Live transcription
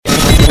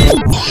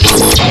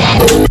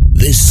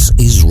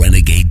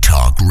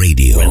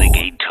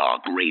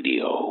Talk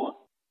Radio.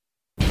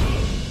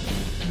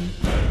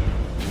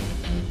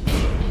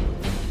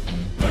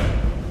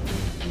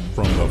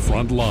 From the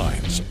front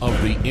lines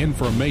of the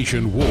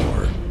information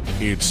war,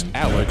 it's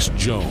Alex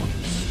Jones.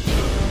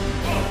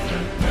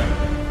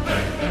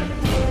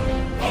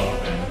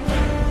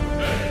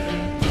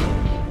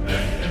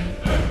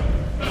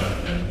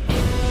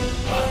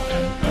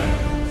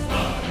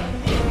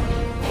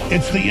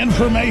 It's the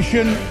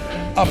information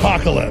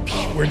apocalypse.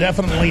 We're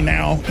definitely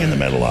now in the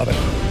middle of it.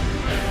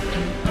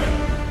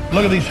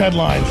 Look at these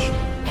headlines.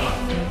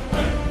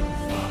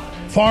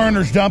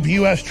 Foreigners dump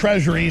U.S.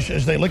 treasuries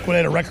as they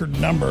liquidate a record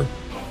number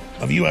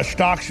of U.S.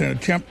 stocks in an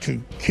attempt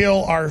to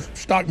kill our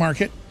stock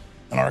market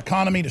and our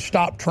economy to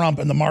stop Trump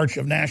and the march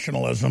of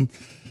nationalism.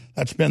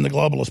 That's been the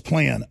globalist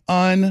plan.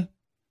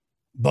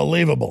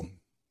 Unbelievable.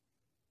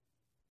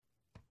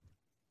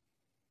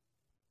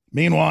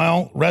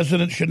 Meanwhile,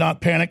 residents should not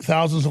panic.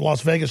 Thousands of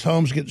Las Vegas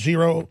homes get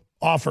zero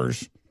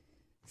offers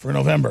for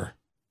November.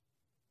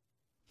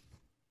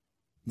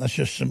 That's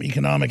just some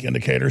economic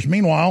indicators.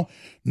 Meanwhile,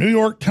 New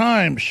York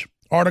Times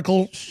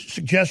article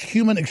suggests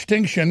human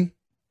extinction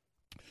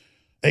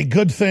a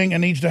good thing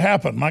and needs to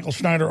happen. Michael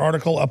Snyder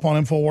article up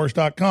on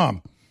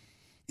Infowars.com.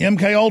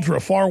 MK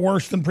Ultra, far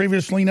worse than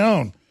previously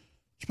known.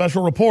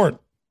 Special report.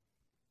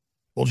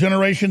 Will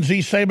Generation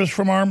Z save us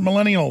from our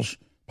millennials?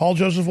 Paul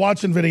Joseph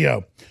Watson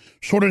video.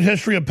 Sordid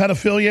history of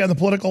pedophilia and the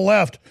political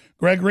left.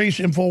 Greg Reese,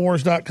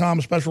 Infowars.com,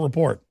 special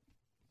report.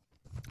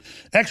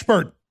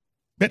 Expert,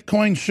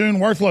 Bitcoin soon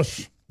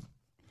worthless.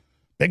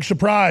 Big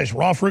surprise,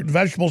 raw fruit and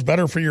vegetables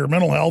better for your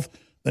mental health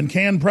than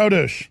canned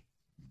produce.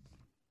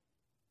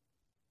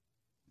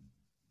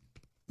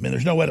 I mean,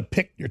 there's no way to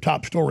pick your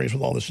top stories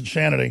with all this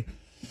insanity.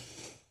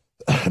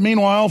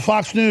 Meanwhile,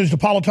 Fox News,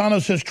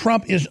 Napolitano says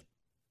Trump is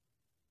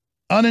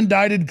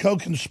unindicted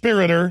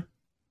co-conspirator.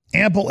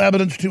 Ample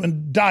evidence to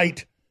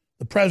indict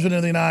the president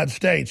of the United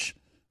States.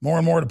 More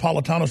and more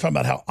Napolitano's talking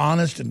about how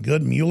honest and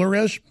good Mueller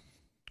is.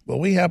 Well,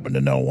 we happen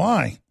to know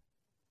why.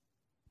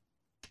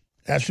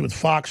 Actually, with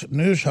Fox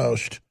News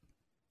host,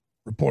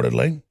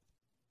 reportedly,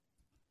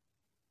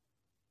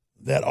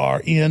 that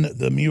are in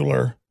the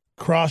Mueller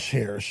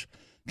crosshairs.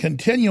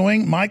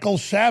 Continuing, Michael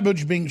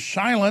Savage being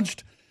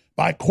silenced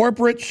by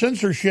corporate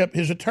censorship,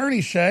 his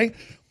attorneys say,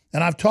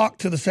 and I've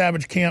talked to the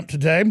Savage camp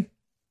today.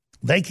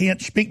 They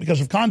can't speak because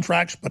of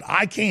contracts, but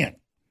I can.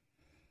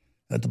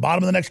 At the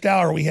bottom of the next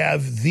hour, we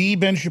have the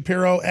Ben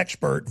Shapiro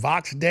expert,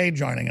 Vox Day,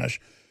 joining us.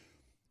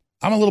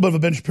 I'm a little bit of a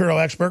Ben Shapiro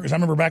expert because I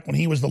remember back when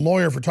he was the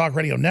lawyer for Talk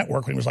Radio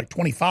Network when he was like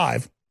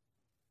 25.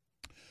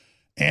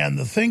 And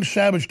the things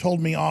Savage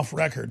told me off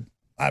record,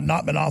 I've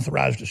not been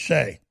authorized to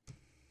say.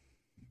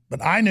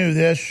 But I knew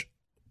this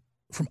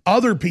from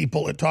other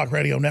people at Talk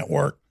Radio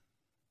Network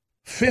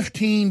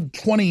 15,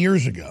 20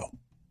 years ago,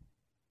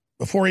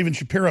 before even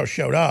Shapiro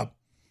showed up.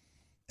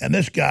 And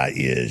this guy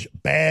is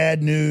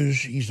bad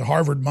news. He's the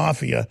Harvard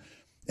Mafia.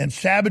 And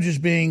Savage is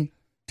being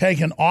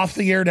taken off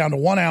the air down to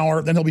 1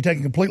 hour. Then he'll be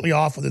taken completely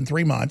off within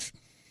 3 months.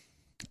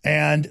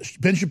 And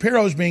Ben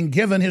Shapiro is being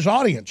given his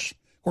audience.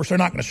 Of course, they're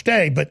not going to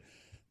stay. But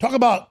talk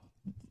about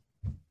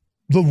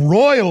the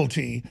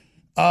royalty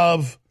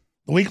of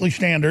the Weekly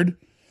Standard,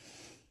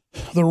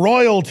 the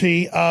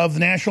royalty of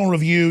the National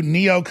Review,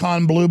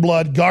 neocon blue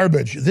blood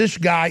garbage. This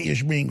guy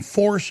is being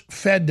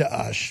force-fed to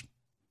us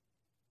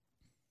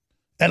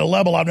at a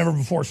level I've never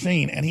before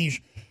seen. And he's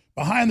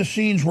behind the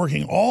scenes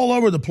working all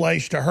over the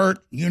place to hurt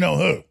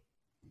you-know-who,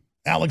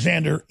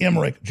 Alexander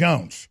Emmerich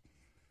Jones.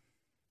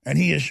 And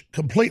he is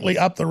completely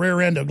up the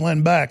rear end of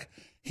Glenn Beck.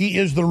 He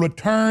is the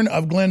return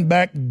of Glenn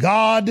Beck.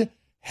 God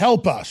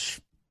help us.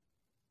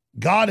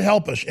 God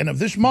help us. And if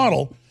this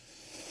model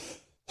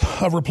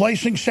of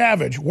replacing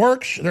Savage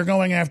works, they're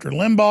going after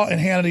Limbaugh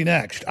and Hannity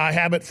next. I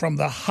have it from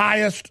the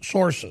highest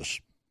sources.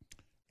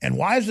 And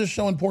why is this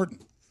so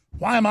important?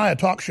 Why am I a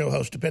talk show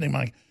host defending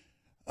my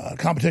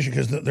competition?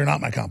 Because they're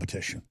not my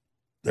competition.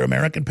 They're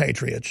American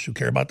patriots who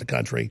care about the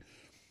country,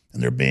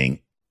 and they're being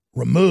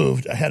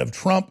removed ahead of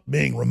Trump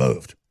being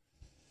removed.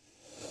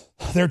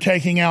 They're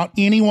taking out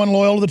anyone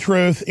loyal to the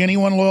truth,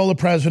 anyone loyal to the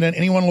president,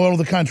 anyone loyal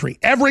to the country.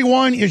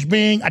 Everyone is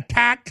being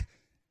attacked,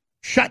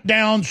 shut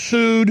down,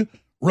 sued,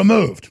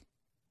 removed.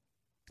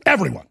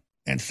 Everyone.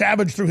 And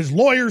Savage, through his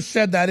lawyers,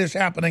 said that is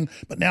happening,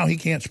 but now he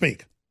can't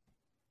speak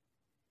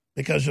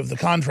because of the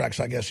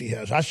contracts, I guess he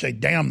has. I say,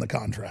 damn the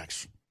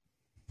contracts.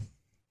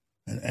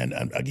 And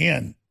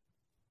again,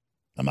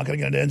 I'm not going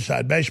to get into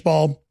inside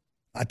baseball.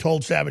 I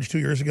told Savage 2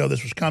 years ago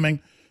this was coming.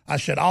 I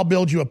said, I'll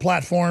build you a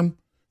platform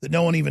that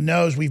no one even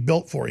knows we've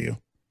built for you.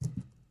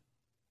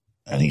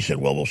 And he said,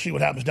 well, we'll see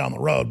what happens down the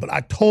road. But I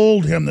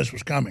told him this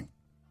was coming.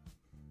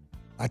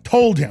 I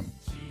told him.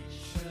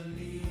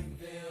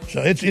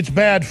 So it's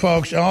bad,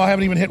 folks. I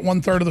haven't even hit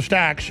 1/3 of the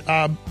stacks.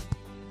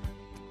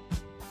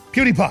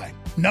 PewDiePie,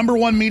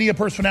 #1 media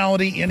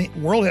personality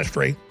in world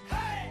history.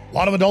 A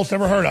lot of adults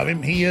never heard of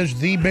him. He is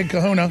the big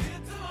kahuna.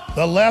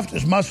 The left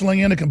is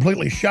muscling in to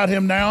completely shut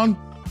him down.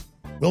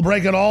 We'll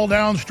break it all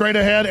down straight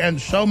ahead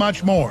and so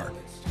much more.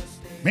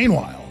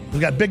 Meanwhile,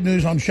 we've got big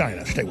news on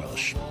China. Stay with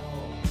us.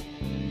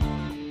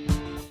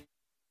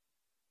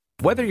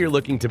 Whether you're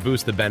looking to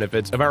boost the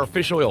benefits of our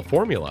fish oil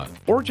formula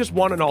or just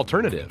want an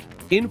alternative,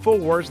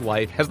 InfoWars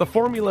Life has the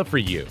formula for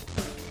you.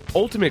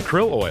 Ultimate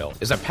Krill Oil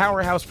is a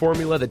powerhouse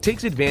formula that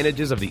takes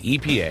advantages of the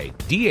EPA,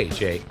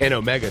 DHA, and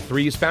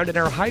omega-3s found in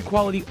our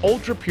high-quality,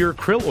 ultra-pure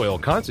krill oil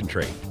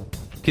concentrate.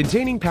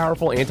 Containing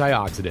powerful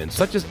antioxidants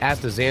such as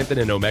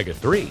astaxanthin and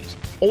omega-3s,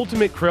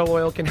 Ultimate Krill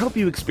Oil can help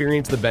you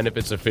experience the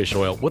benefits of fish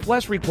oil with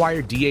less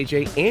required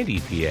DHA and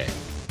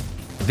EPA.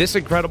 This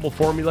incredible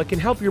formula can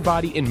help your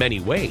body in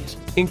many ways,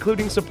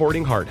 including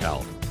supporting heart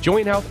health,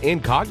 joint health,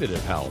 and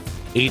cognitive health,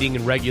 aiding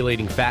in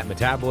regulating fat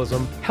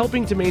metabolism,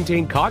 helping to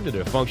maintain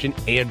cognitive function,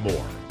 and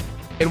more.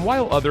 And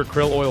while other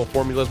krill oil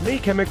formulas may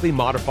chemically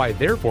modify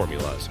their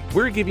formulas,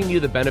 we're giving you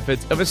the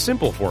benefits of a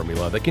simple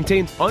formula that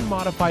contains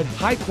unmodified,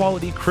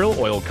 high-quality krill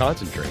oil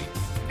concentrate,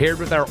 paired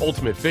with our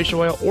Ultimate Fish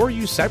Oil or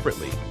used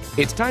separately.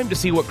 It's time to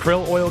see what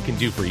krill oil can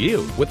do for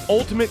you with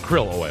Ultimate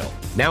Krill Oil,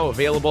 now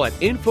available at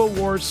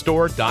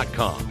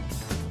InfoWarsStore.com.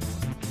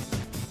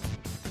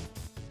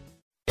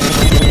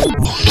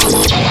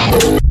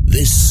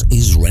 This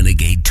is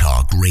Renegade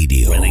Talk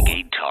Radio.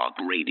 Renegade Talk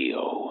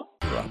Radio.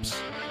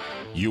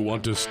 You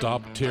want to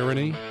stop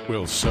tyranny?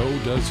 Well, so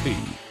does he.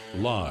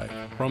 Live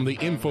from the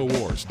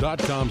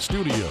Infowars.com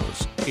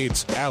studios,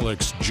 it's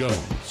Alex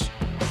Jones.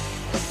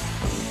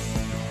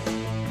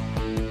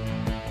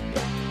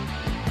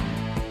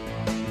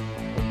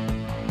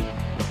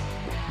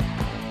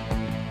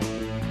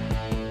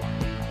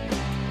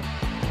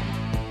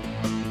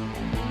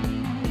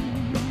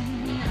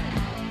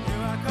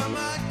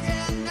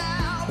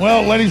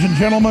 Well, ladies and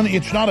gentlemen,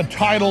 it's not a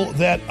title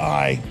that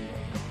I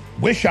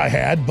wish I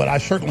had, but I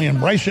certainly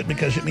embrace it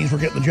because it means we're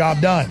getting the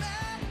job done.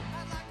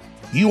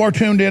 You are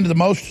tuned into the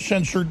most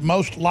censored,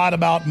 most lied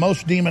about,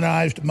 most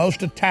demonized,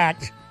 most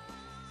attacked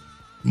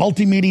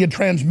multimedia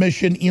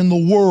transmission in the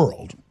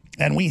world.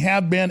 And we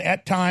have been,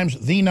 at times,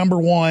 the number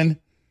one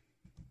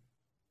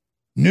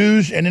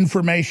news and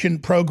information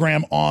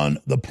program on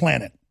the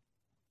planet.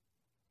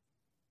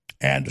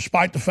 And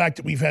despite the fact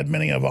that we've had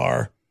many of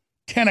our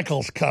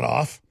tentacles cut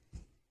off,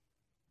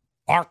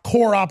 our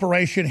core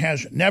operation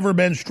has never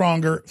been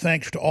stronger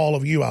thanks to all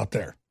of you out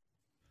there.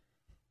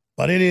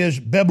 But it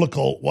is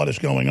biblical what is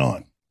going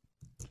on.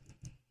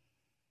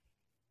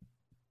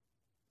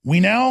 We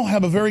now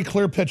have a very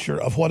clear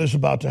picture of what is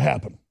about to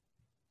happen.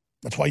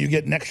 That's why you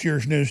get next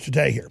year's news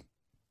today here.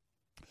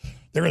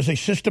 There is a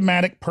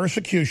systematic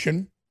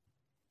persecution,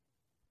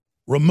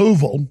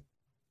 removal,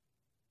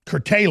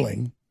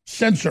 curtailing,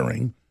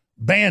 censoring,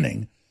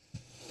 banning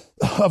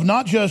of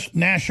not just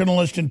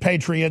nationalists and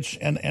patriots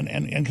and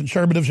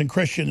conservatives and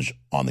Christians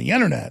on the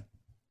internet,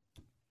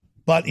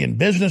 but in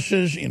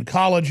businesses, in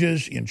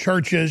colleges, in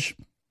churches,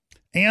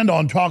 and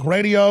on talk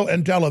radio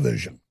and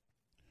television.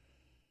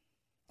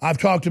 I've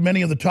talked to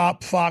many of the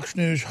top Fox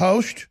News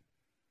hosts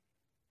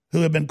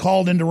who have been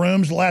called into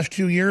rooms the last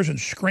 2 years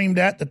and screamed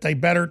at that they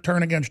better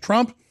turn against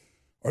Trump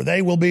or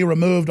they will be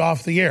removed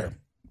off the air.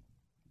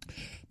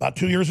 About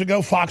 2 years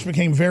ago, Fox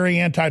became very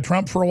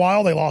anti-Trump for a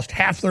while. They lost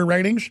half their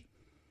ratings.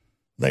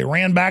 They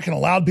ran back and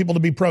allowed people to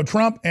be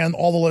pro-Trump, and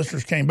all the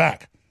listeners came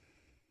back.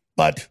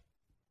 But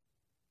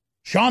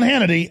Sean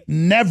Hannity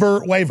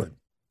never wavered.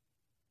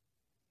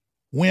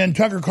 When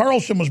Tucker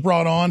Carlson was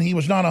brought on, he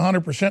was not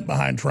 100%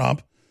 behind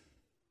Trump.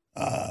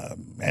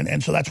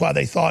 And so that's why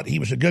they thought he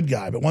was a good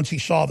guy. But once he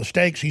saw the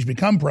stakes, he's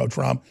become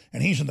pro-Trump,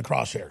 and he's in the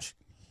crosshairs.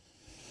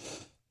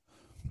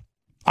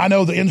 I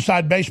know the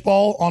inside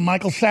baseball on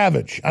Michael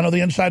Savage. I know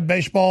the inside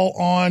baseball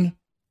on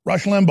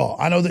Rush Limbaugh.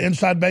 I know the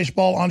inside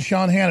baseball on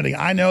Sean Hannity.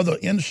 I know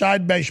the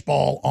inside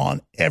baseball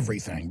on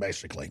everything,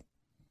 basically.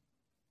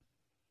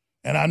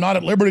 And I'm not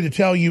at liberty to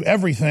tell you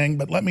everything,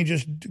 but let me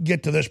just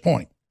get to this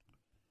point.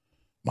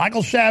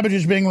 Michael Savage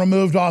is being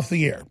removed off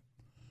the air.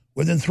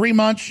 Within 3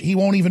 months, he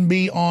won't even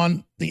be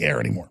on the air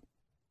anymore.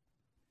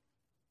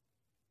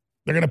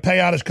 They're going to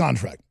pay out his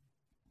contract.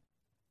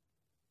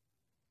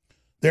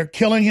 They're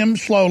killing him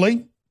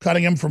slowly,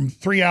 cutting him from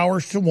 3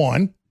 hours to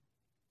 1.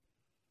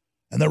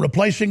 And they're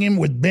replacing him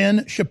with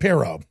Ben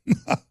Shapiro.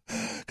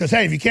 Because,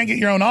 hey, if you can't get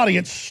your own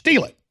audience,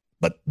 steal it.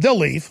 But they'll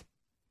leave.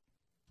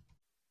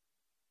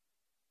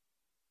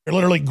 They're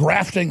literally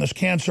grafting this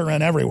cancer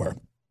in everywhere.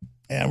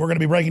 And we're going to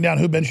be breaking down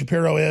who Ben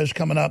Shapiro is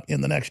coming up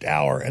in the next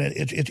hour. And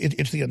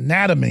it's the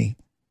anatomy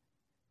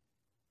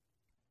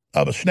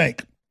of a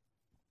snake.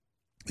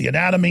 The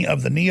anatomy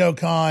of the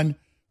neocon,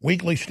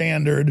 Weekly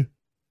Standard,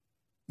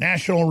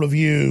 National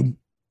Review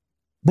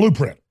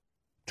blueprint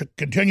to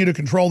continue to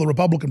control the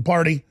Republican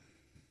Party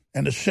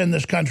and to send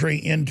this country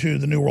into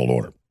the New World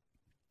Order.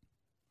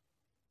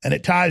 And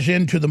it ties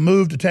into the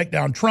move to take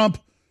down Trump.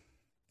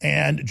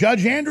 And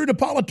Judge Andrew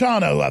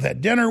Napolitano, who I've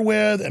had dinner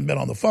with and been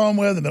on the phone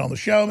with and been on the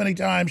show many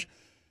times,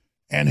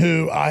 and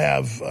who I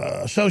have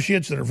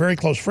associates that are very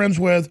close friends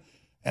with,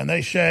 and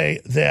they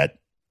say that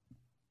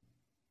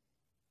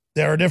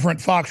there are different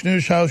Fox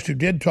News hosts who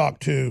did talk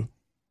to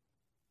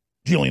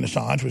Julian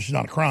Assange, which is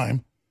not a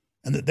crime,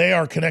 and that they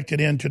are connected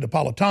into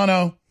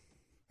Napolitano.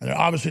 And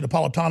obviously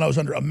Napolitano is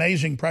under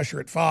amazing pressure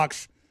at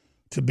Fox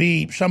to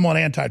be somewhat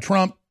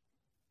anti-Trump.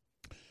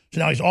 So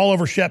now he's all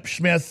over Shep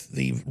Smith,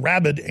 the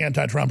rabid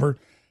anti-Trumper,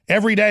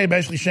 every day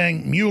basically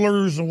saying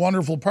Mueller's a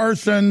wonderful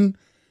person.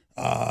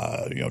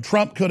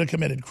 Trump could have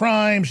committed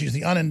crimes. He's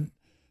the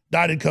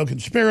unindicted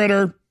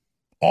co-conspirator.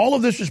 All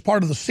of this is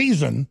part of the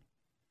season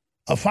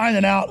of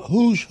finding out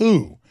who's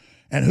who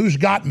and who's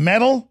got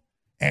metal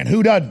and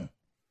who doesn't.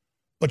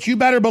 But you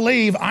better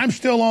believe I'm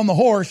still on the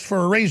horse for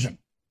a reason.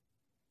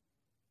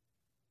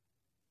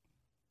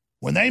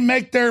 When they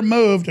make their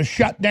move to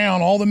shut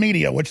down all the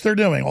media, which they're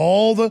doing,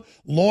 all the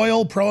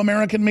loyal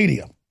pro-American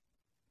media,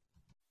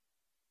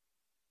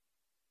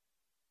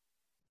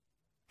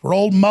 for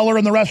old Mueller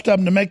and the rest of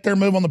them to make their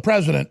move on the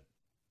president,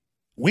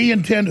 we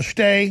intend to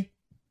stay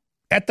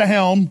at the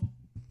helm,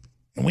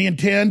 and we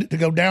intend to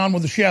go down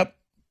with the ship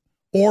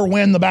or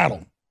win the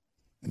battle.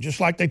 And just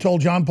like they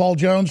told John Paul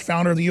Jones,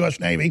 founder of the U.S.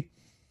 Navy,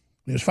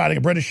 he was fighting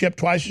a British ship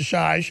twice his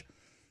size,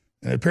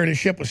 and it appeared his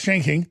ship was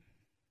sinking,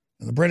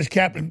 and the British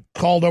captain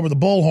called over the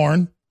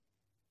bullhorn,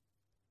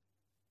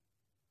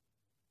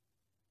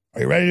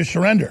 "Are you ready to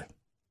surrender?"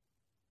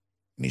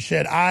 And he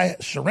said, "I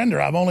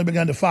surrender. I've only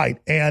begun to fight."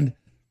 And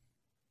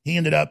he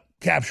ended up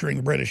capturing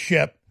the British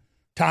ship,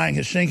 tying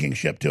his sinking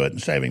ship to it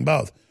and saving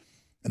both.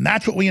 And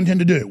that's what we intend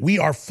to do. We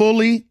are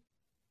fully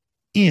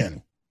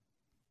in,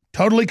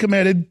 totally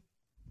committed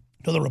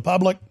to the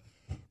Republic.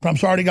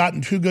 Trump's already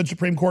gotten 2 good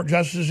Supreme Court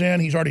justices in.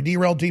 He's already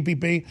derailed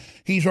TPP.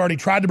 He's already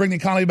tried to bring the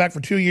economy back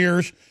for 2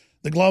 years.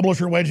 The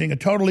globalists are waging a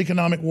total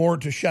economic war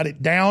to shut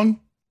it down.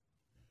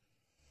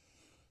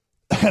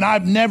 And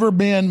I've never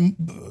been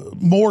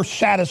more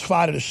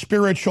satisfied at a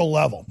spiritual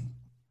level.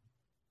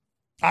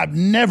 I've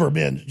never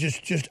been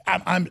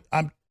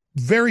I'm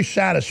very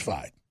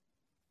satisfied,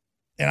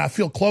 and I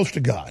feel close to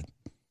God.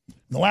 And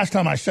the last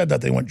time I said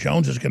that, they went,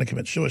 "Jones is going to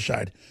commit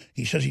suicide.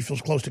 He says he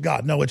feels close to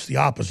God." No, it's the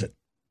opposite.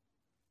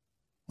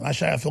 When I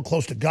say I feel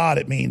close to God,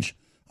 it means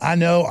I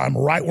know I'm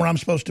right where I'm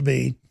supposed to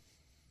be,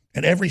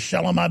 and every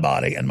cell in my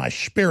body and my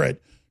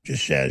spirit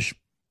just says,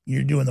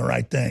 "You're doing the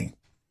right thing."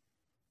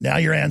 Now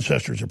your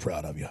ancestors are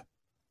proud of you.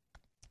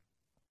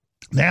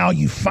 Now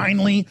you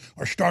finally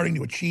are starting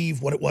to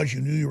achieve what it was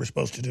you knew you were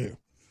supposed to do.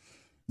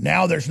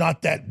 Now there's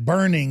not that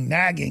burning,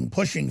 nagging,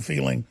 pushing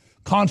feeling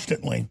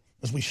constantly.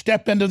 As we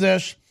step into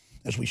this,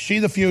 as we see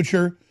the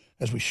future,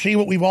 as we see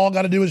what we've all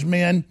got to do as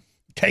men,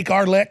 take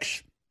our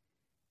licks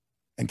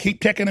and keep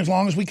ticking as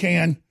long as we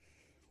can.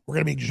 We're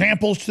going to be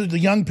examples to the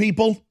young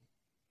people,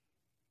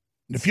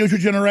 the future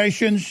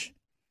generations,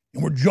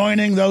 and we're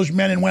joining those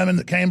men and women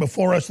that came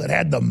before us that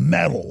had the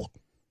mettle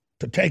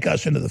to take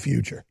us into the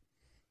future.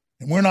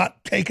 And we're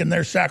not taking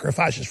their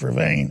sacrifices for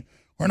vain.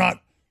 We're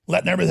not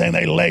letting everything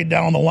they laid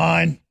down on the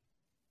line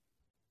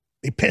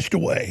be pissed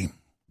away.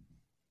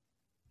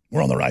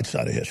 We're on the right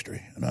side of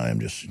history, and I am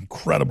just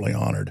incredibly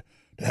honored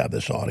to have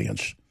this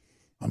audience.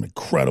 I'm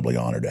incredibly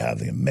honored to have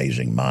the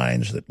amazing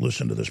minds that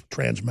listen to this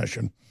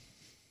transmission,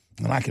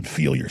 and I can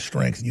feel your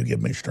strength, and you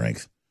give me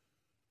strength.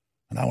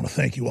 And I want to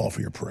thank you all for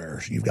your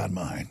prayers. You've got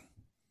mine,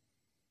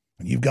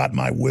 and you've got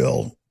my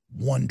will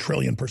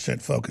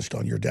 1,000,000,000% focused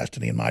on your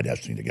destiny and my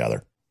destiny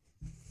together.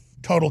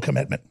 Total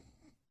commitment.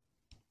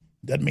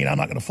 Doesn't mean I'm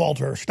not going to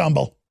falter or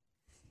stumble.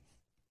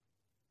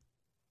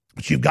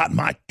 But you've got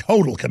my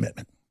total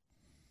commitment.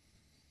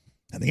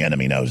 And the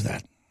enemy knows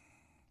that.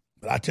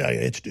 But I tell you,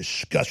 it's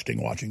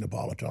disgusting watching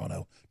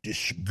Napolitano.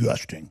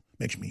 Disgusting.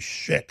 Makes me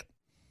sick.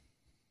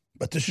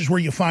 But this is where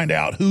you find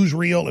out who's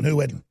real and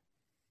who isn't.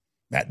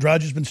 Matt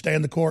Drudge has been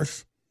staying the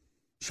course.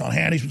 Sean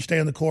Hannity's been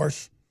staying the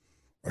course.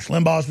 Rush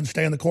Limbaugh's been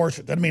staying the course.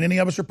 It doesn't mean any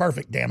of us are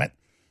perfect, damn it.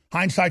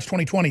 Hindsight's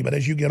 20/20, but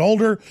as you get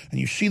older and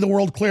you see the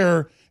world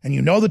clearer and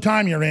you know the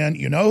time you're in,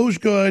 you know who's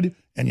good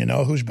and you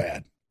know who's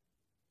bad.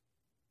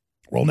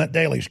 WorldNet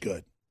Daily's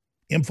good.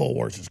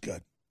 InfoWars is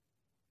good.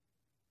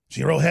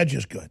 Zero Hedge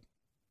is good.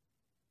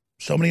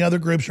 So many other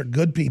groups are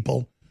good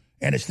people,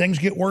 and as things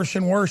get worse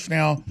and worse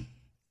now,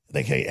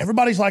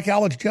 everybody's like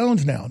Alex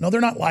Jones now. No,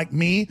 they're not like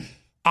me.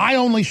 I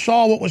only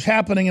saw what was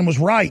happening and was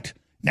right.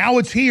 Now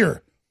it's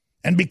here.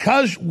 And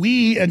because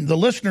we and the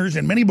listeners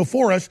and many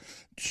before us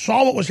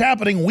saw what was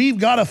happening, we've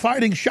got a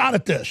fighting shot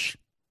at this.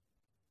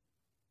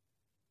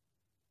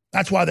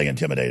 That's why they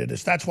intimidated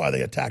us. That's why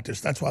they attacked us.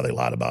 That's why they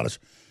lied about us,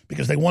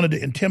 because they wanted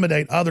to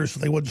intimidate others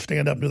so they wouldn't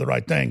stand up and do the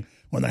right thing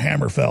when the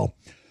hammer fell.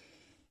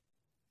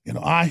 You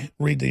know, I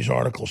read these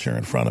articles here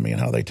in front of me and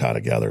how they tie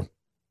together,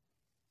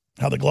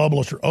 how the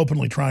globalists are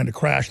openly trying to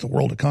crash the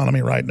world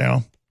economy right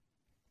now.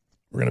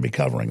 We're going to be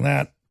covering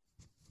that.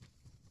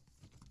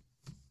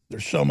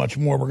 There's so much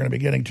more we're going to be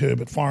getting to,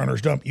 but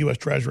foreigners dump U.S.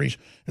 treasuries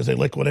as they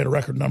liquidate a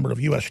record number of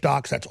U.S.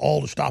 stocks. That's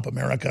all to stop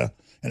America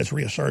and its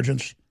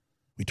resurgence.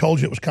 We told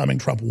you it was coming.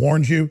 Trump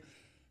warned you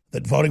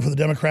that voting for the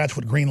Democrats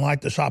would green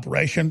light this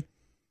operation,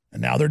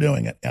 and now they're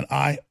doing it. And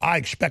I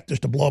expect this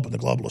to blow up in the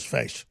globalist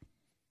face.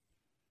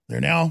 They're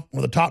now,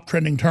 one of the top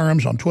trending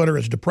terms on Twitter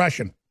is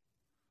depression,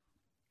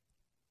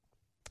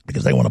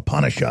 because they want to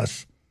punish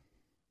us,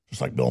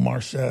 just like Bill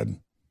Maher said,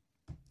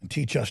 and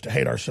teach us to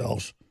hate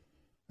ourselves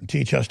and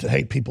teach us to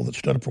hate people that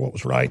stood up for what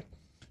was right.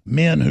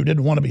 Men who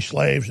didn't want to be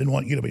slaves, didn't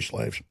want you to be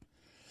slaves.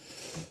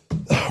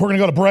 We're going to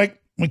go to break.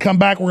 When we come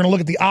back, we're going to look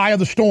at the eye of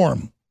the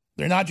storm.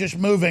 They're not just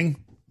moving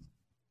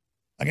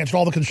against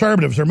all the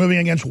conservatives. They're moving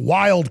against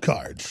wild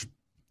cards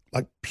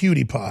like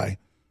PewDiePie,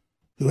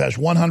 who has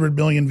 100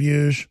 million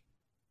views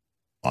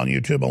on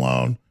YouTube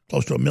alone,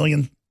 close to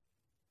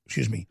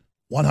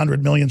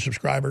 100 million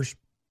subscribers.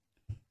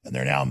 And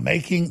they're now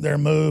making their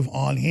move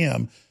on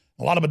him.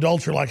 A lot of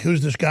adults are like,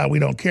 who's this guy? We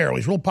don't care. Well,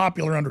 he's real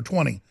popular under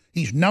 20.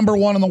 He's number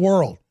one in the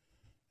world.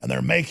 And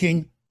they're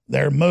making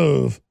their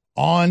move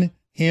on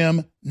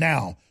him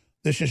now.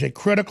 This is a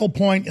critical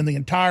point in the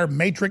entire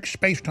matrix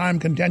space-time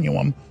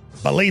continuum.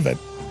 Believe it.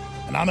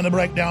 And I'm going to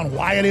break down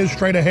why it is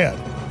straight ahead.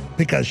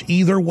 Because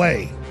either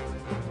way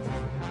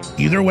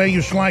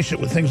you slice it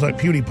with things like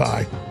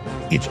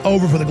PewDiePie, it's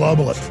over for the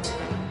globalists.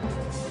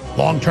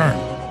 Long term.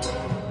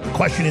 The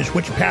question is,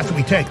 which path do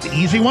we take? The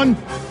easy one?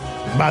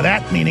 By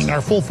that, meaning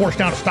our full force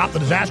down to stop the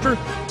disaster,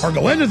 or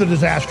go into the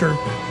disaster,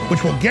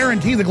 which will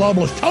guarantee the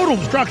globalist total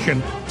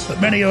destruction,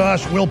 but many of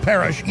us will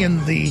perish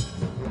in the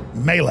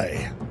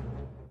melee.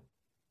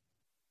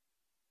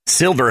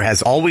 Silver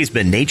has always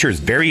been nature's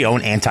very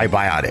own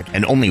antibiotic,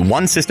 and only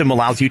one system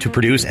allows you to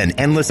produce an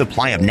endless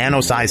supply of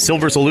nano-sized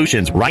silver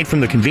solutions right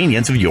from the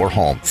convenience of your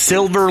home.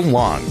 Silver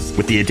Lungs.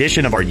 With the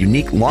addition of our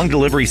unique lung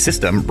delivery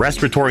system,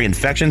 respiratory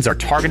infections are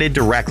targeted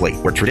directly,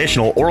 where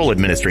traditional oral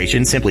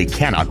administration simply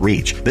cannot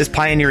reach. This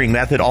pioneering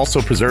method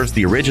also preserves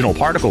the original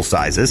particle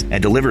sizes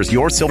and delivers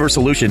your silver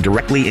solution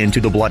directly into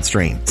the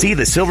bloodstream. See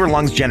the Silver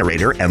Lungs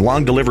generator and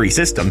lung delivery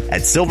system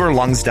at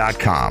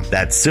silverlungs.com.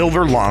 That's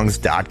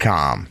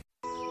silverlungs.com.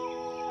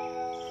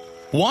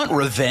 Want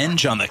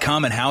revenge on the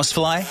common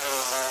housefly?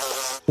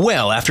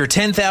 Well, after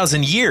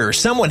 10,000 years,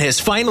 someone has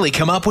finally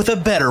come up with a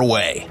better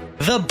way.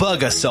 The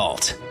Bug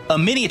Assault, a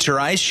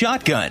miniaturized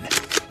shotgun,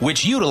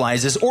 which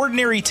utilizes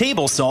ordinary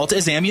table salt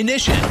as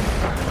ammunition.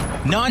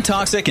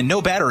 Non-toxic and no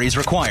batteries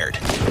required.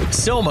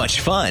 So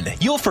much fun,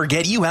 you'll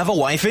forget you have a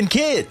wife and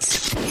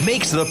kids.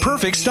 Makes the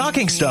perfect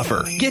stocking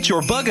stuffer. Get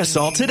your Bug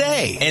Assault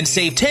today and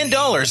save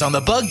 $10 on the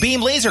Bug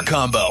Beam Laser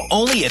Combo,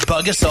 only at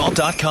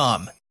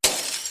bugassault.com.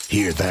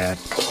 Hear that?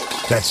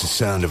 That's the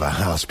sound of a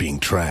house being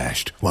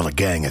trashed while a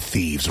gang of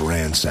thieves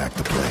ransack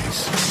the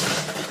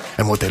place.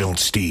 And what they don't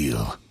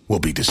steal will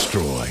be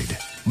destroyed.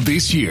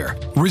 This year,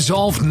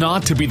 resolve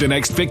not to be the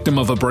next victim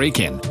of a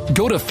break-in.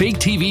 Go to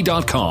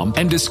faketv.com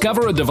and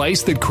discover a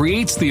device that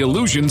creates the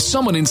illusion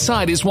someone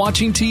inside is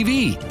watching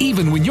TV,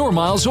 even when you're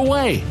miles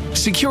away.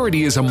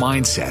 Security is a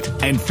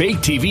mindset, and Fake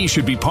TV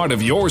should be part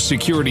of your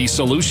security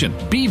solution.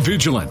 Be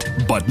vigilant,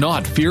 but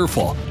not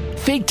fearful.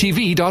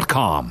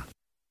 faketv.com.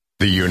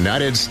 The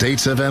United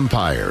States of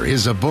Empire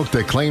is a book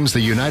that claims the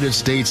United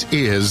States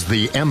is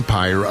the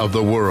empire of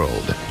the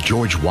world.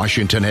 George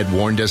Washington had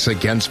warned us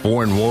against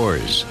foreign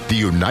wars. The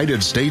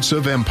United States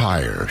of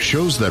Empire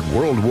shows that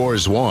World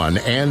Wars I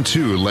and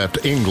II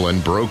left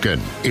England broken.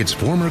 Its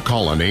former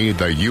colony,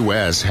 the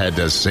U.S., had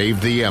to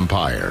save the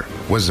empire.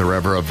 Was there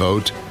ever a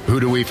vote? Who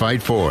do we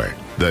fight for?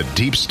 The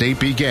deep state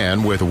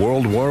began with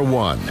World War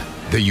I.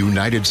 The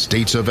United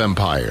States of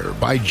Empire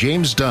by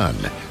James Dunn.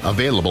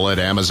 Available at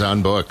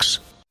Amazon Books.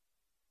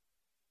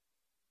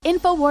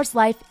 InfoWars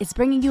Life is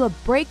bringing you a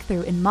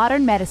breakthrough in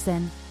modern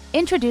medicine.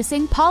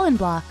 Introducing Pollen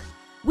Block.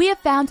 We have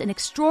found an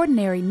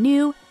extraordinary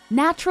new,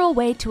 natural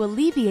way to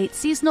alleviate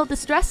seasonal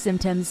distress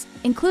symptoms,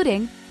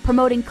 including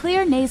promoting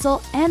clear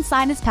nasal and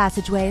sinus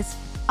passageways,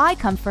 eye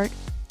comfort,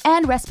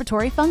 and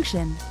respiratory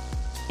function.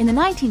 In the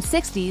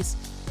 1960s,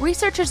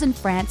 researchers in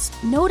France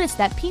noticed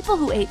that people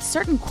who ate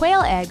certain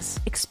quail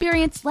eggs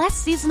experienced less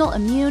seasonal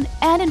immune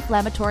and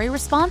inflammatory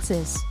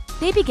responses.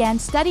 They began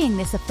studying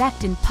this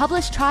effect in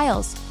published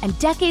trials, and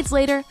decades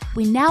later,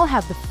 we now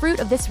have the fruit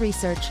of this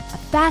research, a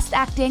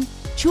fast-acting,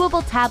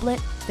 chewable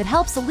tablet that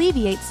helps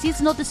alleviate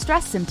seasonal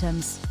distress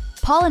symptoms.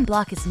 Pollen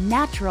Block is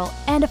natural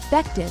and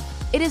effective.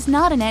 It is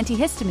not an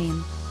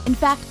antihistamine. In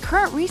fact,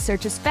 current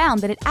research has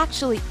found that it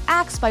actually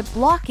acts by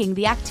blocking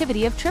the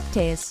activity of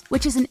tryptase,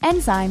 which is an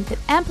enzyme that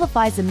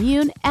amplifies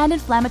immune and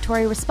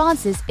inflammatory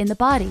responses in the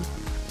body.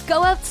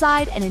 Go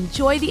outside and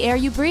enjoy the air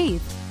you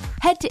breathe.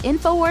 Head to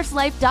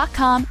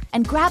InfoWarsLife.com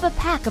and grab a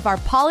pack of our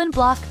Pollen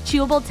Block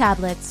chewable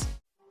tablets.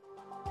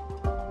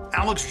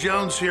 Alex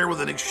Jones here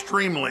with an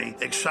extremely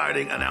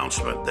exciting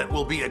announcement that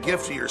will be a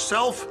gift to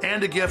yourself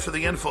and a gift to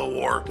the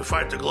InfoWar to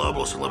fight the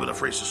globalists and live in a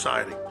free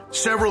society.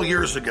 Several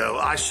years ago,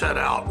 I set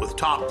out with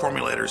top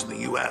formulators in the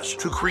U.S.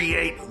 to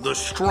create the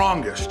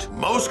strongest,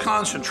 most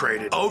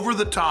concentrated,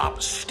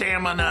 over-the-top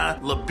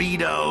stamina,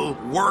 libido,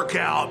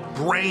 workout,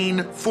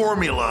 brain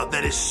formula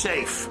that is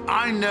safe.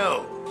 I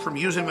know from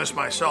using this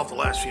myself the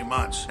last few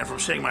months and from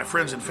seeing my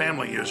friends and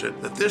family use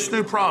it, that this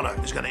new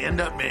product is going to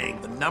end up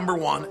being the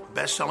 #1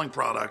 best-selling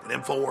product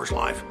at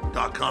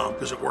InfoWarsLife.com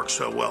because it works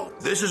so well.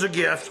 This is a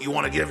gift you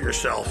want to give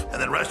yourself, and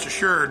then rest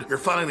assured you're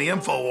funding the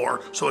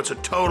InfoWar, so it's a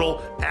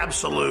total,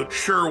 absolute,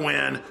 sure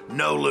win,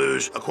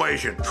 no-lose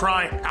equation.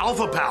 Try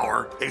Alpha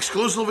Power,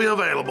 exclusively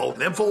available at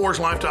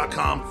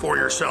InfoWarsLife.com for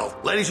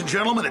yourself. Ladies and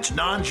gentlemen, it's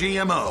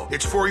non-GMO.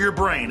 It's for your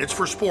brain. It's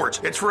for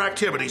sports. It's for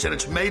activities, and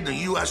it's made in the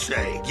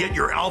USA. Get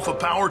your Alpha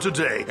Power Power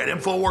today at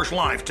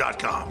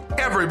InfoWarsLife.com.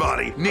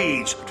 Everybody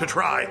needs to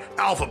try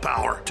Alpha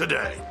Power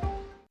today.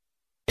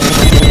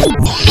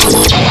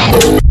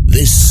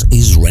 This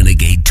is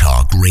Renegade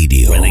Talk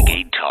Radio.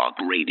 Renegade Talk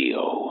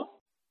Radio.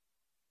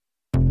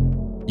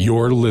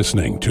 You're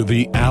listening to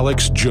The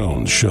Alex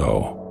Jones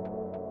Show.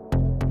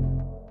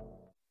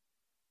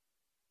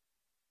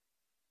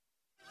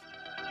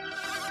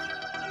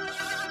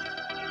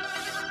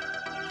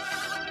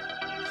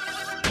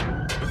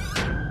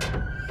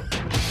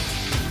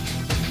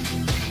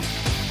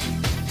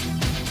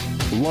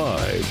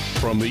 Live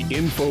from the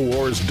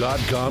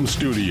Infowars.com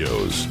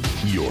studios,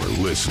 you're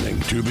listening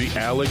to The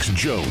Alex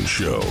Jones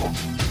Show.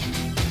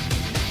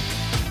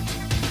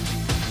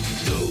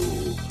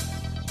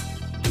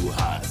 Du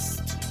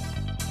hast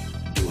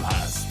mich. Du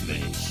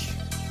hast mich.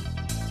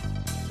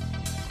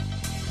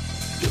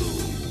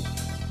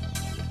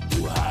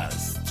 Du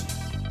hast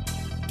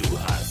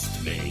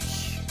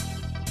mich.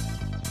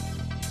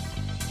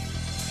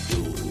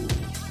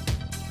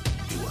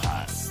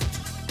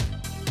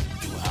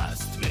 Du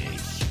hast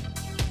mich.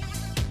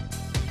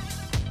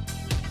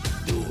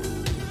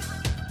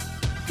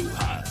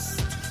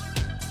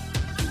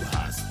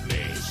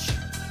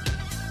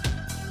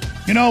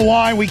 You know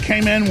why we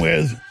came in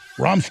with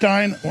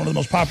Rammstein, one of the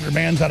most popular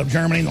bands out of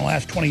Germany in the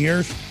last 20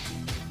 years?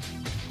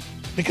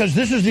 Because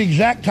this is the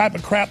exact type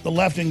of crap the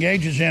left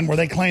engages in, where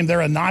they claim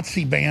they're a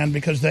Nazi band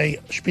because they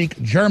speak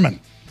German.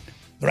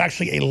 They're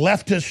actually a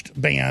leftist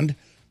band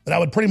that I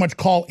would pretty much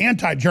call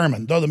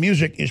anti-German, though the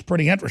music is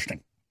pretty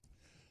interesting.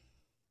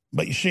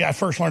 But you see, I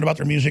first learned about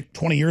their music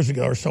 20 years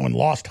ago or so in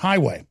Lost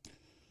Highway,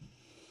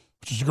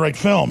 which is a great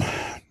film.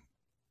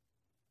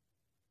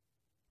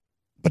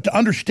 But to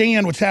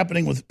understand what's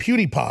happening with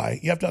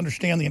PewDiePie, you have to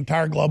understand the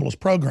entire globalist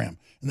program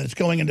and that it's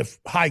going into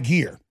high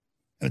gear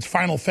and its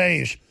final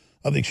phase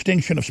of the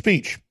extinction of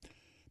speech.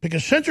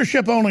 Because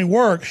censorship only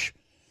works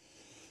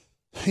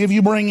if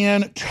you bring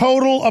in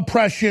total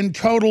oppression,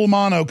 total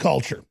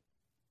monoculture.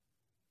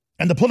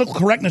 And the political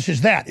correctness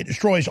is that. It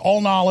destroys all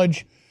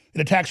knowledge.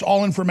 It attacks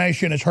all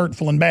information as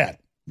hurtful and bad.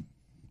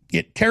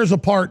 It tears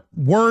apart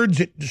words.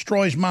 It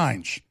destroys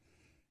minds.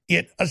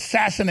 It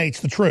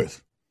assassinates the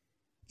truth.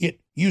 It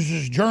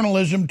uses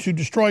journalism to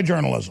destroy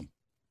journalism.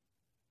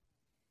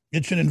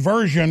 It's an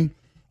inversion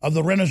of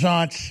the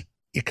Renaissance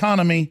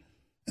economy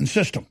and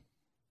system.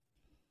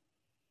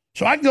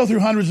 So I can go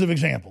through hundreds of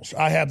examples.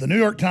 I have the New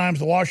York Times,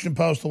 the Washington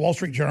Post, the Wall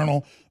Street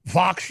Journal,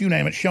 Vox, you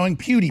name it, showing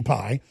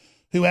PewDiePie,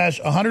 who has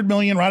 100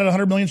 million, right at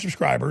 100 million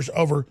subscribers.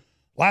 Over,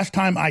 last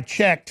time I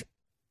checked,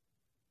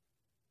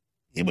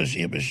 it was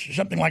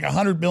something like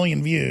 100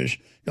 billion views.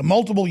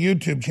 Multiple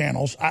YouTube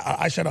channels.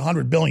 I said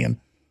 100 billion.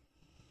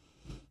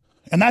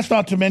 And that's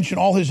not to mention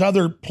all his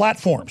other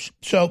platforms.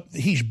 So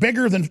he's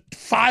bigger than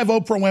 5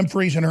 Oprah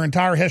Winfrey's in her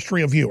entire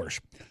history of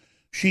viewers.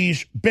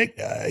 She's big.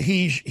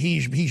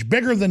 He's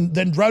bigger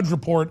than Drudge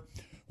Report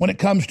when it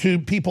comes to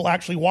people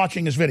actually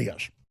watching his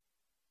videos.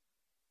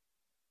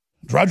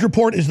 Drudge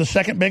Report is the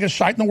second biggest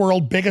site in the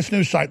world, biggest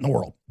news site in the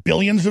world.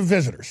 Billions of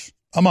visitors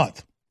a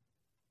month.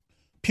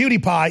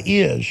 PewDiePie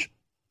is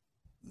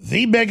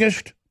the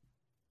biggest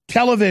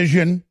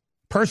television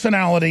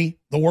personality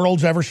the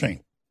world's ever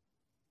seen.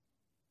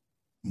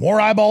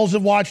 More eyeballs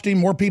have watched him,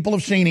 more people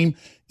have seen him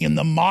in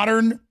the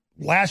modern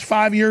last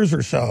 5 years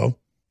or so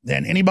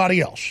than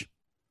anybody else.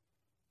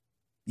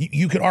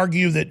 You could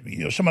argue that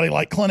somebody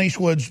like Clint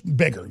Eastwood's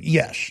bigger,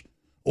 yes,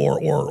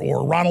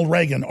 or Ronald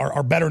Reagan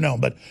are better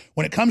known. But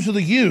when it comes to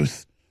the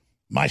youth,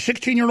 my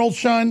 16-year-old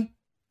son,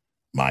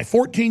 my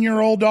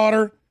 14-year-old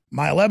daughter,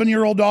 my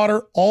 11-year-old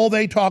daughter, all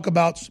they talk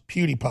about is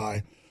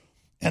PewDiePie.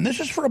 And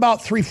this is for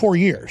about 3-4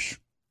 years.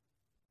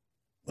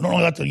 I don't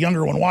really let the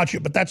younger one watch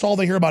it, but that's all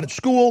they hear about at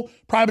school.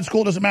 Private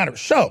school, doesn't matter.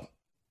 So,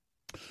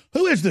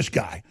 who is this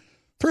guy?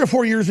 3 or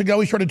 4 years ago,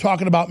 he started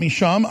talking about me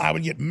some. I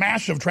would get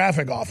massive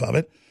traffic off of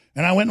it,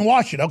 and I went and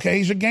watched it. Okay,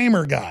 he's a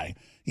gamer guy.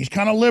 He's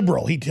kind of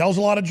liberal. He tells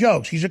a lot of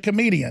jokes. He's a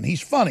comedian.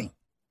 He's funny.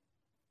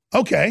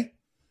 Okay.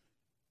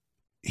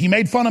 He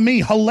made fun of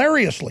me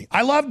hilariously.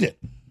 I loved it.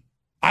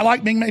 I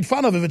like being made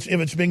fun of if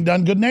it's being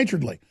done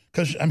good-naturedly,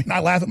 because, I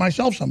laugh at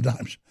myself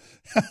sometimes.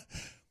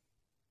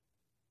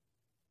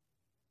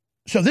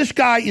 So this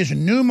guy is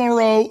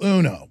numero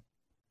uno.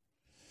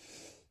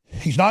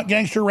 He's not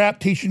gangster rap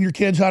teaching your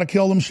kids how to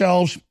kill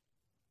themselves.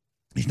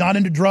 He's not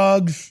into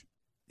drugs.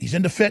 He's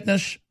into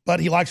fitness, but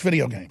he likes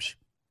video games.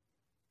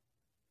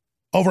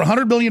 Over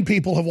 100 billion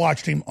people have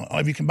watched him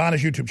if you combine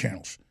his YouTube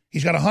channels.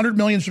 He's got 100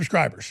 million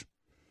subscribers.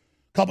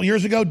 A couple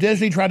years ago,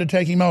 Disney tried to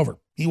take him over.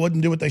 He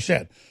wouldn't do what they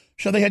said.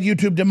 So they had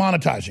YouTube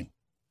demonetizing.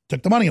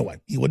 Took the money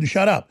away. He wouldn't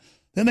shut up.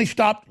 Then they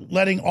stopped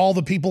letting all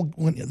the people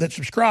that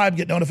subscribe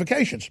get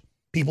notifications.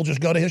 People just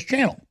go to his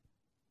channel.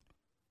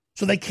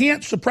 So they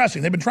can't suppress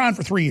him. They've been trying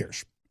for 3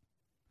 years.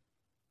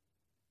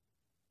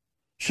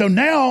 So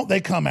now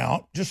they come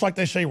out, just like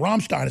they say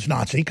Rammstein is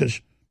Nazi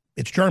because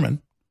it's German.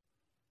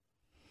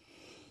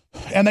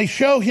 And they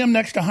show him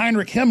next to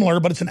Heinrich Himmler,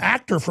 but it's an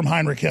actor from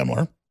Heinrich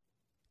Himmler,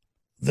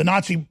 the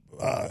Nazi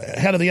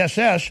head of the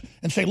SS,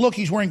 and say, look,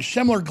 he's wearing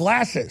similar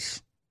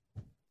glasses.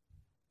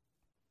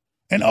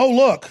 And oh,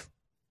 look,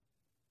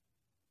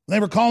 they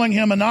were calling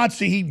him a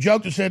Nazi. He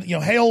joked and said,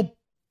 hail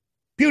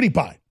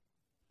PewDiePie.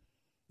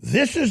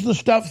 This is the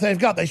stuff they've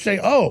got. They say,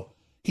 oh,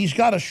 he's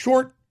got a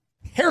short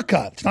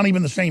haircut. It's not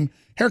even the same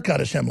haircut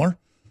as Himmler,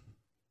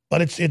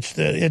 but it's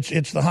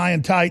the high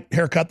and tight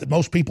haircut that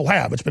most people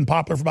have. It's been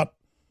popular for about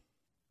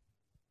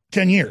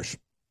 10 years.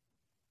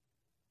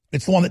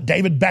 It's the one that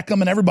David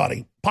Beckham and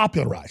everybody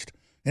popularized.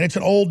 And it's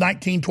an old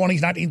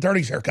 1920s,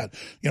 1930s haircut.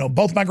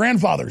 Both my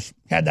grandfathers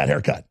had that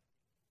haircut.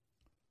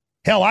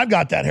 Hell, I've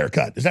got that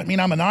haircut. Does that mean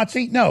I'm a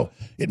Nazi? No.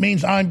 It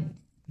means I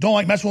don't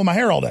like messing with my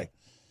hair all day.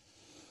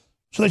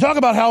 So they talk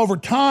about how over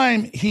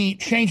time he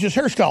changed his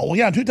hairstyle. Well,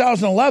 yeah, in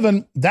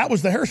 2011, that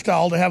was the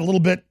hairstyle to have a little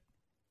bit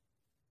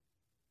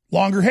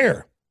longer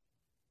hair,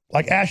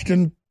 like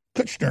Ashton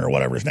Kutcher or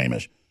whatever his name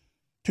is.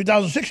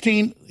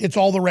 2016, it's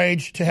all the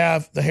rage to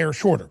have the hair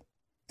shorter.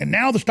 And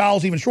now the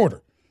style's even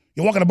shorter.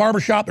 You walk in a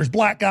barbershop, there's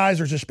black guys,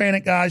 there's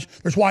Hispanic guys,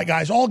 there's white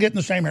guys, all getting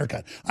the same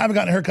haircut. I haven't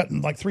gotten a haircut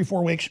in like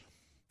 3-4 weeks,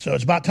 so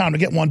it's about time to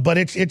get one. But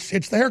it's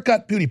the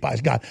haircut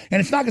PewDiePie's got.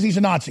 And it's not because he's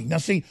a Nazi. Now,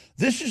 see,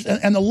 this is,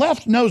 and the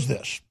left knows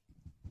this.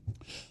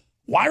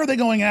 Why are they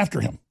going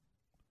after him?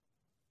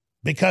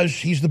 Because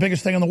he's the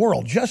biggest thing in the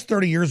world. Just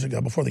 30 years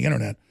ago, before the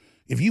internet,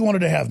 if you wanted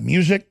to have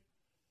music,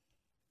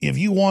 if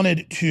you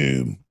wanted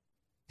to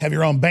have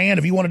your own band,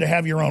 if you wanted to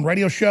have your own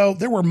radio show,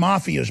 there were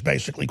mafias,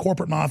 basically,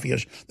 corporate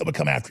mafias that would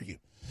come after you.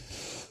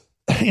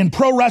 In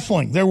pro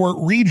wrestling, there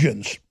were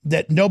regions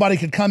that nobody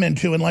could come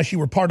into unless you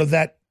were part of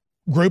that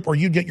group or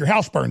you'd get your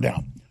house burned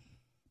down.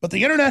 But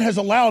the internet has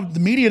allowed the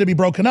media to be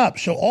broken up.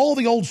 So all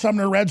the old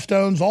Sumner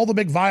Redstones, all the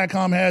big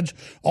Viacom heads,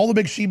 all the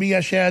big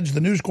CBS heads,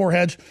 the News Corps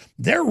heads,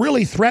 they're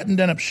really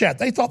threatened and upset.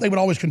 They thought they would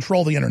always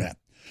control the internet.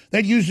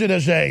 They'd use it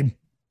as a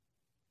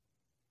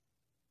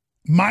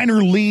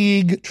minor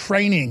league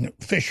training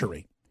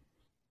fishery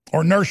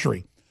or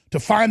nursery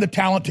to find the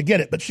talent to get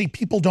it. But see,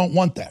 people don't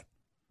want that.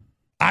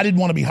 I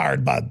didn't want to be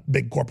hired by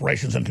big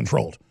corporations and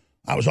controlled.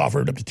 I was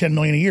offered up to $10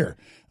 million a year.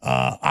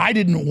 I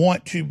didn't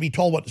want to be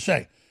told what to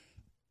say.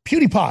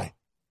 PewDiePie,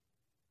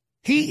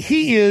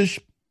 he is,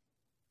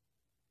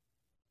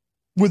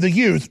 with the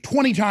youth,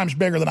 20 times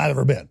bigger than I've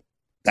ever been.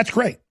 That's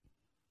great.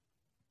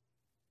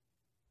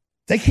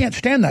 They can't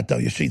stand that, though,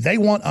 you see. They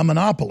want a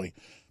monopoly.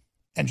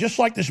 And just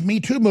like this Me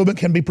Too movement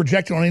can be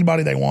projected on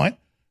anybody they want,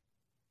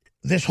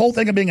 this whole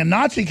thing of being a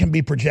Nazi can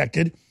be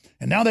projected.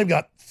 And now they've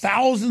got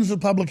thousands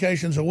of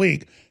publications a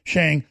week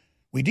saying,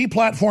 we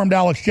deplatformed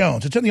Alex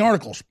Jones. It's in the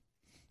articles.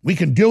 We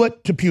can do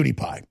it to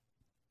PewDiePie.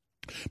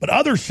 But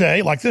others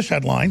say, like this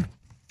headline,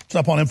 it's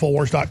up on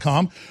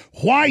Infowars.com,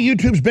 why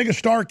YouTube's biggest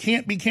star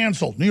can't be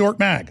canceled, New York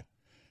Mag.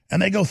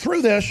 And they go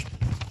through this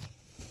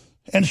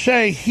and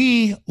say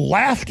he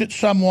laughed at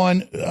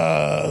someone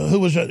who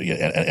was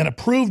and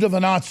approved of a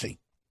Nazi.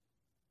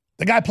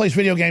 The guy plays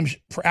video games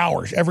for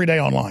hours every day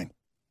online.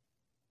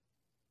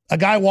 A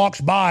guy walks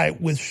by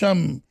with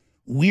some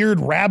weird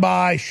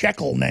Rabbi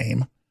Shekel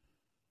name.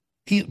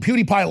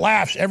 PewDiePie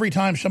laughs every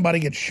time somebody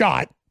gets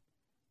shot.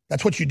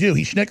 That's what you do.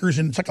 He snickers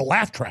and it's like a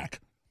laugh track.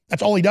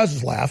 That's all he does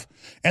is laugh.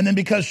 And then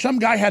because some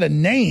guy had a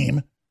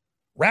name,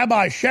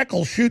 Rabbi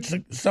Shekel shoots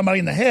somebody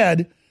in the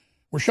head.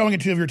 We're showing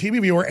it to your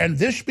TV viewer, and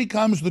this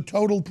becomes the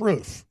total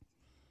proof.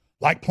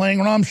 Like playing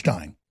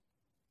Rammstein,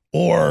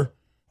 or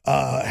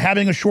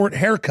having a short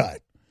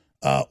haircut,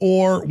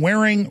 or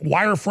wearing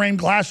wireframe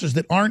glasses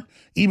that aren't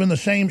even the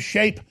same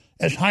shape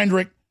as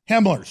Heinrich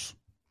Himmler's.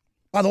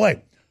 By the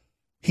way,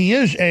 he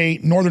is a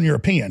Northern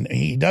European.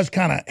 He does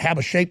kind of have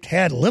a shaped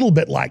head, a little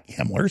bit like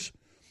Himmler's.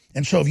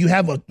 And so if you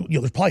have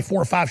there's probably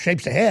 4 or 5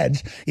 shapes of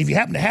heads. If you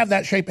happen to have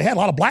that shape of head, a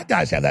lot of black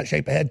guys have that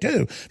shape of head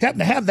too. If you happen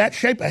to have that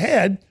shape of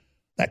head,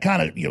 that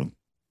kind of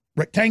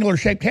rectangular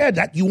shaped head,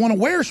 that you want to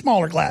wear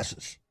smaller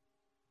glasses.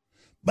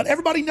 But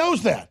everybody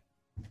knows that.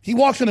 He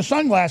walks in a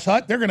sunglass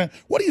hut. They're going to,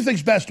 what do you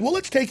think's best? Well,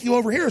 let's take you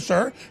over here,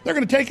 sir. They're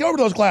going to take you over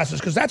those glasses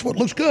because that's what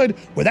looks good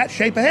with that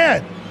shape of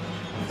head.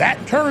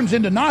 That turns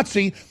into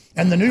Nazi.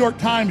 And the New York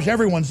Times,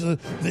 everyone's,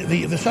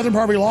 the Southern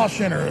Poverty Law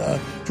Center,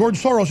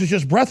 George Soros is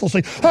just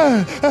breathlessly,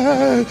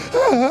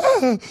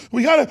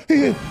 we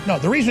gotta, no,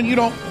 the reason you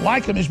don't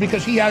like him is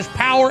because he has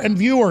power and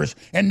viewers,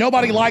 and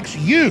nobody likes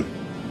you.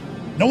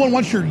 No one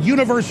wants your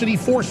university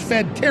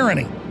force-fed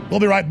tyranny. We'll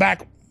be right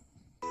back.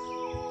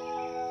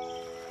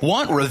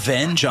 Want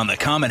revenge on the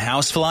common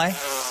housefly?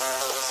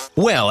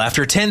 Well,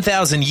 after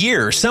 10,000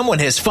 years, someone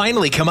has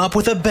finally come up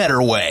with a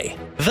better way.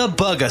 The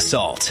Bug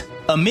Assault,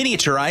 a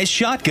miniaturized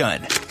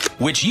shotgun,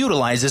 which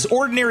utilizes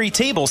ordinary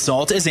table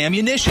salt as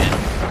ammunition.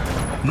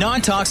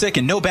 Non-toxic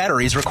and no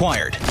batteries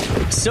required.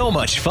 So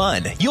much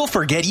fun, you'll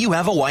forget you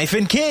have a wife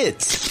and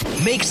kids.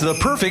 Makes the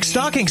perfect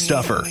stocking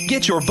stuffer.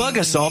 Get your Bug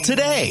Assault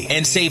today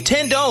and save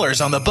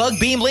 $10 on the Bug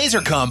Beam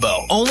Laser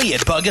Combo, only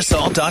at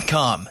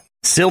bugassault.com.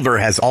 Silver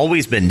has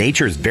always been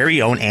nature's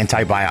very own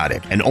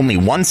antibiotic, and only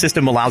one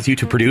system allows you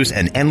to produce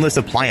an endless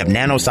supply of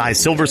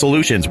nano-sized silver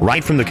solutions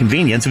right from the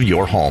convenience of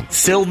your home.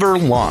 Silver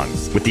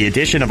Lungs. With the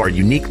addition of our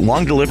unique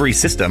lung delivery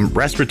system,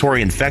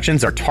 respiratory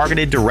infections are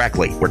targeted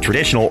directly, where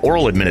traditional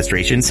oral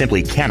administration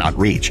simply cannot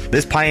reach.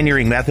 This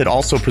pioneering method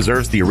also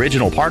preserves the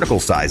original particle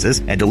sizes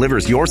and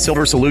delivers your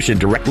silver solution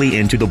directly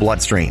into the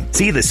bloodstream.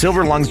 See the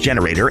Silver Lungs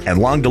generator and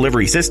lung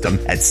delivery system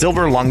at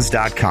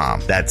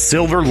silverlungs.com. That's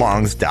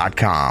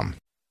silverlungs.com.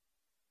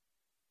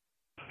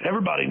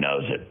 Everybody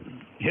knows it.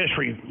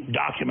 History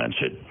documents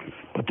it.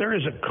 But there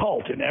is a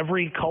cult in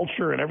every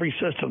culture and every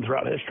system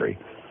throughout history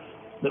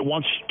that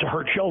wants to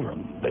hurt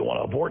children. They want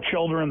to abort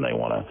children. They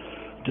want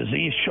to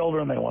disease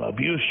children. They want to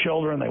abuse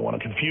children. They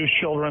want to confuse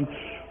children.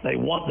 They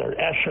want their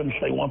essence.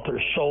 They want their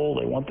soul.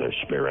 They want their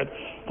spirit.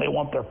 They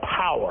want their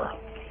power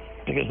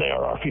because they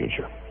are our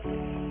future.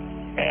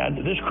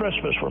 And this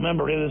Christmas,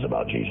 remember, it is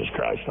about Jesus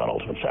Christ, not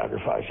ultimate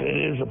sacrifice.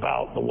 It is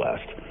about the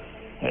West.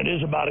 And it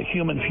is about a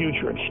human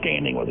future and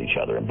standing with each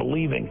other and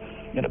believing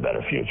in a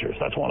better future.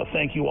 So I just want to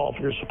thank you all for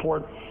your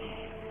support.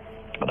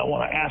 And I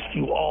want to ask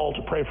you all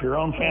to pray for your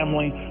own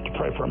family, to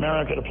pray for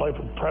America, to pray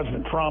for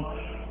President Trump,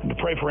 and to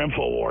pray for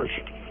InfoWars.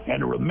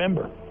 And to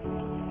remember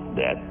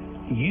that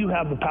you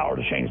have the power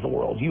to change the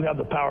world. You have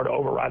the power to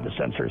override the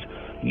censors.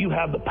 You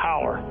have the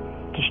power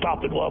to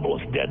stop the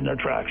globalists dead in their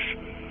tracks.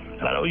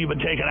 And I know you've been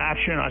taking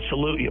action, and I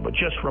salute you. But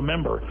just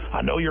remember,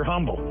 I know you're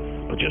humble,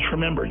 but just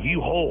remember,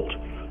 you hold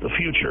the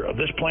future of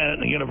this planet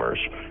and the universe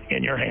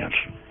in your hands.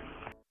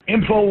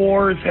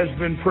 InfoWars has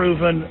been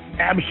proven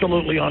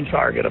absolutely on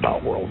target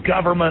about world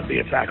government, the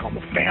attack on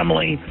the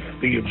family,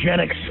 the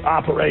eugenics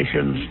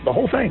operations, the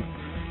whole thing.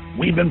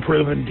 We've been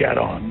proven dead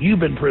on. You've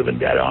been proven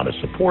dead on as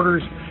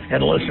supporters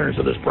and listeners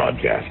of this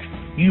broadcast.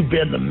 You've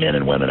been the men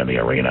and women in the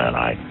arena, and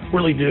I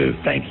really do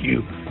thank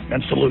you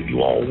and salute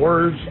you all.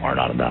 Words are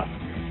not enough.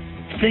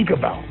 Think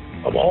about,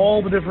 of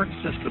all the different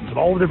systems, of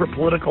all the different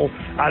political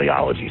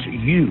ideologies,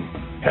 you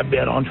have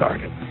been on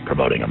target,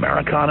 promoting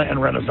Americana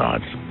and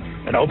Renaissance,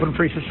 an open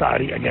free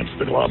society against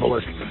the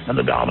globalist and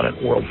the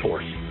dominant world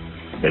force.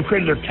 They've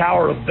created their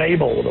Tower of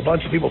Babel with a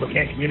bunch of people that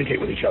can't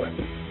communicate with each other.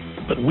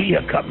 But we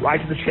have cut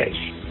right to the chase.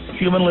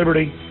 Human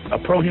liberty, a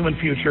pro-human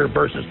future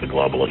versus the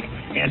globalist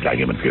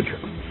anti-human future.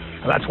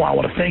 And that's why I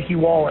want to thank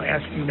you all and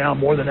ask you now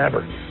more than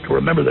ever to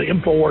remember that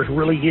InfoWars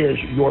really is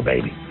your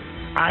baby.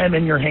 I am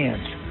in your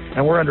hands.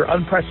 And we're under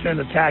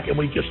unprecedented attack, and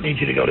we just need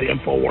you to go to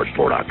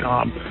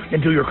InfoWarsStore.com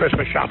and do your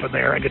Christmas shopping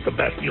there and get the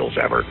best deals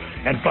ever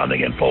and fund the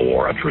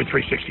InfoWar, a true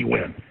 360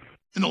 win.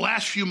 In the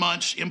last few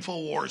months,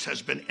 InfoWars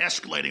has been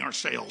escalating our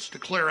sales to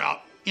clear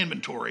out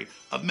inventory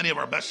of many of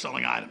our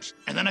best-selling items.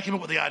 And then I came up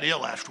with the idea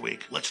last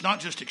week. Let's not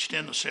just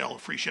extend the sale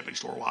of free shipping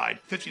store-wide,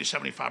 50 to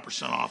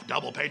 75% off,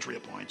 double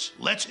Patriot points.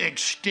 Let's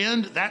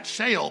extend that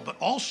sale, but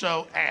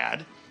also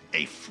add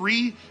a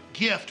free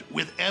gift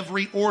with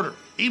every order.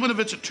 Even if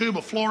it's a tube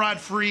of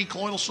fluoride-free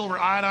colloidal silver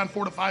iodine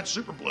fortified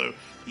super blue,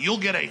 you'll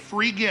get a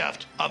free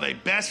gift of a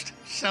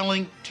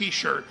best-selling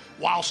t-shirt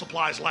while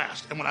supplies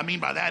last. And what I mean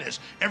by that is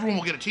everyone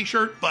will get a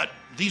t-shirt, but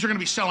these are going to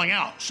be selling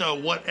out. So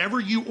whatever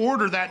you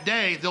order that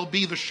day, there'll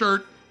be the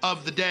shirt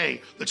of the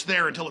day that's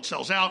there until it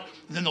sells out.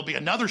 And then there'll be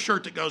another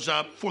shirt that goes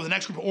up for the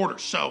next group of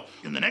orders. So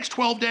in the next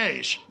 12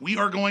 days, we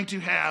are going to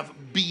have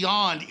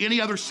beyond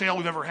any other sale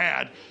we've ever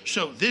had.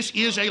 So this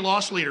is a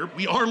loss leader.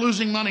 We are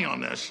losing money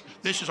on this.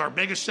 This is our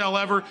biggest sale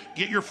ever.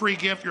 Get your free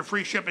gift, your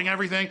free shipping,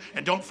 everything,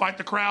 and don't fight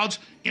the crowds.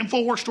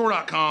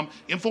 InfoWarsStore.com,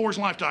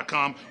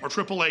 InfoWarsLife.com, or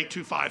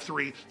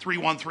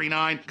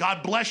 888-253-3139.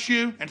 God bless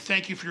you, and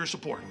thank you for your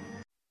support.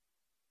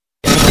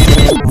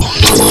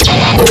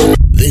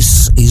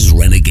 This is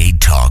Renegade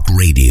Talk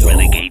Radio.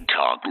 Renegade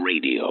Talk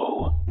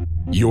Radio.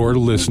 You're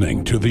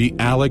listening to The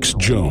Alex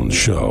Jones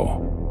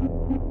Show.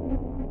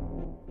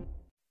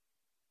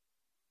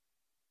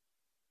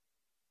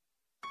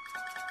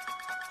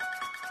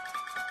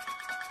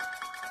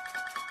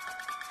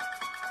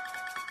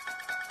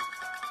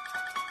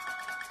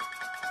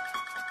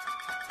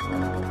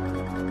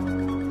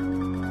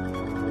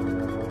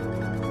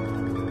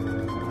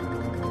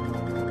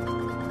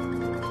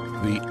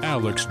 The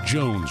Alex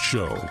Jones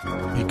Show,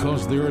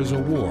 because there is a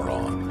war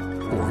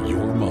on for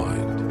your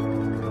mind.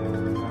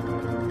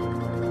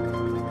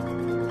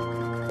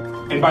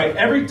 And by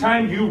every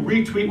time you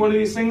retweet one of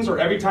these things, or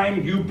every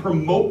time you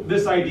promote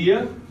this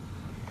idea,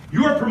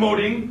 you are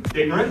promoting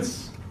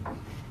ignorance,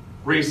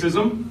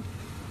 racism,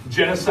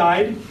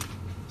 genocide,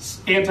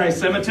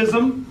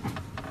 anti-Semitism.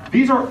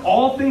 These are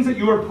all things that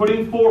you are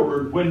putting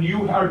forward when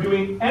you are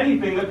doing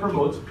anything that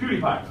promotes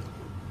PewDiePie.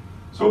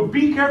 So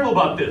be careful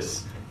about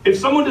this. If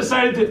someone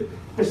decided to,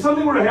 if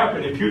something were to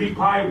happen, if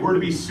PewDiePie were to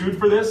be sued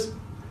for this,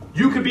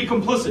 you could be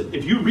complicit.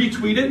 If you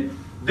retweet it,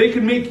 they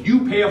could make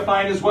you pay a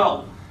fine as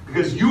well,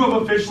 because you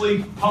have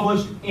officially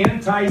published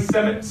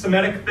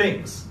anti-Semitic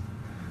things.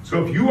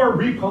 So if you are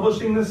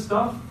republishing this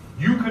stuff,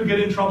 you could get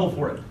in trouble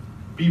for it.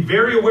 Be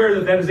very aware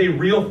that that is a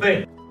real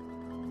thing.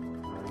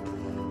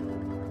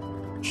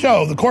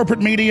 So, the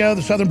corporate media,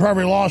 the Southern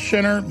Poverty Law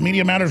Center,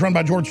 Media Matters run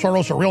by George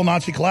Soros, a real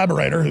Nazi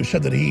collaborator who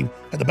said that he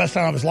had the best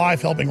time of his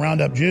life helping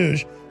round up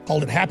Jews,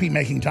 called it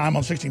happy-making time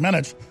on 60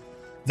 Minutes.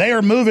 They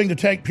are moving to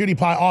take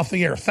PewDiePie off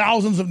the air.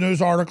 Thousands of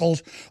news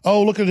articles.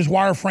 Oh, look at his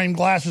wireframe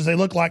glasses. They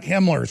look like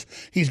Himmler's.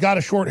 He's got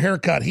a short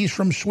haircut. He's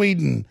from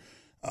Sweden.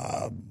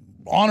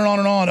 On and on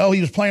and on. Oh,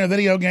 he was playing a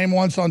video game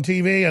once on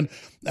TV, and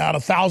out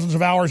of thousands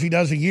of hours he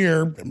does a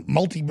year,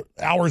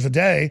 multi-hours a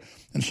day,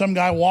 and some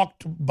guy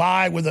walked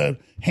by with a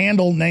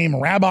handle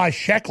named Rabbi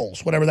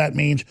Shekels, whatever that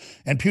means,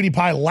 and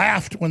PewDiePie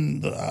laughed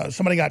when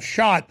somebody got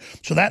shot,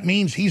 so that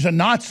means he's a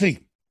Nazi.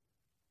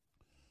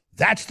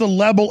 That's the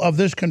level of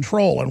this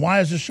control. And why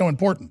is this so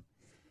important?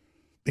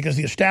 Because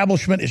the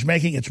establishment is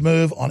making its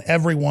move on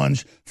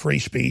everyone's free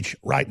speech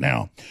right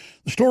now.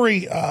 The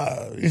story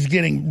is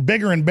getting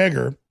bigger and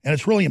bigger, and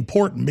it's really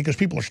important because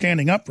people are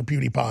standing up for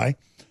PewDiePie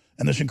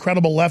and this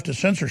incredible leftist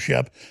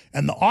censorship.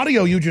 And the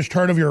audio you just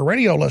heard, if you're a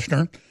radio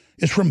listener,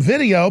 is from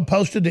video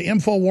posted to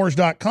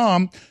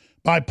Infowars.com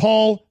by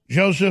Paul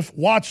Joseph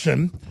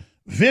Watson.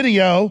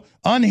 Video,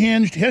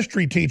 unhinged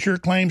history teacher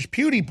claims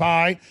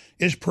PewDiePie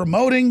is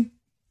promoting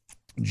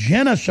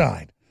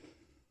genocide.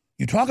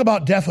 You talk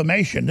about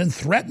defamation and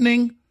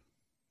threatening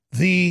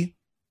the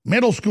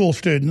middle school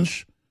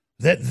students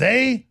that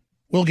they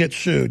will get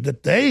sued,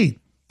 that they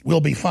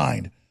will be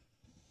fined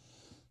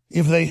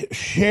if they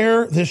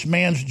share this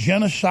man's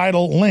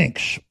genocidal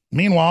links.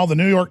 Meanwhile, the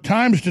New York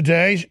Times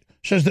today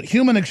says that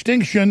human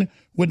extinction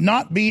would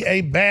not be a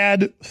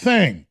bad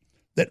thing,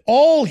 that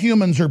all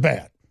humans are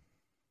bad,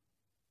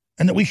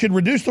 and that we should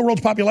reduce the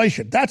world's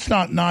population. That's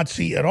not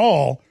Nazi at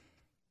all.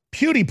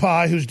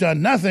 PewDiePie, who's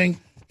done nothing,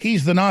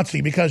 he's the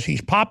Nazi because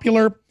he's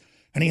popular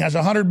and he has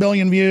 100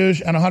 billion views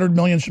and 100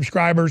 million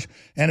subscribers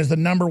and is the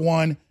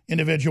 #1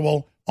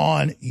 individual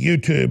on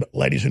YouTube,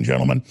 ladies and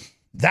gentlemen.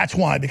 That's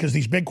why, because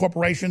these big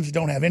corporations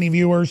don't have any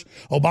viewers.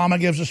 Obama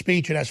gives a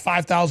speech, it has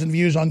 5,000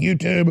 views on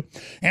YouTube.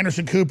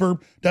 Anderson Cooper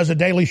does a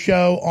daily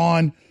show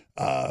on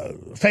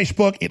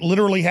Facebook. It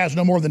literally has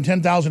no more than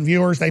 10,000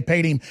 viewers. They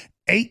paid him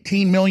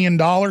 $18 million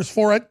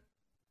for it.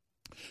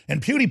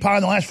 And PewDiePie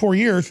in the last 4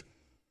 years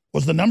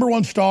was the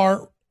 #1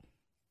 star.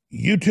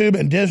 YouTube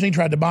and Disney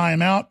tried to buy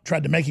him out,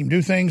 tried to make him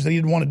do things that he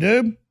didn't want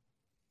to do.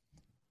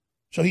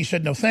 So he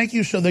said, no, thank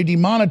you. So they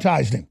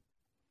demonetized him.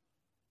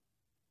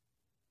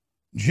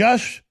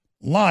 Just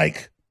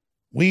like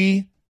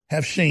we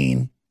have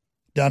seen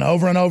done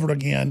over and over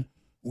again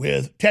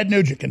with Ted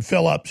Nugent, can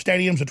fill up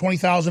stadiums of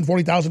 20,000,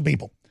 40,000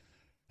 people.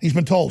 He's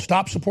been told,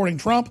 stop supporting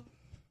Trump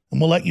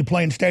and we'll let you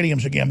play in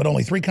stadiums again. But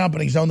only 3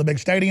 companies own the big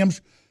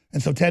stadiums.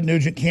 And so Ted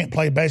Nugent can't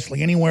play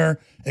basically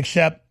anywhere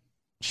except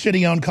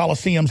city-owned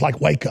coliseums like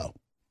Waco.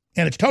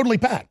 And it's totally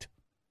packed.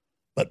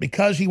 But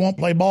because he won't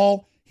play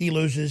ball, he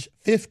loses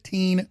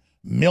 $15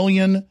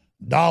 million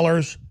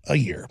a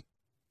year.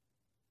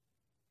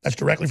 That's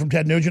directly from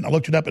Ted Nugent. I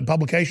looked it up in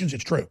publications.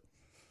 It's true.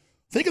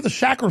 Think of the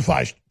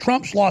sacrifice.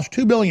 Trump's lost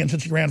 $2 billion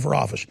since he ran for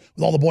office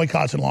with all the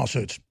boycotts and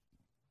lawsuits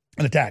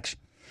and attacks.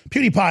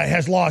 PewDiePie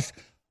has lost,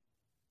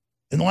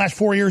 in the last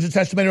 4 years, it's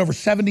estimated over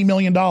 $70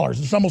 million. And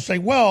some will say,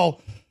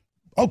 well,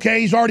 okay,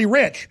 he's already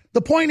rich.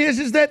 The point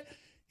is that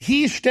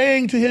he's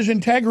staying to his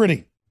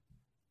integrity.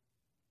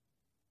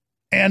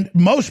 And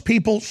most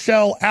people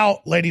sell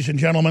out, ladies and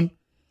gentlemen.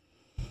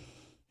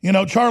 You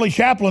know, Charlie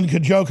Chaplin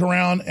could joke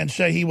around and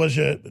say he was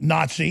a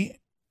Nazi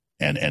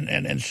and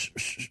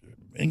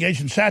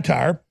engaged in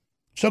satire.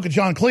 So could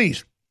John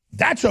Cleese.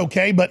 That's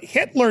okay, but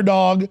Hitler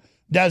Dog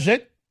does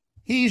it.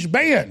 He's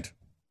banned.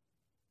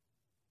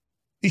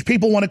 These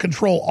people want to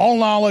control all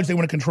knowledge. They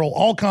want to control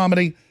all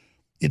comedy.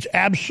 It's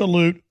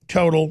absolute,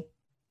 total,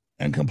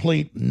 and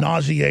complete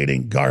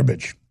nauseating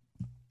garbage.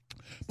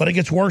 But it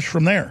gets worse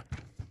from there.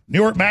 New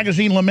York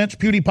Magazine laments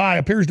PewDiePie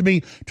appears to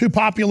be too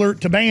popular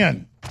to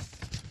ban.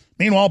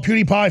 Meanwhile,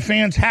 PewDiePie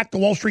fans hacked the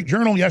Wall Street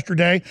Journal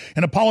yesterday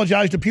and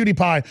apologized to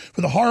PewDiePie for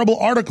the horrible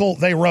article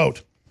they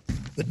wrote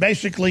that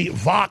basically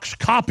Vox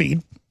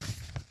copied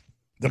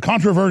the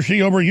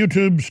controversy over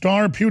YouTube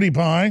star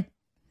PewDiePie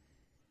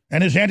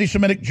and his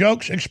anti-Semitic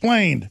jokes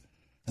explained.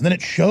 And then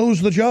it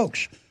shows the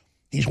jokes.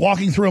 He's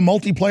walking through a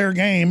multiplayer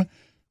game,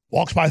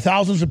 walks by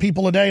thousands of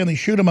people a day in these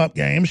shoot-'em-up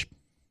games,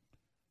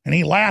 and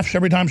he laughs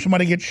every time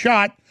somebody gets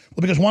shot.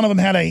 Well, because one of them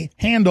had a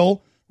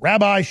handle,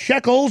 Rabbi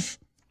Shekels,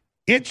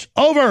 it's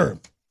over.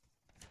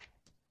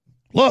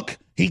 Look,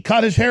 he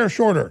cut his hair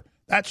shorter.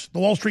 That's the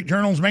Wall Street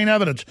Journal's main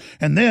evidence.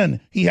 And then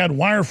he had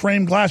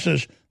wireframe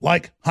glasses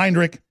like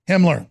Heinrich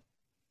Himmler.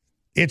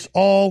 It's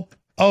all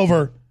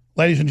over,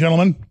 ladies and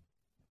gentlemen.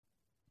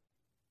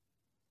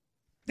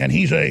 And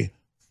he's a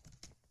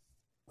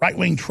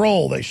right-wing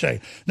troll, they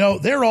say. No,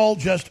 they're all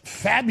just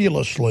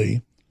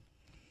fabulously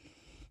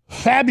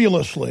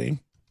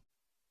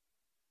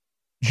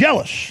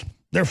jealous.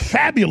 They're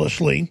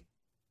fabulously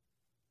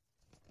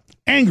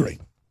angry.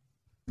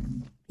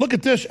 Look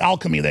at this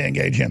alchemy they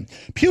engage in.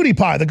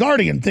 PewDiePie, The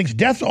Guardian, thinks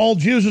death to all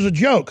Jews is a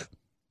joke.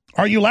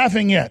 Are you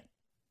laughing yet?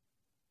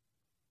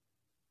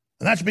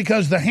 And that's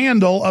because the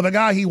handle of a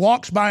guy he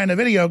walks by in a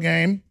video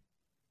game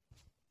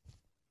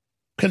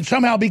can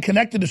somehow be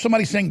connected to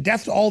somebody saying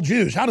death to all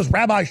Jews. How does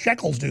Rabbi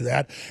Shekels do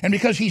that? And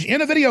because he's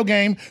in a video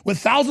game with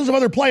thousands of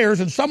other players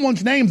and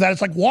someone's named that,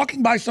 it's like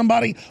walking by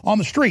somebody on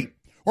the street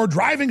or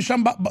driving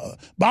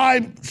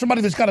by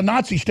somebody that's got a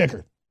Nazi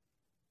sticker.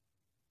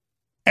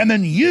 And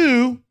then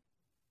you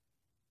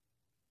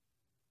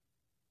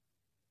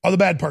are the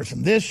bad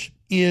person. This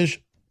is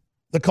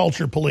the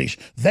culture police.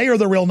 They are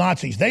the real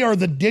Nazis. They are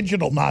the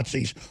digital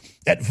Nazis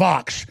at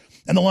Vox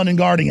and the London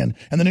Guardian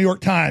and the New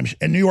York Times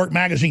and New York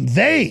Magazine.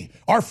 They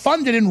are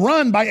funded and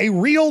run by a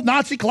real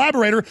Nazi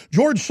collaborator,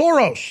 George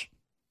Soros.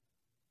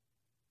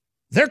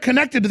 They're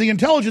connected to the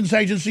intelligence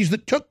agencies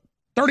that took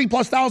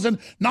 30-plus thousand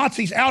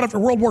Nazis out after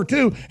World War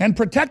II and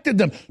protected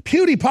them.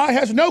 PewDiePie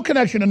has no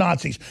connection to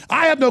Nazis.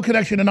 I have no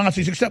connection to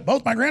Nazis, except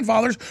both my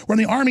grandfathers were in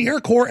the Army Air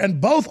Corps and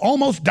both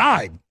almost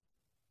died.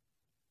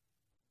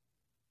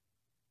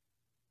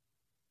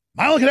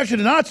 My only connection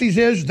to Nazis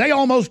is they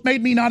almost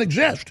made me not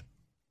exist.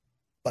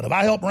 But if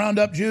I help round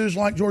up Jews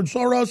like George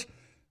Soros,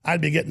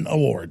 I'd be getting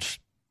awards.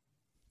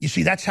 You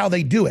see, that's how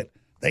they do it.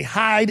 They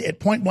hide at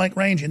point-blank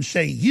range and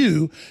say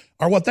you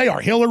are what they are.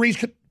 Hillary's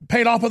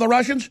paid off with the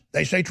Russians.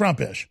 They say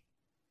Trump is.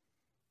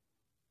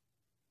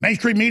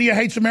 Mainstream media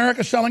hates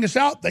America, selling us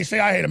out. They say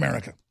I hate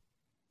America.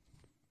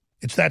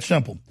 It's that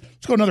simple.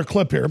 Let's go to another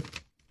clip here.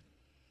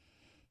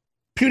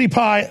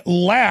 PewDiePie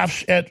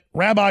laughs at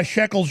Rabbi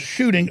Shekels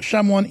shooting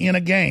someone in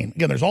a game.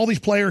 Again, there's all these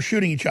players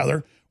shooting each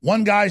other.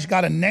 One guy's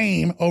got a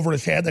name over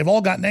his head. They've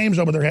all got names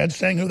over their heads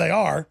saying who they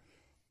are.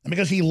 And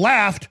because he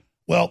laughed,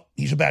 well,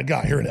 he's a bad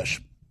guy. Here it is.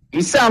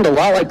 You sound a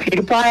lot like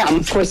PewDiePie. I'm,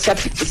 of course,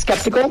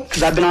 skeptical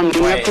because I've been on the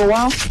internet for a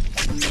while.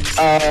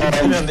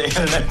 Been on the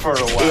internet for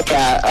a while.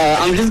 Yeah,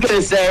 I'm just going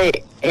to say,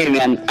 hey,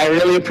 man, I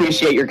really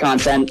appreciate your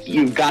content.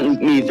 You've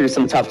gotten me through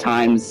some tough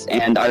times,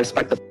 and I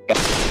respect the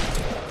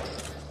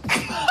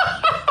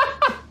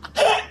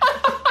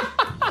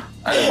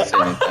I didn't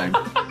say anything.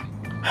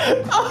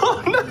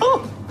 Oh,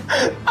 no.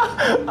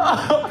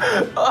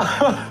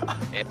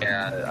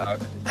 Yeah.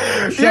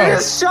 You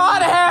just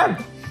shot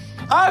him.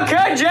 How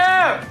could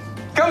you?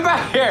 Come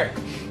back here.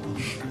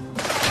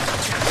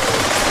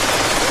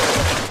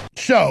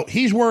 So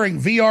he's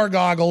wearing VR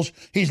goggles.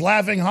 He's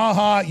laughing, ha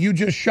ha, you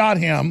just shot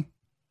him.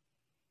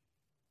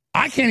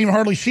 I can't even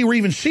hardly see or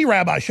even see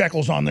Rabbi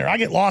Shekels on there. I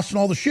get lost in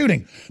all the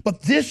shooting.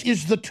 But this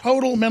is the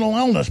total mental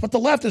illness. But the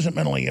left isn't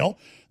mentally ill.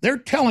 They're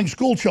telling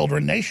school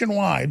children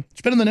nationwide,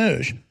 it's been in the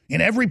news,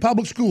 in every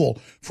public school,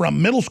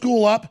 from middle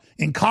school up,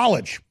 in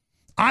college.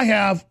 I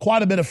have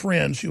quite a bit of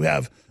friends who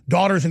have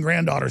daughters and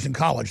granddaughters in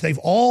college. They've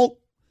all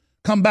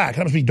come back,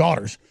 it must be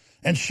daughters,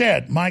 and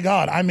said, my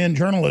God, I'm in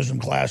journalism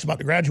class, about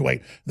to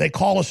graduate. They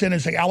call us in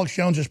and say, Alex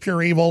Jones is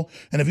pure evil,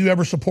 and if you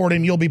ever support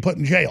him, you'll be put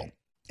in jail.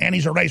 And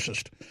he's a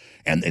racist.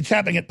 And it's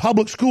happening at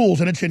public schools,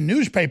 and it's in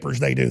newspapers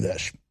they do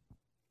this.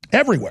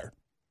 Everywhere.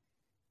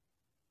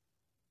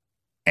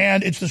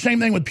 And it's the same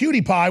thing with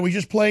PewDiePie. We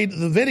just played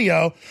the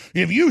video.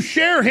 If you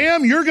share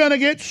him, you're going to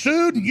get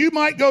sued, and you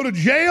might go to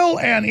jail,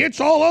 and it's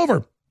all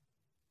over.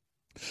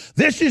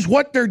 This is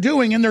what they're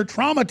doing, and they're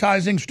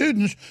traumatizing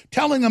students,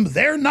 telling them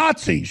they're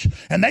Nazis,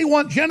 and they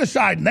want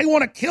genocide, and they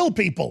want to kill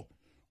people,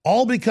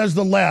 all because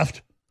the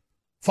left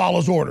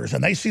follows orders.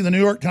 And they see the New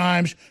York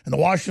Times and the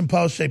Washington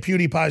Post say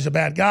PewDiePie's a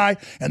bad guy,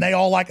 and they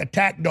all, like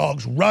attack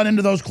dogs, run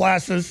into those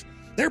classes.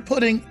 They're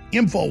putting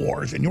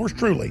InfoWars, and yours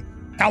truly,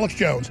 Alex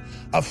Jones,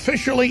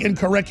 officially in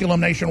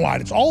curriculum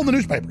nationwide. It's all in the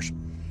newspapers.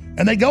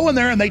 And they go in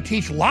there and they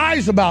teach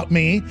lies about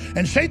me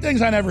and say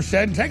things I never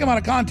said and take them out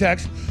of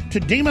context to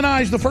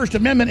demonize the First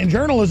Amendment in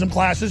journalism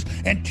classes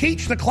and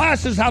teach the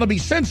classes how to be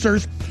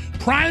censors,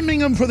 priming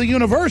them for the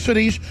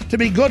universities to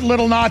be good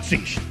little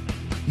Nazis.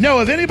 No,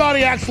 if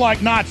anybody acts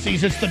like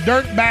Nazis, it's the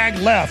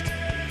dirtbag left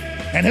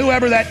and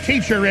whoever that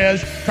teacher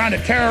is trying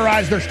to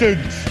terrorize their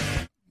students.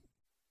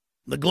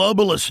 The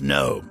globalists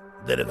know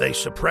that if they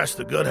suppress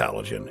the good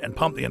halogen and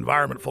pump the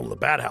environment full of the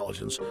bad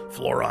halogens,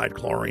 fluoride,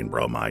 chlorine,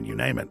 bromide, you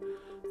name it,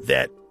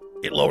 that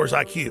it lowers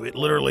IQ. It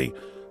literally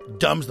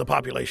dumbs the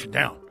population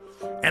down.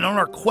 And on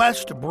our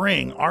quest to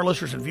bring our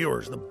listeners and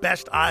viewers the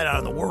best iodine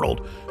in the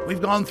world,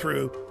 we've gone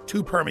through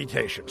two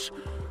permutations.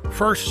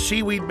 First,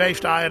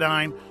 seaweed-based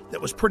iodine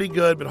that was pretty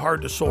good but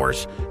hard to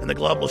source, and the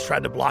globalists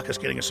tried to block us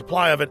getting a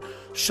supply of it.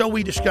 So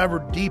we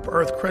discovered deep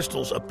earth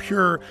crystals of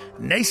pure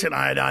nascent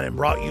iodine and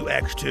brought you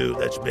X2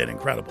 that's been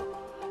incredible.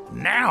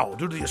 Now,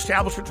 due to the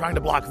establishment trying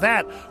to block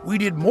that, we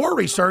did more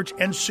research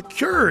and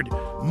secured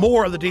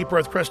more of the deep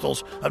earth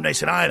crystals of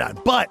nascent iodine.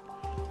 But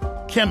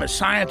chemists,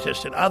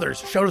 scientists, and others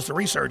showed us the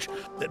research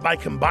that by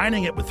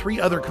combining it with 3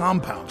 other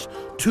compounds,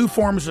 2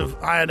 forms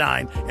of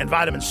iodine and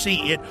vitamin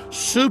C, it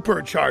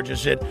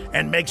supercharges it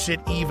and makes it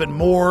even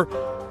more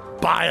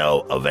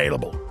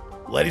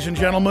bioavailable. Ladies and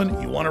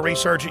gentlemen, you want to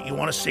research it, you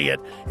want to see it.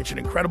 It's an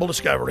incredible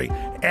discovery.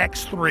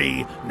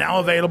 X3, now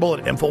available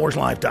at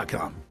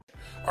InfoWarsLife.com.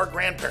 Our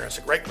grandparents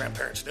and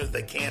great-grandparents knew that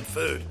they canned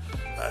food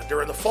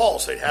during the fall,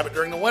 so they'd have it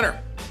during the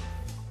winter.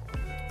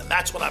 And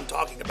that's what I'm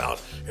talking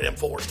about at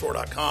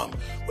InfoWarsStore.com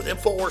with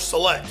InfoWars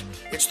Select.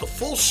 It's the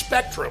full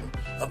spectrum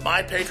of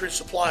My Patriot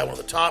Supply, one of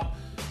the top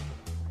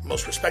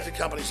most respected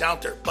companies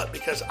out there. But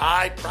because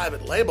I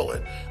private label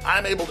it,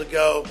 I'm able to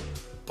go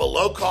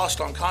below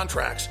cost on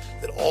contracts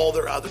that all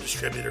their other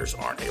distributors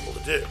aren't able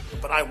to do.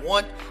 But I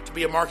want to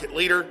be a market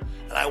leader,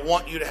 and I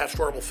want you to have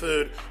storable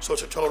food, so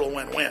it's a total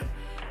win-win.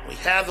 We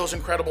have those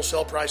incredible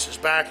sale prices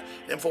back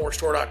at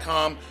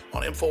InfoWarsStore.com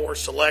on InfoWars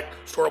Select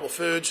Storable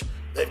Foods.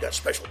 They've got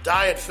special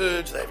diet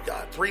foods. They've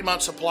got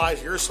 3-month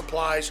supplies, year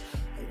supplies,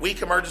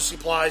 week emergency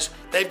supplies.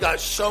 They've got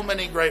so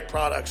many great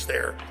products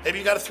there. Maybe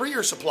you got a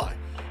 3-year supply.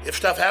 If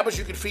stuff happens,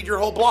 you can feed your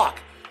whole block.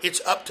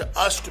 It's up to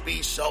us to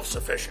be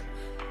self-sufficient.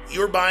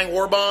 You're buying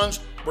war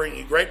bonds, bringing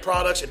you great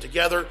products, and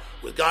together,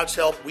 with God's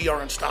help, we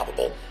are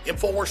unstoppable.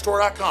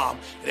 InfoWarsStore.com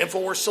and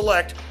InfoWars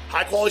Select,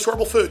 high-quality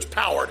storable foods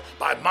powered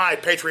by My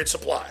Patriot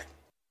Supply.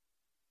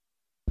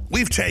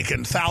 We've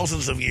taken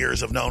thousands of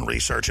years of known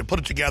research and put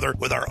it together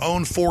with our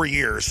own 4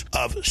 years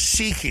of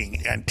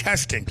seeking and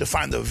testing to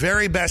find the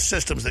very best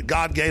systems that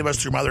God gave us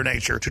through Mother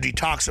Nature to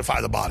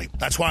detoxify the body.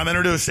 That's why I'm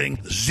introducing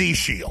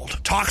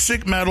Z-Shield,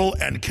 Toxic Metal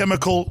and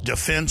Chemical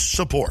Defense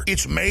Support.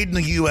 It's made in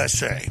the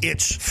USA.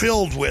 It's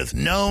filled with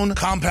known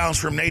compounds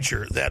from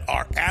nature that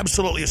are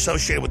absolutely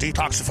associated with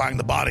detoxifying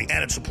the body,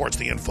 and it supports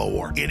the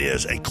InfoWar. It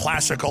is a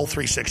classical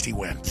 360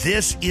 win.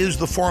 This is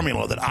the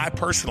formula that I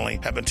personally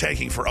have been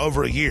taking for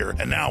over a year,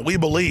 and now we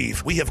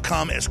believe we have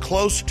come as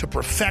close to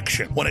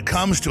perfection when it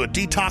comes to a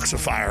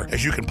detoxifier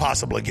as you can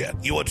possibly get.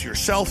 You owe it to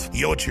yourself,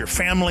 you owe it to your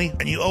family,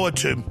 and you owe it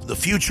to the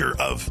future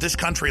of this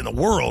country and the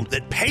world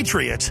that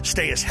patriots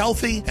stay as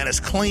healthy and as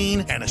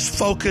clean and as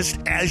focused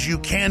as you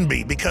can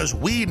be, because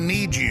we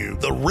need you,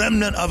 the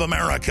remnant of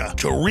America,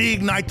 to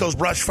reignite those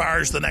brush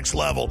fires to the next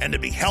level and to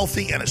be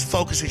healthy and as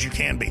focused as you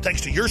can be.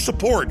 Thanks to your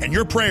support and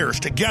your prayers,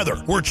 together,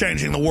 we're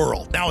changing the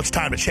world. Now it's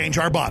time to change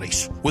our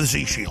bodies with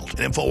Z-Shield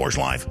at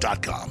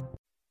InfoWarsLife.com.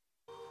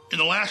 In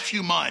the last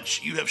few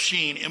months, you have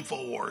seen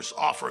InfoWars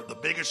offer the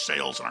biggest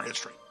sales in our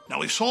history. Now,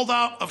 we've sold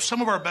out of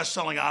some of our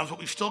best-selling items, but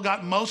we've still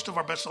got most of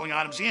our best-selling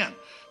items in.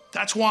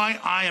 That's why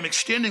I am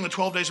extending the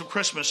 12 days of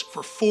Christmas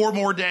for 4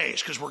 more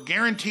days, because we're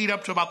guaranteed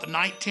up to about the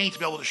 19th to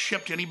be able to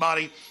ship to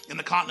anybody in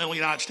the continental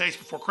United States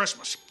before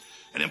Christmas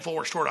at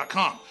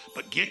InfoWarsStore.com.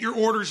 But get your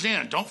orders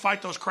in. Don't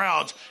fight those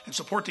crowds and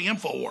support the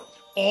InfoWar.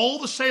 All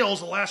the sales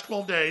the last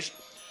 12 days,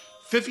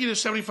 50 to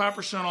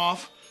 75%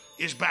 off,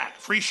 is back.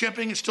 Free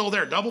shipping is still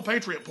there. Double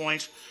Patriot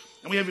points.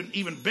 And we have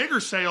even bigger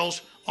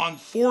sales on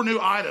 4 new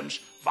items.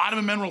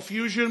 Vitamin Mineral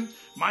Fusion,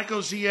 Myco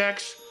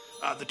ZX,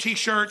 the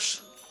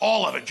t-shirts,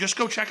 all of it. Just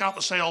go check out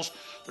the sales.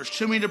 There's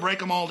too many to break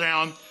them all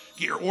down.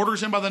 Get your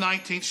orders in by the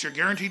 19th, so you're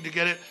guaranteed to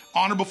get it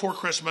on or before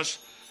Christmas.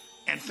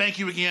 And thank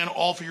you again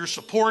all for your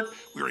support.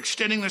 We're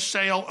extending this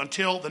sale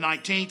until the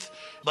 19th,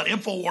 but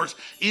InfoWars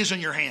is in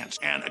your hands.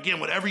 And again,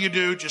 whatever you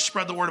do, just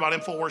spread the word about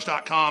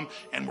InfoWars.com,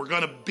 and we're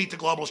going to beat the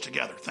globalists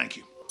together. Thank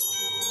you.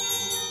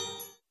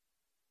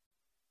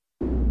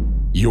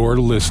 You're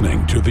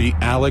listening to The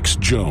Alex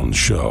Jones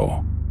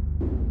Show.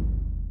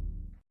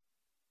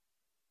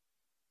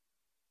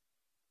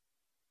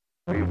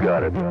 You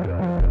got it. This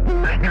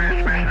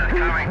transmission is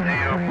coming to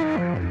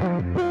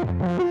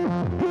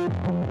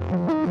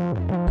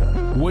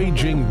you.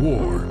 Waging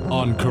war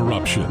on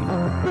corruption.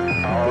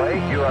 All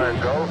right, you are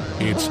go.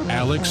 It's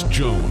Alex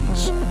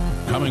Jones,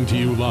 coming to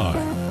you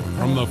live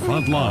from the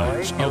front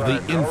lines of the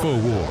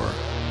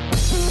InfoWar.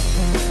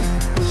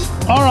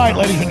 All right,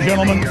 ladies and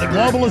gentlemen, the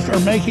globalists are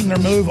making their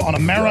move on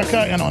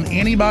America and on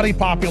anybody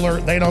popular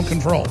they don't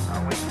control.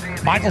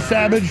 Michael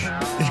Savage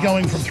is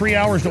going from 3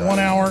 hours to 1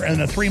 hour, and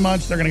in 3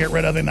 months they're going to get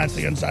rid of him. That's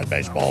the inside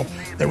baseball.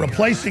 They're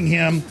replacing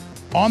him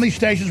on these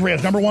stations where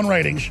he has #1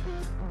 ratings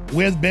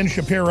with Ben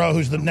Shapiro,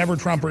 who's the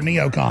never-Trumper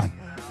neocon.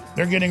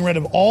 They're getting rid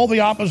of all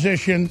the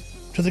opposition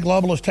to the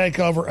globalist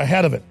takeover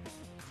ahead of it.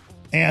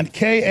 And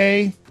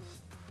KAHI,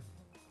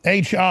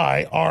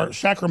 our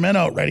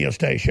Sacramento radio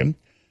station,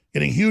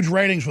 getting huge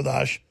ratings with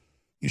us.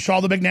 You saw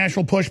the big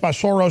national push by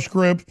Soros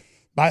Group,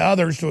 by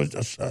others to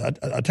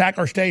attack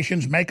our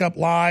stations, make up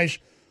lies,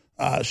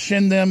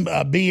 send them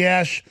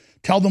BS,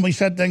 tell them we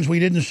said things we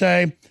didn't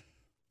say,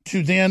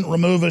 to then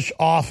remove us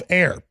off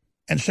air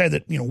and say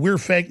that, we're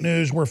fake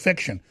news, we're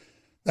fiction.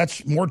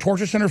 That's more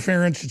tortious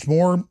interference. It's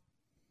more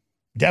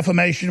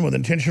defamation with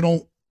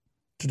intentional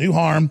to do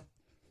harm.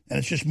 And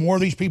it's just more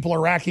of these people are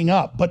racking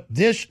up. But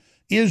this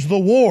is the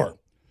war.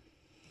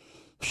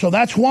 So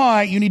that's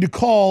why you need to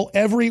call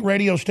every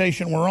radio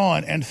station we're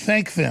on and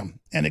thank them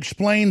and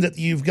explain that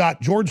you've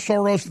got George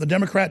Soros and the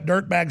Democrat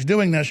dirtbags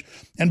doing this,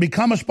 and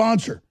become a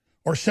sponsor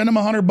or send them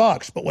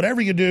 $100. But whatever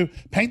you do,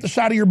 paint the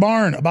side of your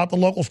barn about the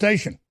local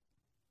station,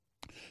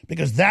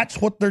 because that's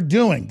what they're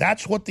doing.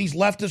 That's what these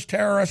leftist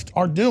terrorists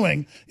are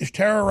doing, is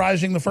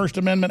terrorizing the First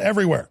Amendment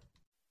everywhere.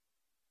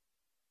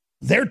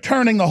 They're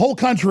turning the whole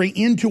country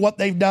into what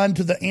they've done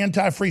to the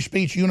anti-free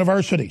speech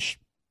universities.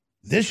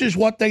 This is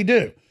what they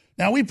do.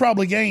 Now, we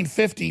probably gained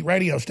 50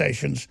 radio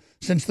stations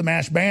since the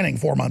mass banning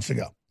 4 months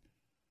ago.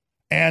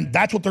 And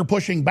that's what they're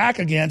pushing back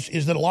against,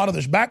 is that a lot of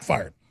this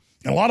backfired.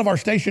 And a lot of our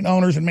station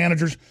owners and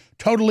managers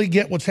totally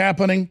get what's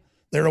happening.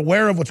 They're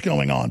aware of what's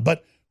going on.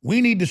 But we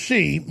need to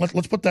see,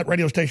 let's put that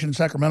radio station in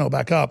Sacramento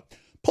back up,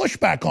 push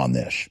back on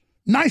this.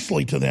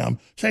 nicely to them.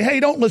 Say, hey,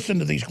 don't listen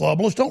to these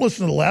globalists. Don't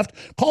listen to the left.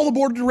 Call the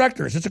board of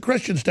directors. It's a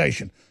Christian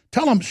station.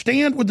 Tell them,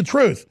 stand with the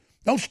truth.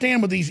 Don't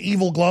stand with these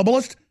evil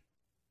globalists.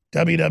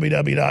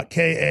 www.kahi.com.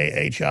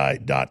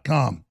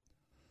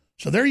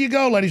 So there you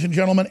go, ladies and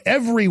gentlemen.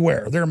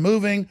 Everywhere they're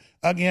moving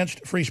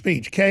against free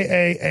speech.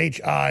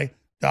 kahi.com.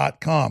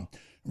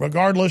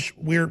 Regardless,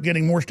 we're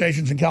getting more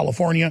stations in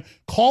California.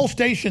 Call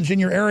stations in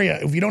your area.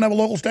 If you don't have a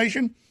local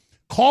station,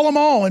 call them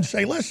all and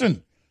say,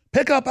 listen,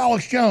 pick up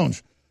Alex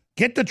Jones.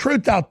 Get the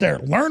truth out there.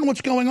 Learn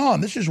what's going on.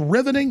 This is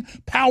riveting,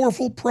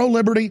 powerful,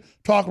 pro-liberty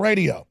talk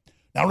radio.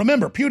 Now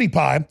remember,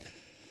 PewDiePie,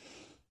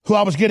 who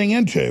I was getting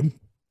into,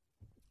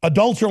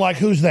 adults are like,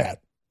 who's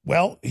that?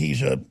 Well,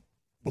 he's a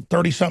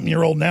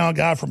 30-something-year-old now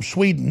guy from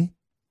Sweden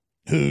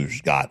who's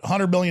got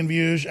 100 million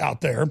views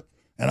out there and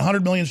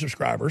 100 million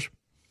subscribers.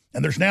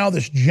 And there's now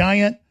this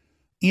giant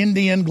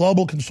Indian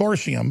global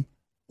consortium,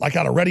 like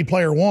out of Ready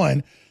Player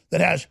One,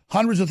 that has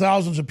hundreds of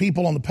thousands of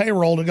people on the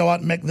payroll to go out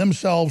and make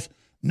themselves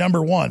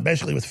number one,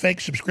 basically with fake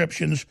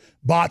subscriptions,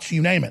 bots,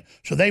 you name it.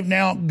 So they've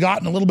now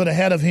gotten a little bit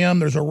ahead of him.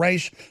 There's a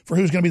race for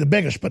who's going to be the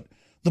biggest. But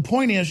the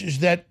point is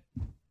that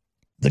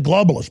the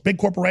globalists, big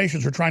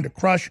corporations, are trying to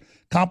crush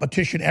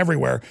competition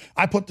everywhere.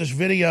 I put this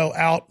video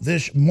out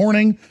this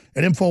morning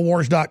at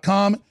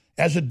Infowars.com.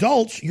 As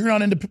adults, you're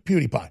not into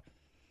PewDiePie.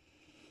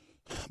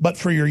 But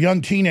for your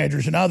young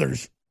teenagers and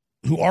others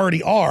who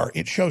already are,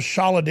 it shows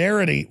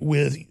solidarity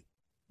with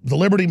the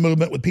liberty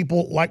movement, with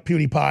people like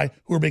PewDiePie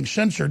who are being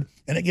censored,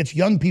 and it gets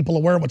young people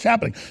aware of what's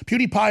happening.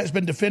 PewDiePie has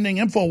been defending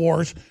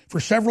Infowars for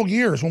several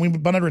years when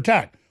we've been under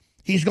attack.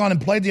 He's gone and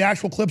played the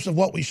actual clips of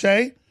what we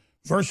say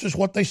versus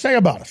what they say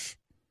about us.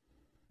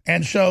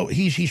 And so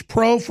he's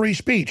pro-free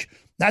speech.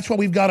 That's why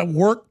we've got to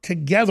work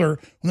together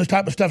when this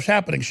type of stuff's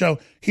happening. So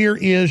here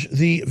is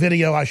the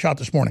video I shot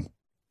this morning.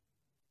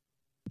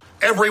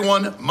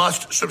 Everyone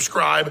must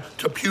subscribe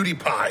to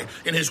PewDiePie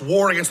in his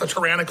war against the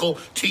tyrannical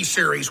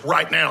T-Series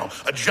right now.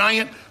 A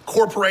giant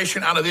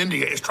corporation out of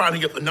India is trying to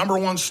get the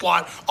 #1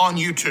 slot on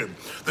YouTube.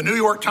 The New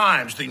York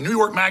Times, the New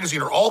York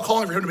Magazine are all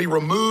calling for him to be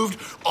removed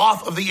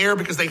off of the air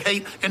because they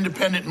hate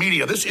independent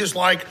media. This is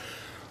like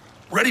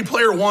Ready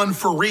Player One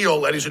for real,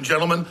 ladies and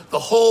gentlemen. The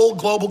whole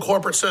global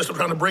corporate system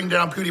trying to bring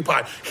down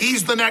PewDiePie.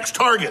 He's the next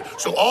target.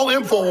 So all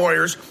Info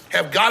Warriors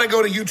have got to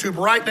go to YouTube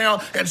right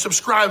now and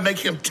subscribe, make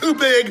him too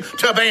big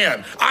to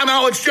ban. I'm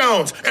Alex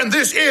Jones, and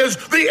this is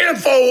the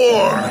Info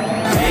War.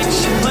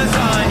 Bitch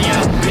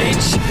lasagna,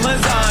 bitch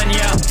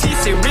lasagna.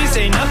 T-Series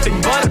ain't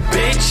nothing but a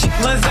bitch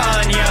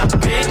lasagna,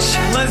 bitch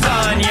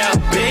lasagna,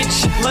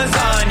 bitch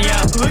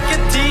lasagna. Look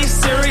at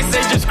T-Series,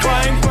 they just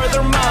crying for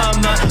their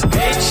mama.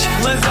 Bitch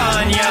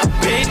lasagna.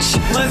 Bitch,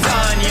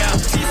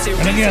 lasagna.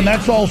 And again,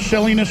 that's all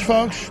silliness,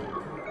 folks.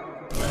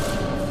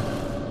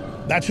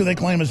 That's who they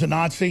claim is a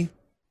Nazi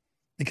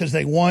because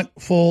they want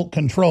full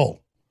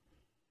control.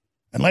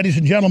 And ladies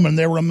and gentlemen,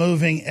 they're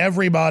removing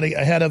everybody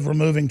ahead of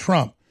removing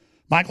Trump.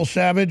 Michael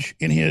Savage,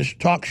 in his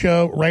talk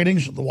show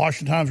ratings, the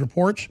Washington Times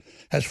reports,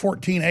 has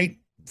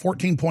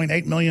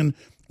 14.8 million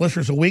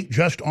listeners a week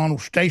just on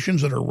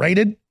stations that are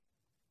rated.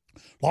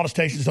 A lot of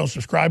stations don't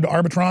subscribe to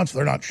Arbitron, so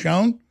they're not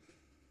shown.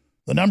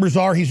 The numbers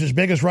are he's as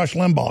big as Rush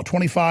Limbaugh,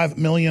 25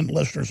 million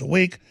listeners a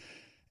week.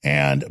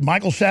 And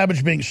Michael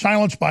Savage being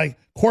silenced by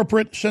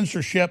corporate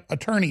censorship,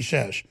 attorney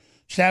says.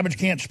 Savage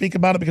can't speak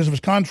about it because of his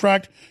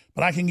contract,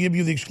 but I can give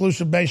you the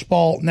exclusive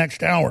baseball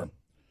next hour.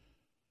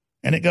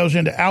 And it goes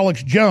into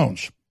Alex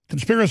Jones.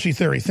 Conspiracy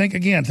theory. Think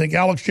again. Think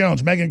Alex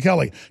Jones, Megyn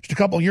Kelly. Just a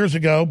couple of years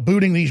ago,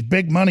 booting these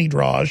big money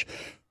draws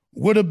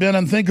would have been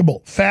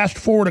unthinkable. Fast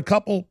forward a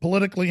couple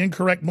politically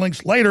incorrect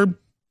blinks later,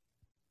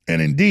 and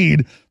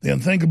indeed, the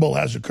unthinkable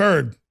has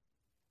occurred.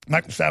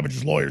 Michael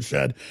Savage's lawyer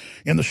said,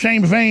 in the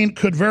same vein,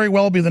 could very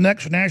well be the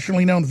next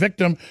nationally known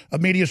victim of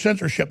media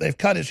censorship. They've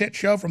cut his hit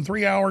show from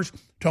 3 hours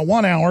to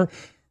 1 hour,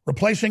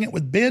 replacing it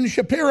with Ben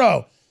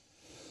Shapiro,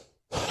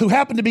 who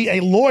happened to be a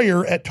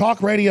lawyer at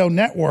Talk Radio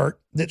Network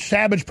that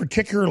Savage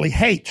particularly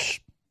hates.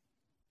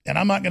 And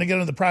I'm not going to get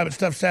into the private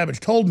stuff Savage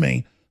told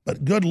me,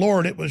 but good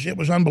Lord, it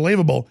was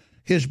unbelievable.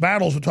 His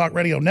battles with Talk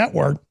Radio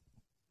Network.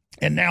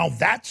 And now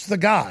that's the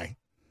guy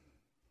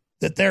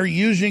that they're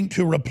using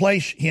to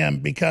replace him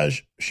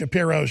because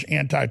Shapiro's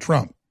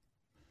anti-Trump.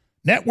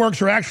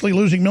 Networks are actually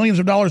losing millions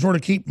of dollars in order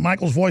to keep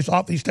Michael's voice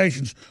off these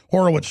stations,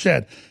 Horowitz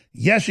said.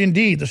 Yes,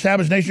 indeed, the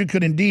Savage Nation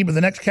could indeed be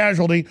the next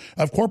casualty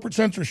of corporate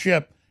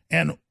censorship,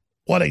 and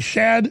what a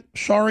sad,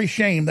 sorry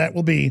shame that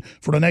will be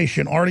for the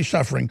nation already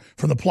suffering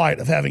from the plight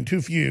of having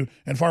too few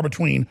and far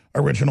between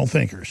original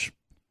thinkers.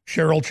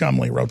 Cheryl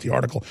Chumley wrote the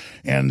article,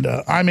 and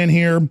I'm in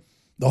here,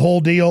 the whole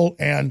deal,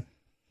 and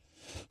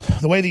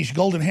the way these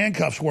golden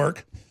handcuffs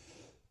work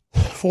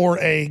for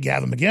a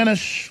Gavin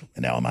McInnes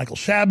and now a Michael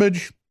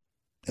Savage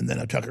and then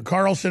a Tucker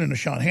Carlson and a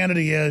Sean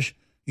Hannity is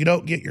you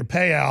don't get your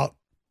payout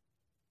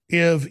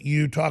if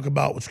you talk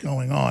about what's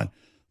going on.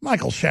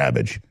 Michael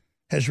Savage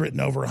has written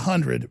over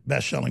 100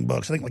 best-selling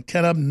books. I think like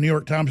 10 of them, New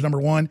York Times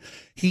 #1.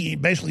 He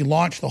basically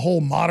launched the whole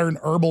modern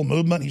herbal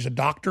movement. He's a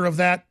doctor of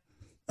that.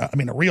 A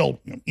real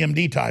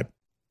MD type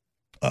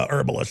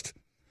herbalist.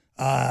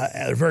 There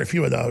are very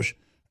few of those.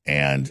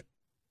 And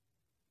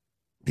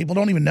people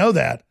don't even know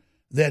that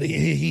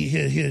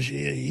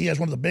he has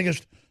one of the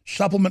biggest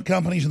supplement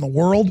companies in the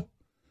world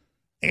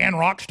and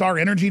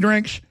Rockstar energy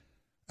drinks.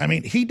 I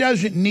mean, he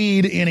doesn't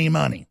need any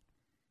money.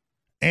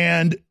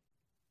 And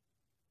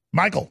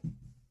Michael,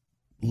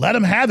 let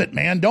him have it,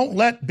 man. Don't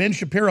let Ben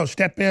Shapiro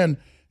step in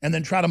and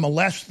then try to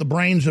molest the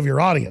brains of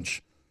your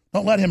audience.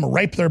 Don't let him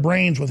rape their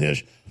brains with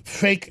his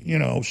fake,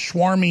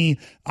 swarmy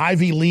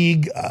Ivy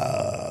League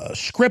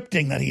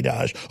scripting that he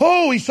does.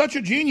 Oh, he's such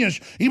a genius.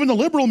 Even the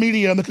liberal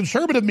media and the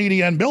conservative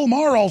media and Bill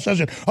Maher all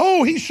says it.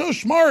 Oh, he's so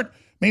smart.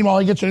 Meanwhile,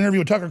 he gets an interview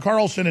with Tucker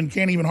Carlson and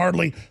can't even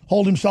hardly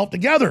hold himself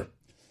together.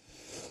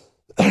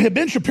 If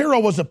Ben Shapiro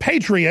was a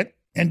patriot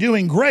and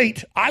doing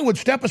great, I would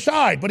step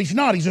aside, but he's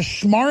not. He's a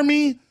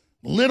smarmy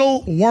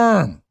little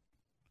worm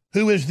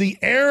who is the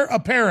heir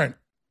apparent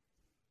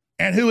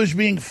and who is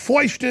being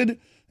foisted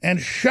and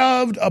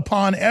shoved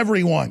upon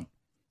everyone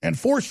and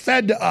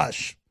force-fed to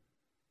us.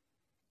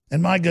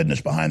 And my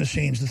goodness, behind the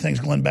scenes, the things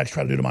Glenn Beck's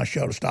trying to do to my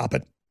show to stop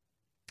it.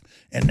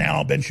 And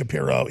now Ben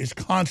Shapiro is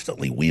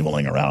constantly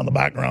weaseling around in the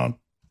background.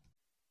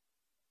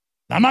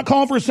 I'm not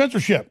calling for a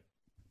censorship.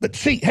 But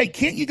see, hey,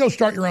 can't you go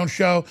start your own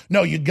show?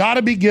 No, you got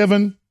to be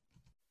given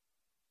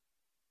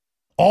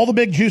all the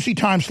big juicy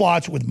time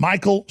slots with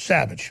Michael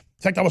Savage.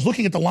 In fact, I was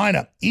looking at the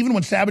lineup. Even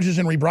when Savage is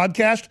in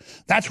rebroadcast,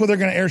 that's where they're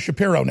going to air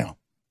Shapiro now.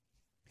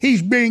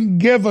 He's being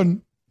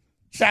given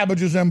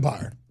Savage's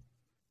empire.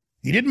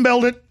 He didn't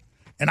build it,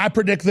 and I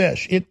predict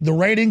this. The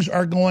ratings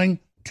are going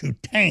to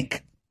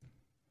tank.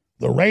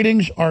 The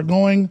ratings are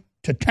going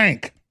to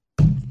tank.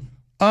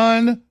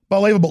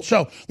 Unbelievable.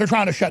 So they're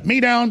trying to shut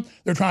me down.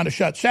 They're trying to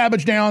shut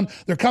Savage down.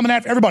 They're coming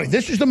after everybody.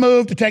 This is the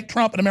move to take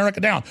Trump and America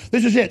down.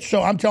 This is it.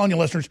 So I'm telling you,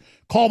 listeners,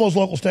 call those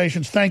local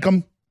stations, thank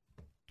them,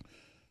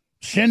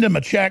 send them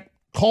a check,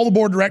 call the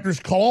board of directors,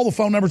 call all the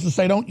phone numbers and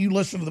say, don't you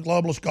listen to the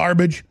globalist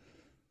garbage.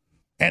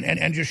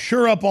 And just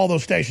sure up all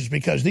those stations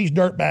because these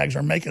dirtbags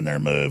are making their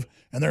move,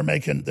 and they're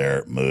making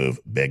their move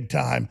big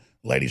time,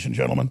 ladies and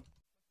gentlemen.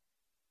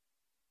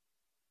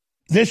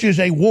 This is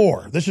a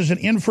war. This is an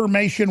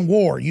information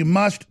war. You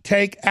must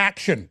take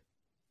action.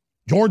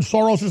 George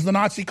Soros is the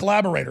Nazi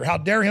collaborator. How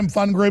dare him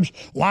fund groups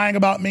lying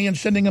about me and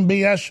sending them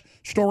BS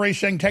stories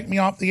saying, take me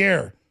off the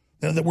air,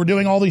 that we're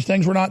doing all these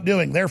things we're not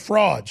doing. They're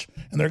frauds,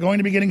 and they're going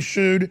to be getting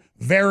sued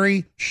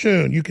very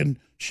soon. You can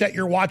set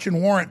your watch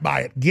and warrant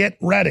by it. Get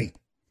ready.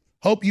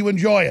 Hope you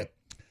enjoy it.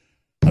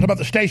 Not about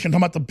the station,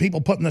 talking about the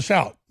people putting this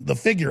out, the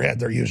figurehead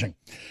they're using.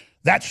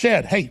 That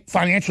said, hey,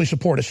 financially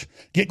support us.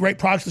 Get great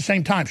products at the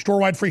same time.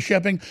 Store-wide free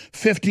shipping,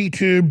 50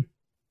 to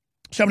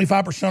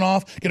 75%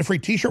 off. Get a free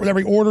T-shirt with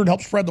every order to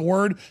help spread the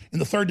word. In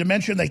the third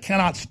dimension, they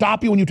cannot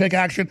stop you when you take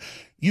action.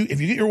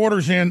 If you get your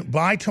orders in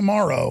by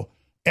tomorrow,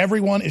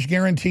 everyone is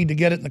guaranteed to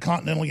get it in the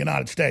continental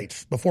United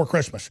States before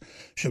Christmas.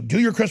 So do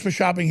your Christmas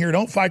shopping here.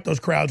 Don't fight those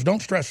crowds.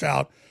 Don't stress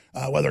out.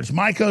 Whether it's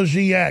Myco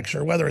ZX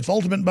or whether it's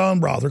Ultimate Bone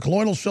Broth or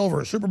Colloidal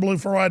Silver, Super Blue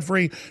Fluoride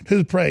Free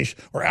Toothpaste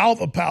or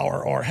Alpha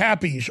Power or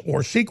Happy's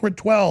or Secret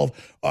 12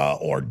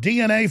 or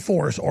DNA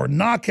Force or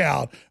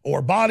Knockout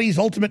or Body's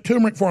Ultimate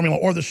Turmeric Formula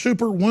or the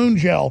Super Wound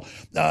Gel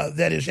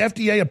that is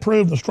FDA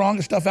approved, the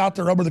strongest stuff out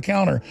there over the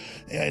counter.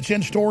 It's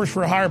in stores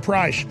for a higher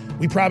price.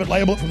 We private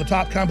label it from the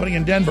top company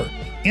in Denver.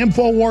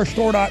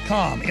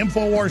 InfoWarsStore.com,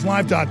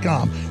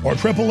 InfoWarsLife.com or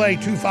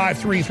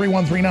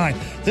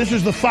 888-253-3139. This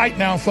is the fight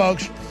now,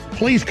 folks.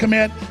 Please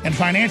commit and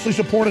financially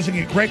support us and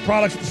get great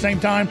products at the same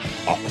time.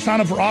 Sign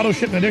up for auto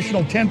ship an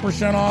additional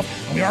 10%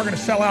 off. And we are going to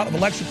sell out of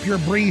Alexa Pure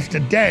Breeze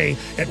today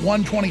at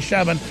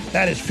 $127.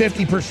 That is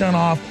 50%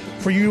 off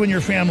for you and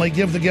your family.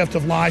 Give the gift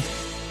of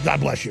life. God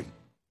bless you.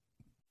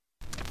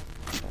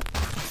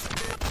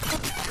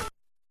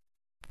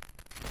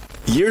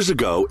 Years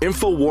ago,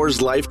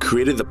 InfoWars Life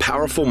created the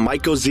powerful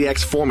Myco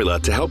ZX formula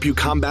to help you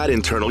combat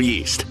internal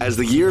yeast. As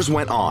the years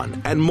went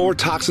on and more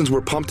toxins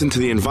were pumped into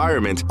the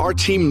environment, our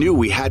team knew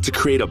we had to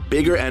create a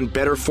bigger and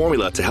better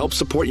formula to help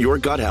support your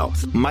gut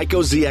health.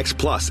 Myco ZX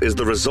Plus is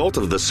the result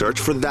of the search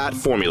for that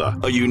formula,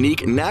 a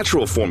unique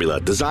natural formula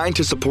designed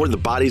to support the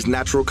body's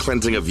natural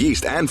cleansing of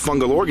yeast and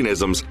fungal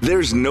organisms.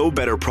 There's no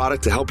better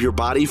product to help your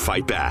body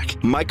fight back.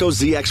 Myco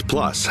ZX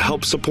Plus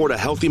helps support a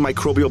healthy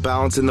microbial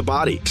balance in the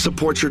body,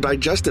 supports your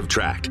digestive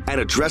tract, and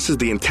addresses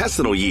the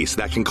intestinal yeast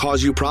that can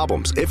cause you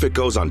problems if it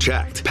goes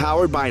unchecked.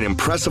 Powered by an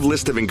impressive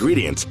list of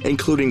ingredients,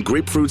 including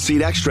grapefruit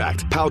seed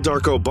extract, Pau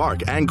d'Arco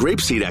bark, and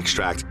grapeseed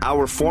extract,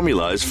 our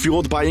formula is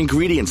fueled by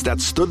ingredients that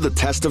stood the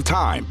test of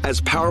time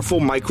as powerful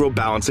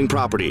microbalancing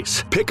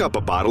properties. Pick up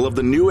a bottle of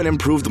the new and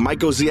improved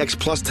Myco ZX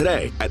Plus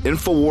today at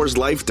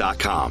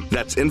InfoWarsLife.com.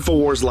 That's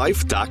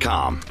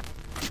InfoWarsLife.com.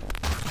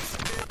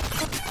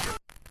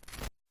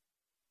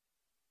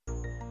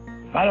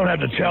 I don't have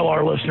to tell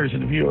our listeners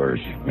and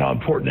viewers how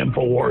important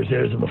InfoWars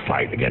is in the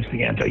fight against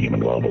the anti-human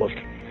globalist.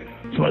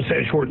 So I'm going to say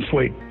it short and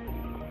sweet.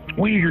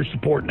 We need your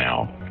support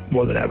now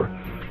more than ever.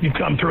 You've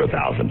come through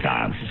 1,000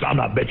 times, so I'm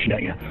not bitching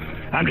at you.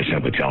 I'm just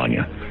simply telling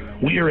you,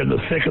 we are in the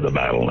thick of the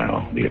battle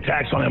now. The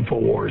attacks on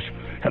InfoWars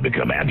have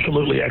become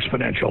absolutely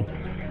exponential.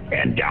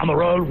 And down the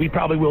road, we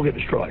probably will get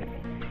destroyed.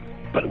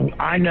 But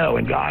I know,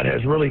 and God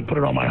has really put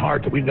it on my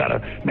heart, that we've got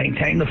to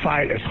maintain the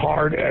fight as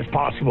hard as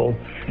possible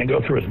and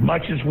go through as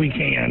much as we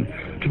can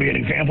to be an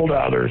example to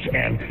others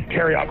and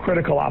carry out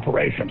critical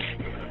operations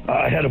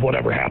ahead of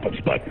whatever happens.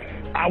 But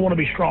I want to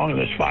be strong in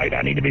this fight.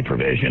 I need to be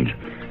provisioned,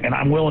 and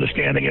I'm willing to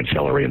stand against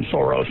Hillary and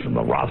Soros and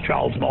the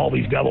Rothschilds and all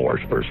these devil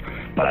worshippers.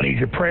 But I need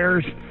your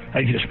prayers.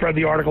 I need you to spread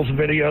the articles and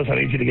videos. I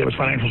need you to give us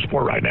financial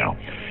support right now.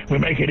 We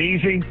make it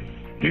easy.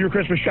 Do your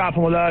Christmas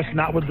shopping with us,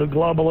 not with the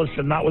globalists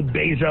and not with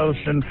Bezos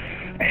and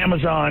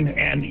Amazon,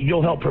 and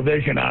you'll help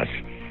provision us.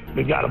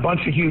 We've got a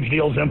bunch of huge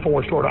deals,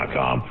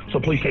 InfoWarsStore.com, so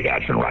please take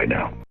action right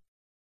now.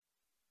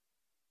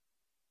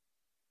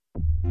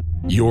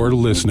 You're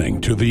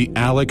listening to The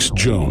Alex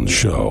Jones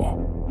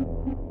Show.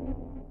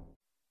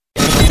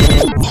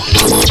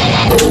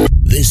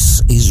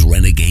 This is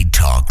Renegade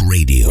Talk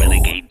Radio.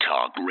 Renegade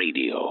Talk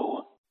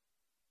Radio.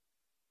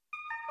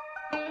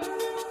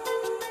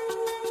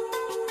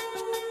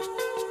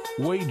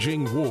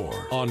 Waging war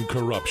on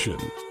corruption.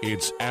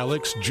 It's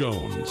Alex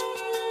Jones.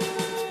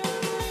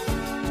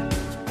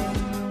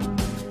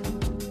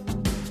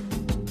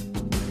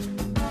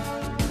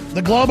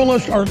 The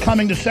globalists are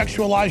coming to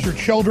sexualize your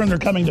children. They're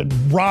coming to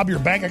rob your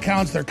bank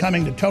accounts. They're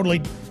coming to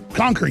totally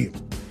conquer you.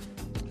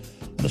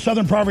 The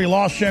Southern Poverty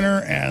Law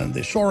Center and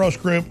the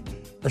Soros Group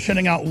are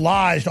sending out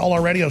lies to all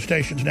our radio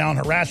stations now and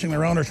harassing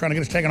their owners, trying to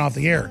get us taken off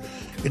the air.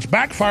 It's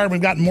backfired.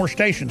 We've gotten more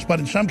stations, but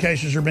in some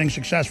cases they're being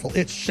successful.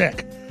 It's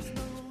sick.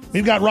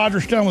 We've got Roger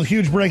Stone with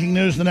huge breaking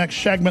news in the next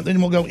segment. Then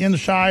we'll go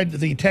inside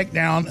the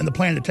takedown and the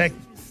plan to take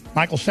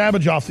Michael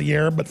Savage off the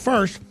air. But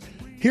first,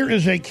 here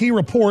is a key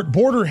report.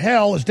 Border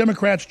hell as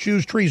Democrats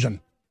choose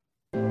treason.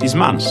 This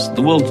month,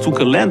 the world took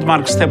a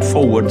landmark step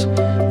forward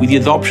with the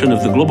adoption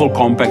of the Global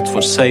Compact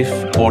for safe,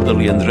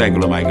 orderly and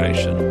regular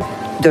migration.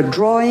 The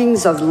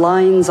drawings of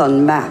lines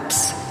on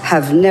maps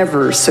have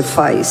never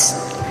sufficed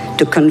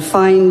to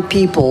confine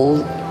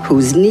people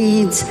whose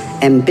needs,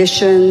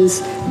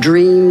 ambitions,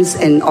 dreams,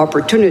 and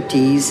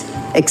opportunities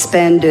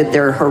expanded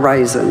their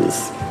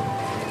horizons.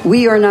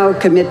 We are now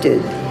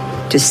committed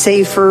to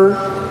safer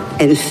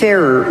and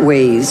fairer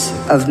ways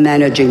of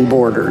managing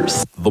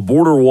borders. The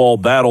border wall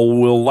battle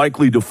will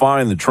likely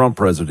define the Trump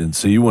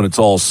presidency when it's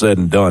all said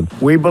and done.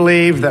 We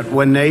believe that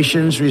when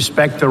nations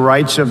respect the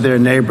rights of their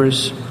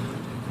neighbors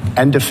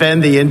and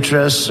defend the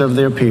interests of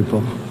their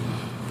people,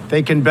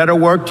 they can better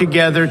work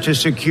together to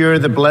secure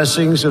the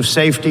blessings of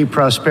safety,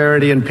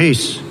 prosperity, and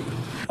peace.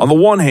 On the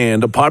one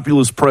hand, a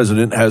populist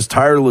president has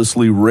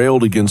tirelessly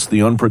railed against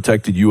the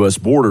unprotected U.S.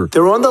 border.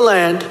 They're on the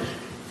land.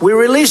 We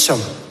release them.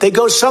 They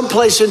go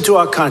someplace into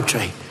our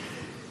country.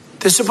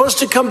 They're supposed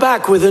to come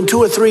back within 2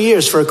 or 3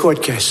 years for a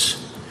court case.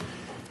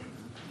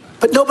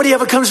 But nobody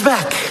ever comes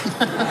back.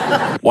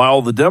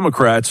 While the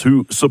Democrats,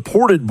 who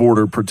supported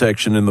border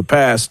protection in the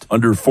past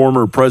under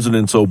former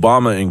Presidents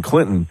Obama and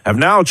Clinton, have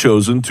now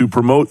chosen to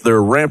promote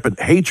their rampant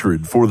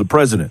hatred for the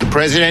president. The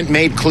president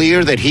made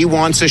clear that he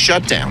wants a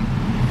shutdown.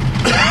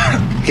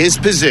 His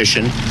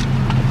position,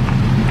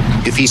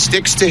 if he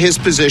sticks to his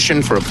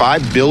position for a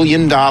 $5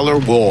 billion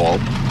wall,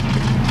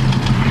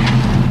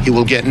 he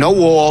will get no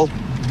wall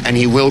and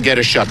he will get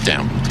a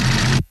shutdown.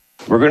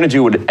 We're going to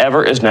do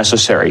whatever is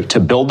necessary to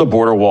build the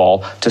border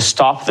wall to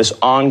stop this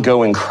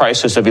ongoing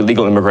crisis of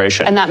illegal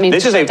immigration. And that means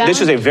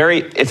this is a very,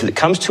 if it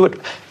comes to it,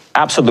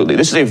 absolutely.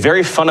 This is a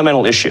very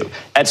fundamental issue.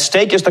 At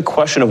stake is the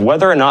question of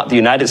whether or not the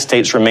United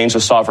States remains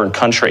a sovereign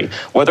country,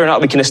 whether or not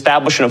we can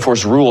establish and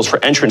enforce rules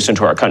for entrance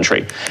into our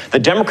country. The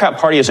Democrat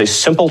Party has a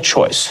simple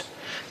choice.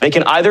 They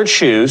can either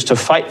choose to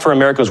fight for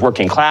America's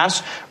working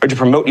class or to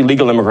promote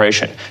illegal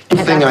immigration.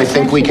 The thing I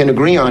think we can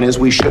agree on is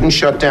we shouldn't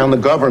shut down the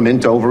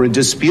government over a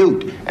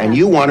dispute. And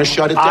you want to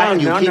shut it down.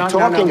 You keep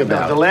talking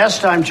about it. The last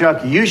time,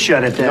 Chuck, you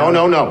shut it down.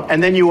 No.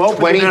 And then you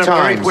opened it up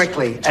very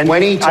quickly. And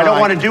 20 times. I don't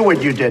want to do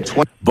what you did.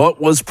 But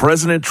was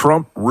President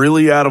Trump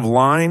really out of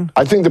line?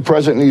 I think the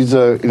president needs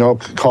to,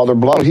 call their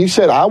bluff. He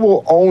said, I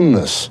will own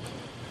this.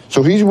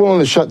 So he's willing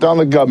to shut down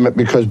the government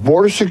because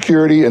border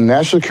security and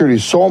national security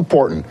is so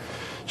important.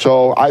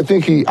 So I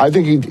think it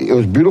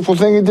was a beautiful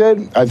thing he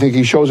did. I think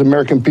he shows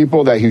American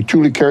people that he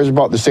truly cares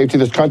about the safety of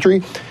this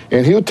country,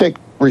 and he'll take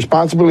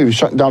responsibility for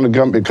shutting down the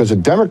government because the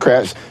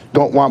Democrats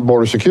don't want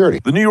border security.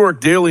 The New York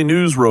Daily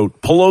News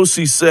wrote,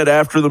 Pelosi said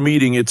after the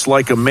meeting it's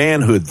like a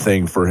manhood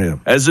thing for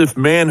him, as if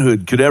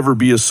manhood could ever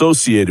be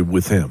associated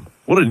with him.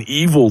 What an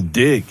evil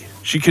dig.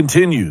 She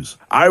continues,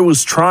 I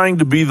was trying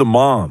to be the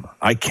mom.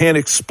 I can't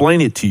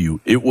explain it to you.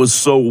 It was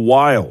so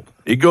wild.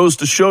 It goes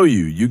to show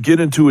you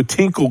get into a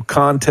tinkle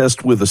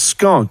contest with a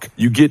skunk,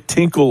 you get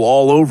tinkle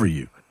all over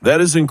you.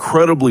 That is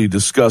incredibly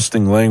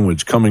disgusting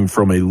language coming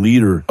from a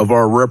leader of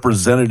our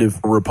representative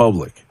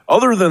republic.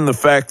 Other than the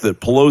fact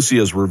that Pelosi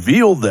has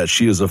revealed that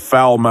she is a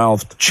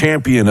foul-mouthed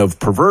champion of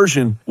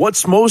perversion,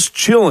 what's most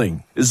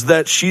chilling is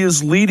that she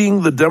is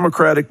leading the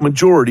Democratic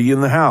majority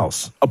in the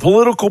House, a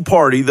political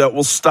party that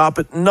will stop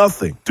at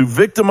nothing to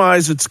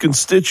victimize its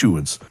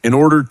constituents in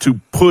order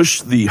to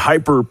push the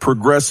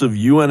hyper-progressive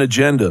UN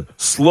agenda,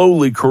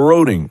 slowly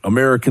corroding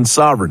American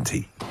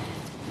sovereignty.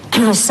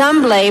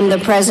 Some blame the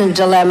present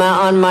dilemma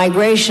on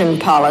migration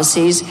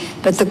policies,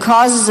 but the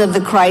causes of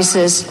the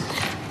crisis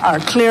are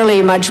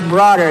clearly much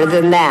broader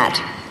than that.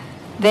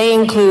 They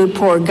include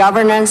poor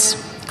governance,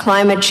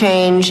 climate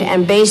change,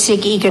 and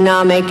basic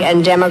economic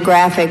and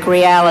demographic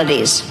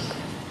realities.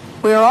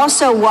 We are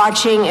also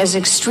watching as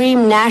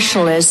extreme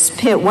nationalists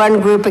pit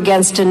one group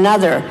against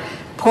another,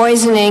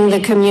 poisoning the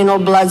communal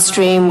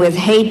bloodstream with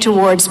hate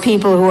towards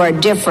people who are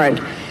different,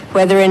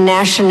 whether in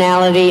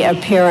nationality,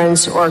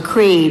 appearance, or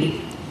creed.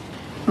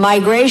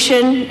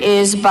 Migration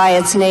is, by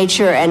its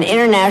nature, an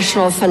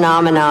international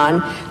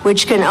phenomenon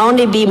which can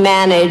only be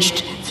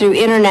managed through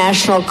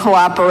international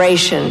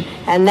cooperation,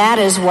 and that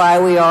is why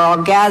we are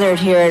all gathered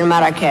here in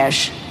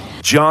Marrakesh.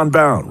 John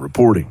Bound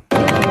reporting.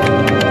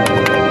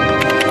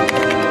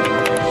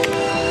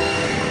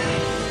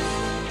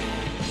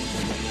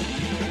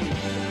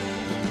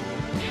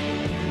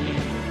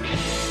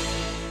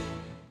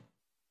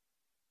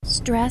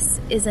 Stress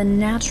is a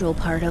natural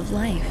part of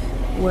life.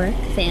 Work,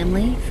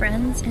 family,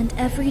 friends, and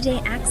everyday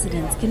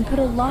accidents can put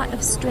a lot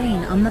of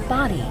strain on the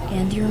body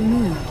and your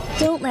mood.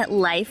 Don't let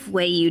life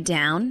weigh you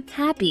down.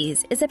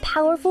 Happies is a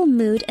powerful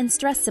mood and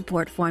stress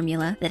support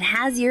formula that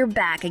has your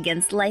back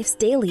against life's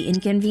daily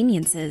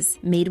inconveniences.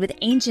 Made with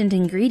ancient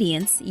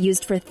ingredients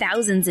used for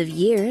thousands of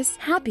years,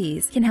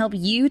 Happies can help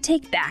you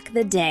take back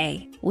the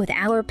day. With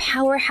our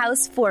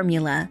powerhouse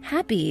formula,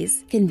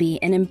 Happies can be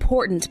an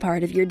important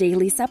part of your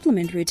daily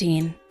supplement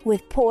routine.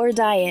 With poor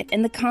diet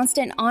and the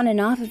constant on and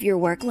off of your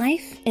work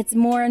life, it's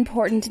more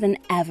important than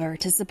ever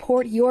to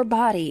support your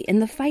body in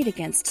the fight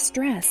against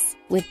stress.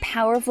 With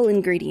powerful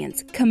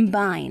ingredients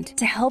combined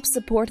to help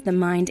support the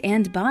mind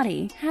and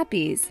body,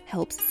 Happies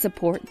helps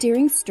support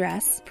during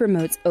stress,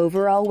 promotes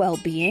overall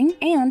well-being,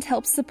 and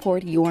helps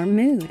support your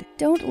mood.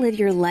 Don't live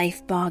your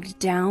life bogged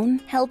down.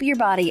 Help your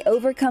body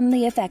overcome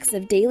the effects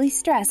of daily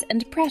stress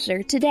and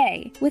pressure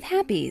today with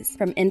Happies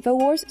from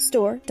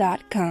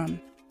InfoWarsStore.com.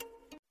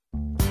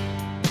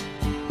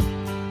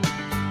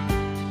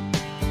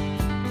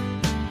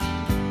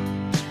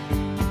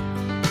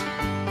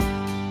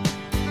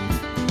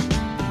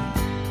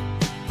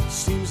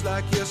 Seems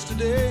like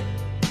yesterday,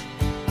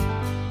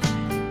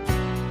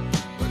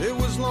 but it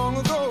was long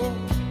ago.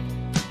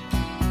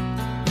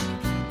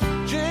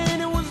 Jane,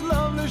 it was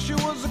lovely, she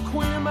was the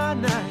queen of my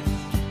night.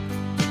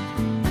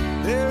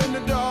 There in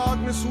the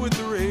darkness with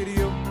the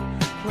radio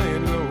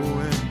playing low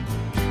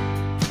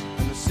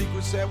and the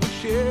secrets that we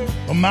shared.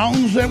 The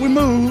mountains that we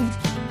moved.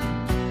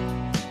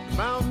 The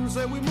mountains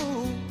that we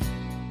moved.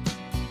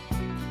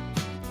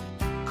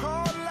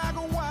 Caught like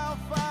a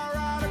wildfire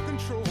out of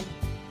control.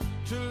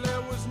 Till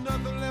there was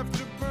nothing left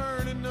to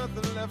burn and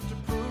nothing left to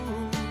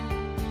prove.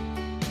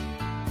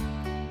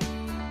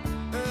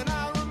 And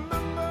I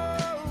remember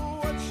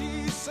what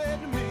she said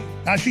to me.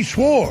 Now she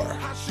swore.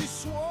 How she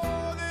swore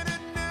that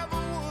it never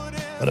would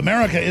end. But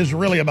America is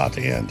really about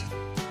to end.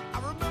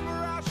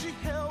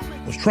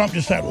 Was Trump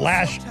just that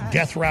last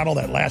death rattle,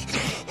 that last,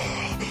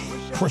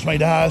 of course, somebody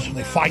dies and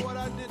they fight.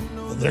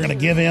 They're going to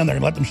give in. They're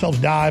going to let themselves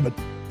die, but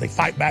they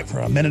fight back for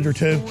a minute or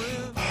two.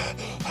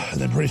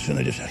 And then pretty soon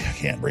they just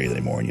can't breathe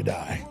anymore and you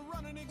die.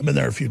 I've been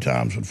there a few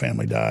times when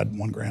family died.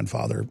 One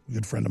grandfather, a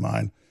good friend of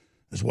mine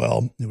as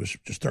well, he was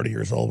just 30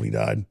 years old when he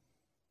died.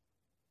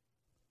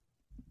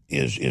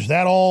 Is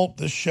that all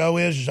this show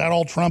is? Is that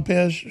all Trump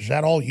is? Is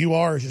that all you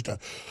are? Is just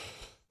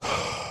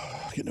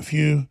getting a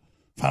few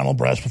final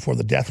breaths before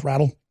the death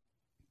rattle?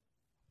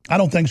 I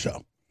don't think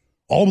so.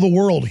 All over the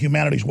world,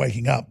 humanity's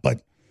waking up.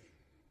 But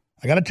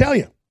I got to tell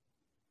you,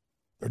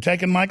 they're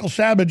taking Michael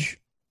Savage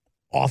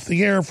off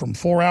the air from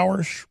 4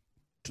 hours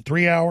to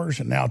 3 hours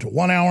and now to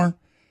 1 hour.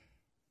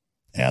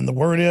 And the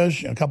word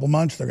is, in a couple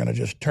months, they're going to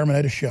just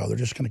terminate a show. They're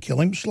just going to kill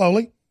him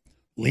slowly,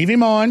 leave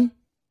him on,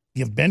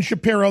 give Ben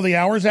Shapiro the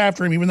hours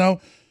after him, even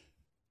though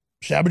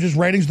Savage's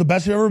ratings the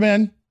best they've ever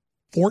been,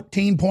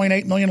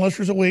 14.8 million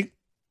listeners a week.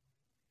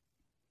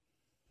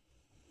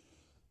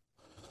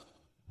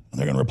 And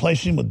they're going to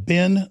replace him with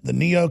Ben, the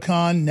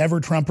neocon,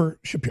 never-Trumper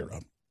Shapiro.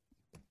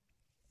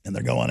 And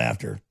they're going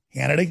after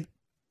Hannity.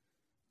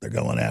 They're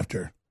going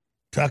after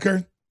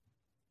Tucker.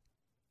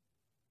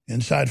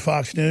 Inside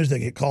Fox News, they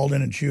get called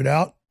in and chewed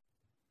out.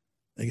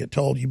 They get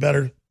told, you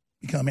better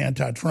become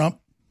anti-Trump.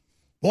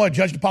 Boy,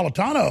 Judge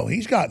Napolitano,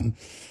 he's gotten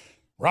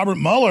Robert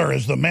Mueller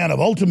is the man of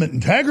ultimate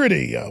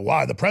integrity.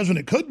 Why? The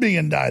president could be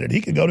indicted.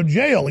 He could go to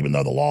jail, even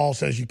though the law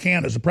says you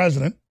can't as a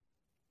president.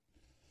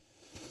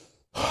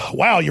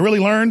 Wow, you really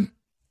learn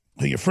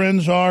who your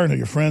friends are and who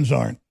your friends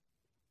aren't.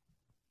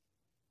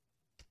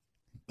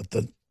 But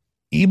the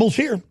evil's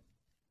here.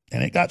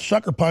 And it got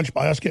sucker punched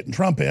by us getting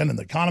Trump in, and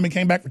the economy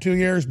came back for 2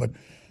 years, but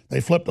they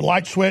flipped the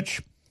light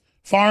switch.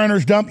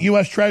 Foreigners dump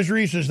U.S.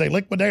 treasuries as they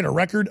liquidate a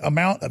record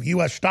amount of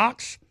U.S.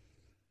 stocks.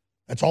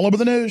 That's all over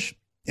the news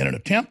in an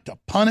attempt to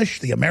punish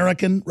the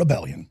American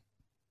rebellion.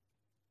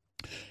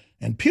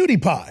 And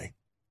PewDiePie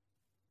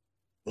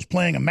was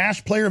playing a mass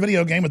player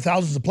video game with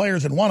thousands of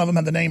players, and one of them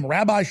had the name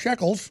Rabbi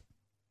Shekels.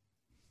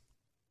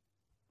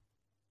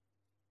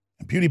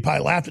 And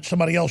PewDiePie laughed at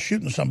somebody else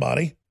shooting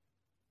somebody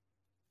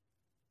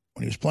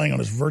when he was playing on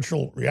his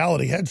virtual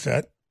reality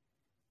headset.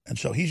 And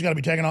so he's got to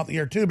be taken off the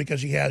air, too,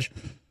 because he has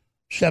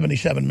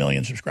 77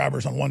 million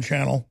subscribers on one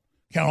channel.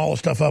 Count all the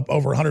stuff up,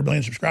 over 100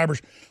 million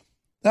subscribers.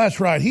 That's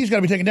right. He's got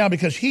to be taken down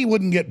because he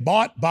wouldn't get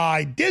bought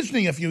by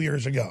Disney a few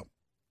years ago.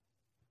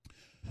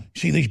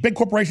 See, these big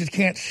corporations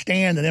can't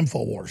stand an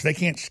InfoWars. They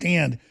can't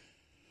stand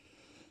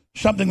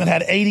something that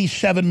had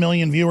 87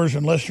 million viewers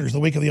and listeners the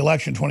week of the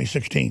election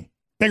 2016,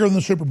 bigger than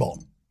the Super Bowl.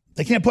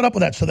 They can't put up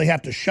with that, so they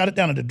have to shut it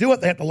down. And to do it,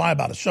 they have to lie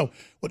about it. So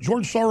what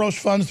George Soros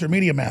funds through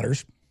Media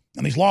Matters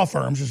and these law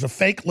firms is a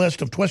fake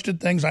list of twisted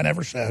things I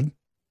never said.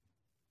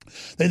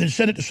 They then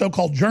send it to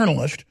so-called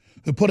journalists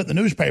who put it in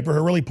the newspaper, who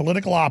are really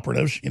political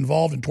operatives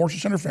involved in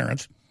tortious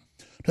interference,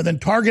 to then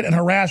target and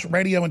harass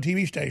radio and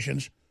TV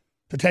stations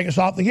to take us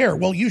off the air.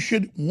 Well, you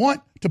should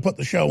want to put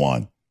the show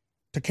on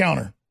to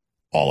counter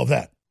all of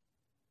that.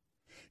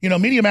 You know,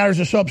 Media Matters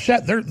is so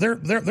upset. Their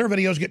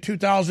videos get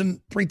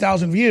 2,000,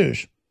 3,000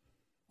 views.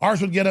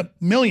 Ours would get 1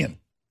 million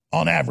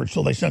on average,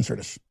 so they censored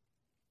us.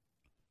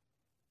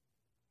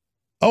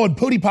 Oh, and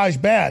PewDiePie's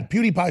bad.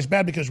 PewDiePie's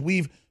bad because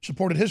we've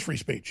supported his free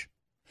speech.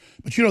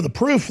 But, you know, the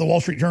proof, the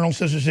Wall Street Journal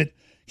says, is that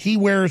he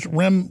wears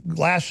rim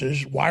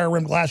glasses, wire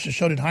rim glasses.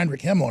 So did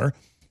Heinrich Himmler,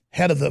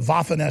 head of the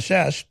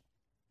Waffen-SS.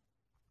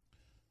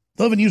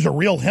 They'll even use a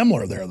real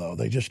Himmler there, though.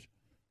 He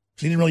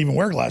didn't really even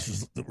wear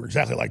glasses that were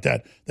exactly like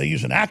that. They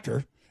use an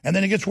actor. And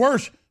then it gets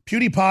worse.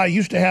 PewDiePie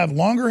used to have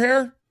longer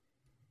hair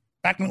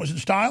back when it was in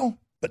style,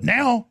 but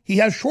now he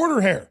has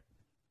shorter hair.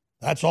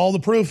 That's all the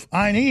proof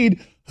I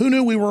need. Who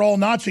knew we were all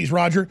Nazis,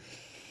 Roger?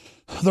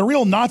 The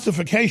real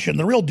Nazification,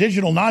 the real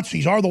digital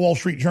Nazis are the Wall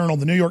Street Journal,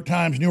 the New York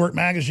Times, New York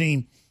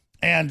Magazine,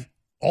 and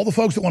all the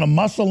folks that want to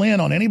muscle in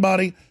on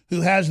anybody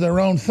who has their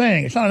own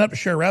thing. It's not enough to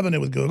share revenue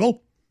with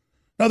Google.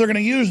 No, they're going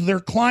to use their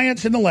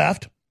clients in the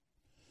left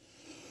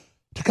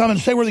to come and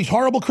say we're these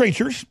horrible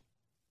creatures,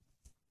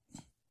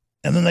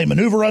 and then they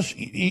maneuver us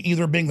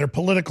either being their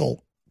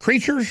political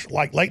creatures,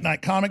 like late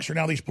night comics or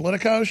now these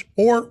politicos,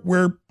 or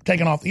we're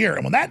taken off the air.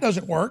 And when that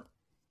doesn't work,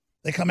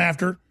 they come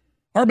after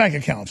our bank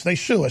accounts. They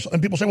sue us.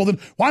 And people say, well, then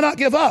why not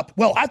give up?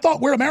 Well, I thought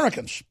we're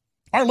Americans.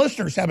 Our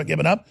listeners haven't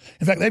given up.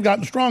 In fact, they've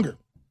gotten stronger.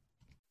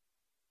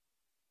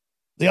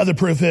 The other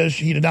proof is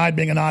he denied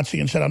being a Nazi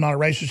and said, I'm not a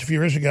racist a few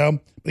years ago.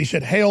 But he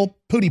said, hail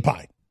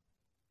PewDiePie.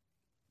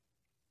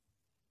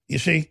 You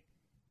see,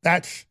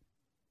 that's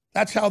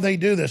how they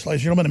do this,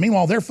 ladies and gentlemen. And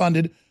meanwhile, they're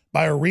funded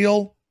by a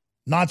real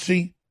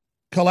Nazi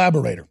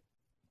collaborator.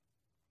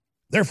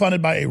 They're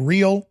funded by a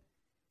real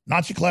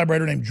Nazi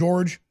collaborator named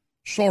George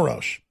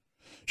Soros.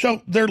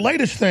 So their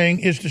latest thing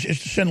is to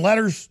send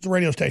letters to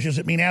radio stations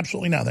that mean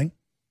absolutely nothing.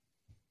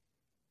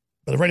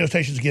 But if radio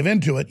stations give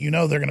into it, you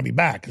know they're going to be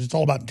back because it's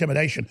all about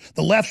intimidation.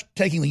 The left's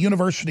taking the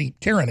university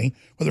tyranny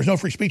where there's no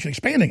free speech and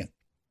expanding it.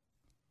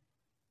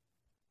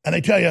 And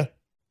they tell you,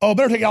 oh,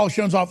 better take Alex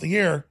Jones off the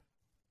air.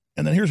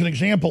 And then here's an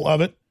example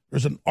of it.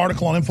 There's an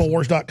article on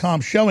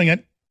Infowars.com showing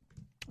it.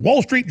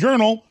 Wall Street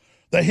Journal,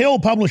 The Hill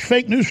published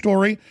fake news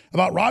story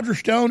about Roger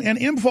Stone and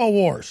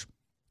Infowars.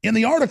 In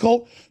the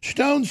article,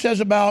 Stone says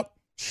about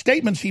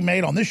statements he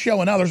made on this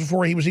show and others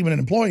before he was even an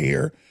employee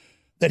here,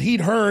 that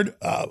he'd heard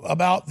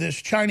about this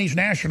Chinese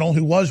national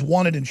who was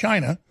wanted in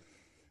China,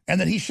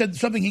 and that he said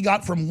something he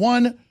got from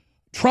one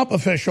Trump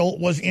official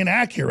was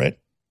inaccurate.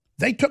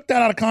 They took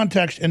that out of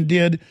context and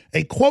did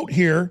a quote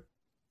here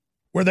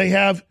where they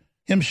have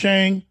him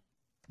saying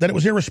that it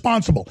was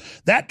irresponsible.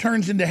 That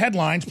turns into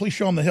headlines. Please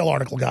show them the Hill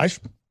article, guys.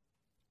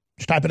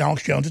 Just type in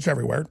Alex Jones. It's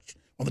everywhere. It's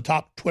on the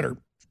top Twitter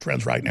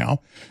trends right now.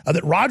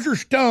 That Roger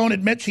Stone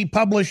admits he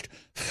published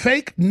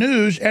fake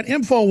news at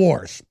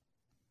InfoWars.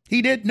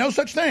 He did no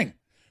such thing.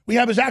 We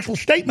have his actual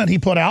statement he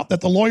put out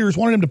that the lawyers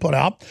wanted him to put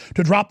out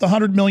to drop the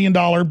 $100 million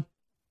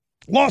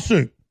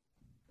lawsuit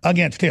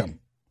against him.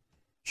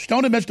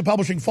 Stone admits to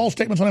publishing false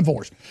statements on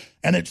InfoWars.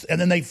 And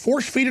then they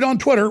force-feed it on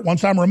Twitter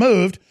once I'm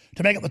removed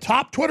to make it the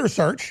top Twitter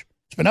search.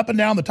 It's been up and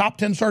down the top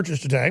 10 searches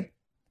today.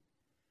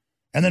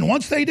 And then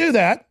once they do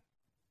that,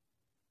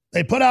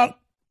 they put out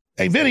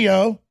a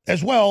video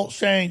as well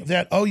saying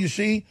that, oh, you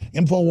see,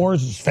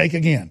 InfoWars is fake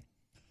again.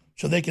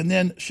 So they can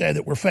then say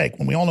that we're fake,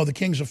 when we all know the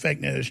kings of fake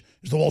news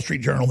is the Wall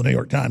Street Journal, the New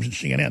York Times, and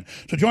CNN.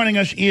 So joining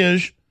us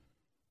is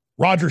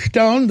Roger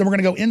Stone. Then we're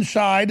going to go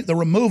inside the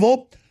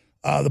removal,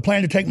 the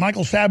plan to take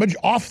Michael Savage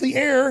off the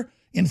air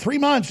in 3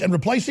 months and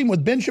replace him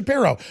with Ben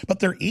Shapiro. But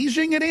they're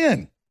easing it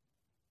in.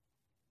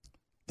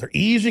 They're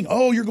easing,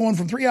 oh, you're going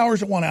from 3 hours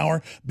to 1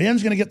 hour.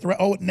 Ben's going to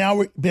get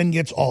now Ben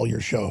gets all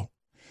your show.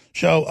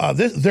 So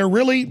they're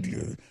really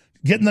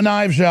getting the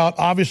knives out,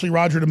 obviously,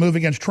 Roger, to move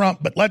against Trump.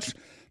 But let's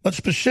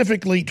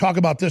specifically talk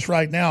about this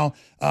right now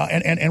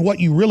and what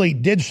you really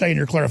did say in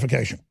your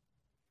clarification.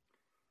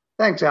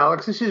 Thanks,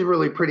 Alex. This is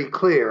really pretty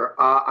clear.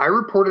 I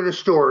reported a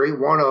story,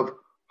 one of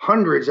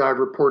hundreds I've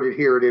reported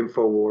here at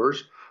InfoWars,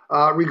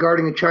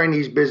 regarding a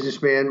Chinese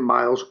businessman,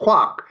 Miles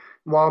Kwok.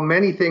 While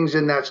many things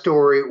in that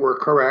story were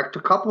correct,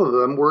 a couple of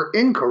them were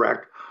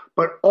incorrect,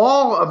 but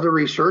all of the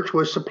research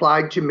was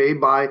supplied to me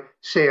by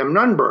Sam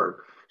Nunberg.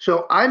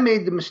 So I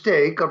made the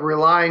mistake of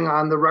relying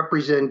on the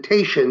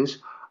representations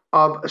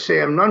of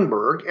Sam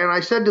Nunberg. And I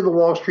said to the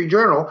Wall Street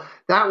Journal,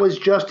 that was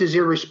just as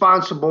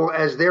irresponsible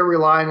as they're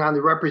relying on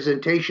the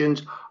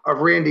representations of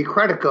Randy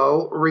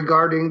Credico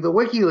regarding the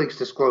WikiLeaks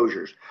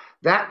disclosures.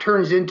 That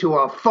turns into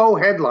a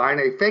faux headline,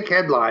 a fake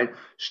headline.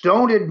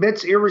 Stone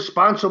admits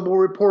irresponsible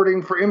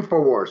reporting for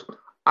InfoWars.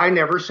 I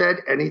never said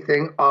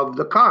anything of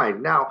the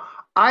kind. Now,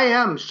 I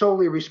am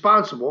solely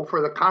responsible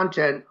for the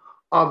content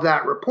of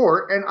that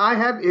report, and I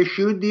have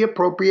issued the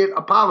appropriate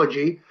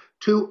apology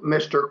to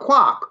Mr.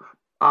 Kwok.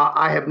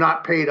 I have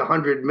not paid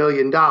 $100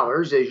 million,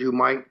 as you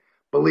might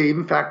believe.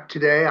 In fact,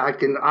 today I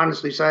can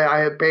honestly say I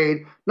have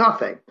paid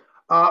nothing.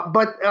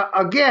 But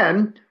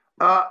again,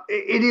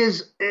 it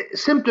is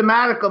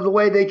symptomatic of the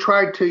way they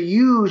tried to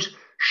use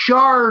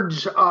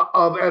shards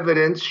of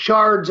evidence,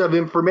 shards of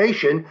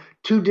information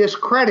to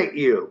discredit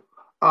you.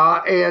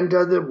 And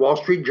the Wall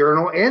Street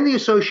Journal and the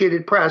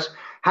Associated Press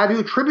have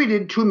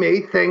attributed to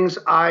me things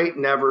I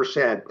never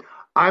said.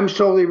 I'm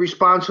solely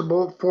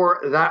responsible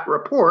for that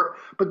report,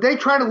 but they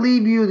try to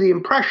leave you the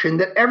impression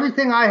that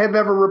everything I have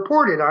ever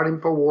reported on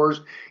InfoWars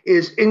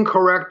is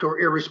incorrect or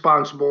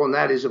irresponsible, and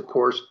that is, of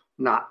course,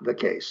 not the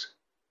case.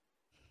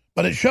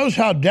 But it shows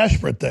how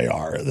desperate they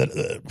are,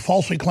 that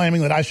falsely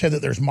claiming that I said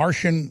that there's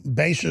Martian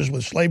bases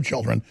with slave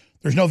children.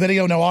 There's no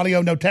video, no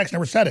audio, no text,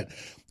 never said it.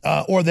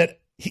 Or that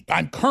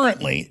I'm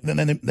currently,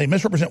 then they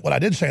misrepresent what I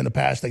did say in the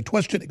past. They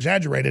twist it,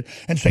 exaggerate it,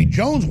 and say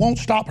Jones won't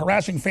stop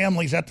harassing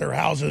families at their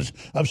houses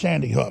of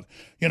Sandy Hook.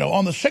 You know,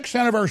 on the 6th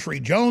anniversary,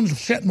 Jones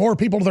sent more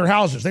people to their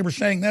houses. They were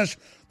saying this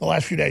the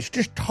last few days.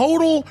 Just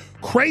total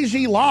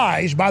crazy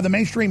lies by the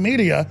mainstream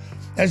media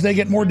as they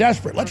get more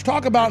desperate. Let's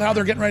talk about how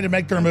they're getting ready to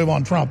make their move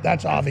on Trump.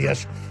 That's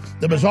obvious.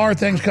 The bizarre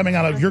things coming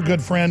out of your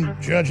good friend,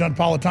 Judge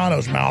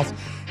Napolitano's mouth.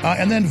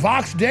 And then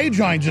Vox Day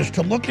joins us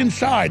to look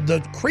inside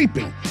the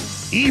creepy,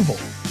 evil,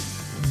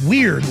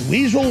 weird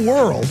weasel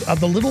world of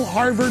the little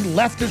Harvard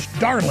leftist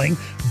darling,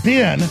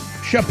 Ben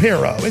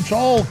Shapiro. It's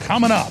all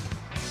coming up.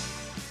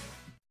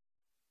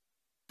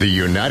 The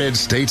United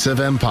States of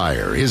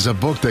Empire is a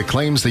book that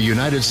claims the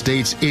United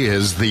States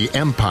is the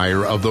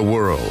empire of the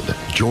world.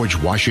 George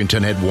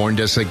Washington had warned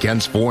us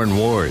against foreign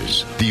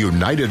wars. The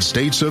United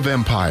States of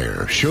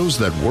Empire shows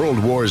that World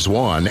Wars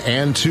I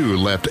and II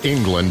left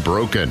England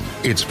broken.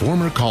 Its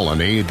former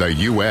colony, the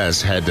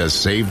U.S., had to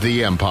save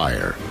the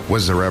empire.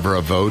 Was there ever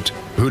a vote?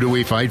 Who do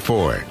we fight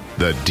for?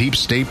 The deep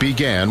state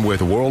began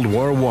with World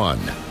War I.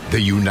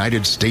 The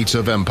United States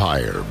of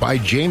Empire by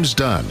James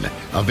Dunn.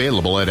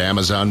 Available at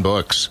Amazon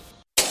Books.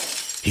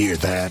 Hear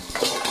that?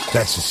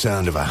 That's the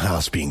sound of a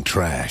house being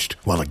trashed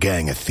while a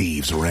gang of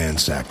thieves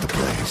ransack the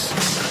place.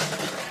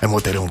 And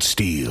what they don't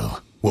steal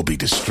will be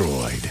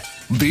destroyed.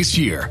 This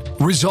year,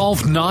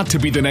 resolve not to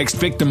be the next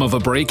victim of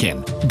a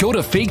break-in. Go to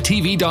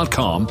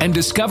faketv.com and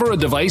discover a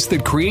device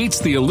that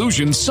creates the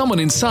illusion someone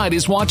inside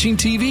is watching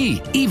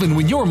TV, even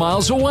when you're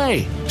miles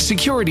away.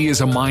 Security is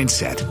a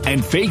mindset,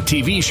 and Fake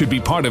TV should be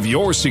part of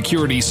your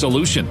security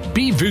solution.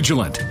 Be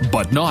vigilant,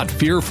 but not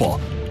fearful.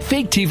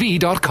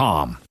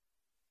 faketv.com.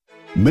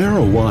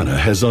 Marijuana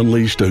has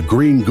unleashed a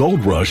green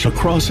gold rush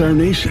across our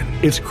nation.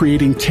 It's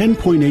creating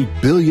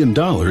 $10.8 billion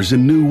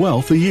in new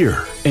wealth a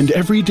year. And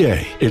every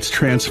day, it's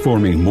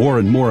transforming more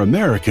and more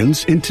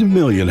Americans into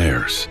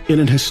millionaires. In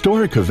an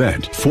historic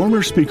event,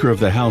 former Speaker of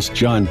the House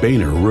John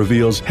Boehner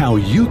reveals how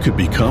you could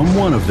become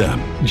one of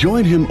them.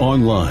 Join him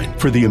online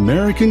for the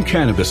American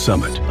Cannabis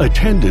Summit.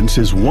 Attendance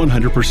is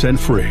 100%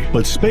 free,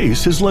 but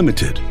space is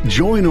limited.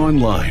 Join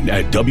online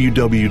at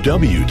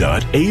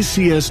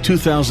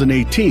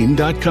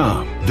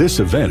www.acs2018.com. This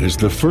event is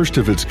the first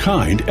of its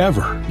kind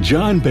ever.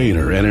 John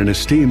Boehner and an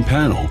esteemed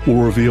panel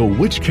will reveal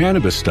which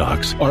cannabis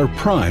stocks are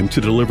primed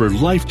to deliver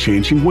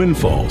life-changing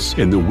windfalls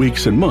in the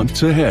weeks and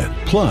months ahead.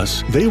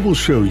 Plus, they will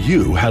show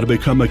you how to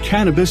become a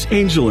cannabis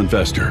angel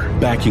investor,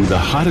 backing the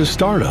hottest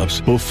startups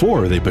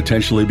before they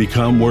potentially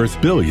become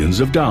worth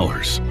billions of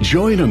dollars.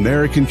 Join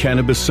American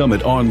Cannabis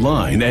Summit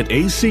online at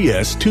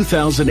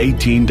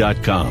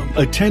acs2018.com.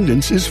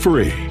 Attendance is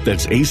free.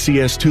 That's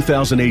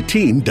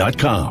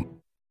acs2018.com.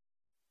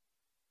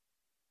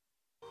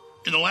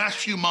 In the last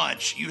few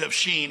months, you have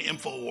seen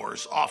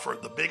InfoWars offer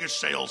the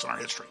biggest sales in our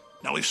history.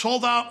 Now, we've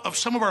sold out of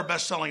some of our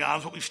best-selling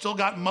items, but we've still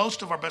got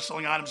most of our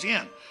best-selling items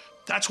in.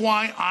 That's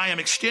why I am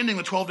extending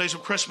the 12 Days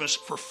of Christmas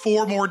for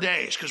 4 more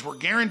days, because we're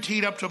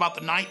guaranteed up to about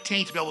the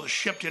 19th to be able to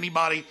ship to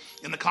anybody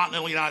in the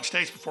continental United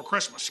States before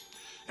Christmas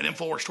at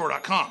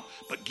InfoWarsStore.com.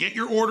 But get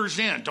your orders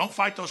in. Don't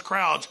fight those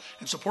crowds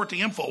and support the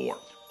InfoWar.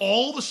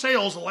 All the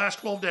sales the last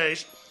 12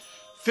 days,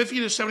 50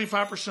 to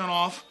 75%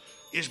 off,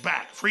 is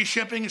back. Free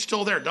shipping is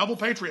still there. Double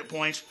Patriot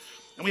points.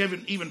 And we have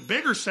even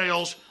bigger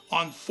sales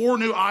on 4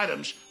 new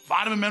items.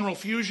 Vitamin Mineral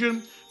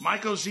Fusion,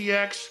 Myco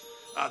ZX,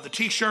 the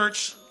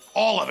T-shirts,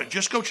 all of it.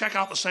 Just go check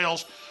out the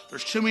sales.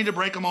 There's too many to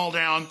break them all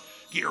down.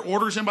 Get your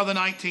orders in by the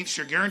 19th,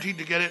 so you're guaranteed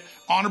to get it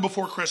on or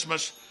before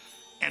Christmas.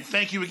 And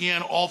thank you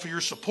again all for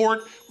your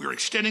support. We're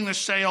extending this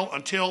sale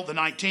until the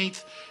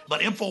 19th, but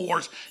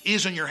InfoWars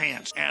is in your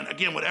hands. And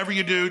again, whatever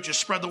you do,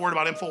 just spread the word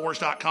about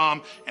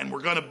InfoWars.com, and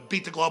we're going to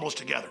beat the globalists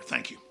together.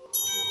 Thank you.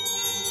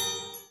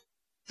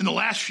 In the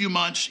last few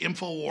months,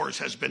 InfoWars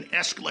has been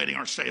escalating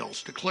our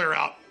sales to clear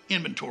out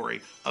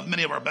inventory of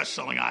many of our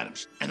best-selling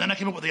items. And then I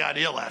came up with the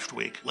idea last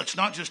week. Let's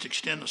not just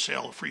extend the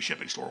sale of free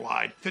shipping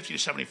store-wide, 50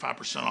 to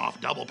 75% off,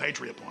 double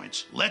Patriot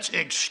points. Let's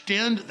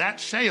extend that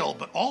sale,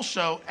 but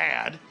also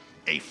add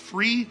a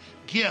free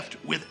gift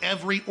with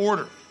every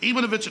order.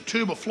 Even if it's a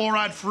tube of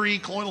fluoride-free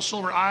colloidal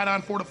silver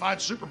iodine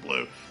fortified super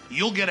blue,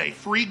 you'll get a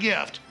free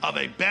gift of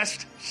a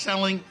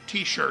best-selling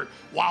t-shirt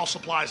while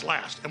supplies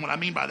last. And what I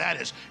mean by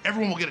that is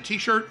everyone will get a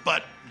t-shirt,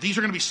 but these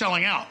are going to be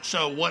selling out.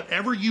 So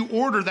whatever you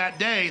order that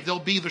day,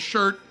 there'll be the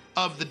shirt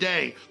of the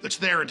day that's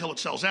there until it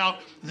sells out.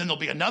 And then there'll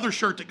be another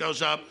shirt that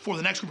goes up for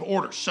the next group of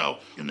orders. So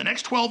in the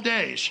next 12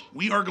 days,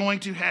 we are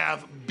going to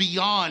have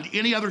beyond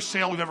any other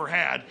sale we've ever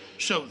had.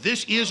 So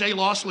this is a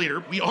loss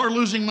leader. We are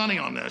losing money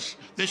on this.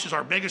 This is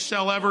our biggest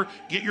sale ever.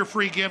 Get your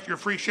free gift, your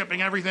free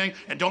shipping, everything,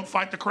 and don't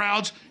fight the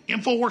crowds.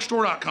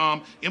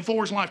 InfoWarsStore.com,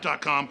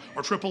 InfoWarsLife.com,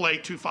 or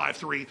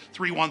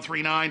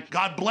 888-253-3139.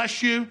 God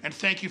bless you, and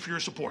thank you for your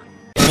support.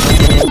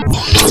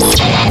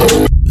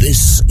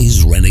 This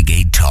is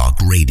Renegade Talk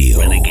Radio.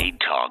 Renegade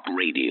Talk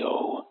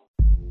Radio.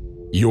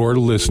 You're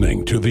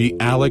listening to The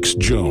Alex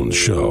Jones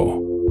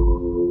Show.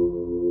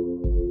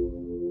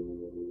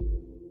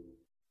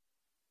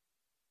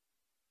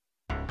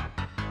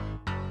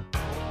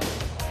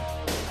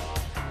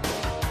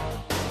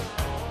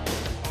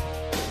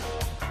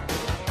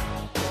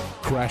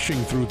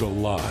 Crashing through the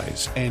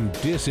lies and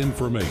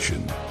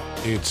disinformation,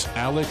 it's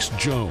Alex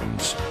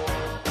Jones.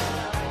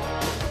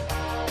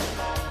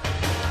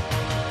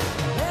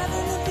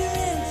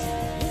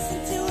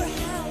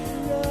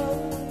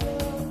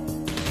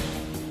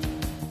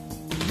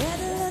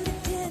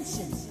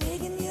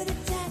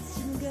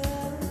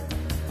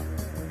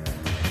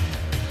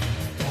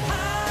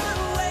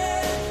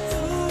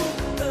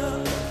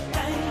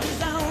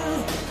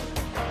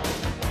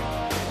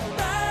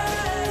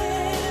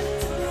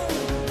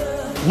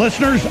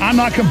 Listeners, I'm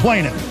not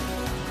complaining.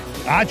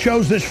 I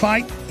chose this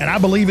fight, and I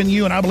believe in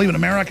you, and I believe in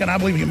America, and I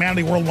believe in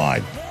humanity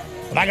worldwide.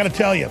 But I got to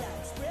tell you,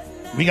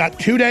 we got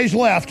 2 days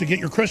left to get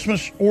your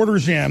Christmas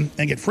orders in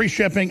and get free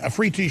shipping, a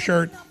free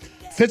t-shirt,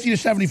 50 to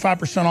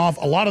 75% off.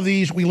 A lot of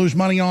these we lose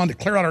money on to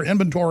clear out our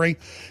inventory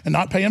and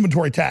not pay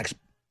inventory tax.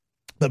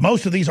 But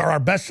most of these are our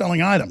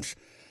best-selling items.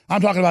 I'm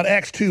talking about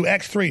X2,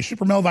 X3,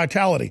 Super Male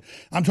Vitality.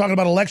 I'm talking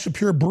about Alexa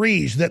Pure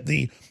Breeze, that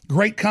the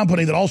great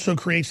company that also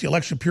creates the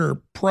Alexa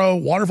Pure Pro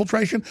water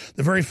filtration,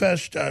 the very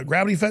fast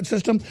gravity-fed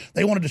system,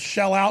 they wanted to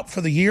sell out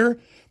for the year.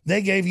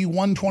 They gave you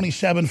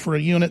 $127 for a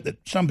unit that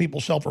some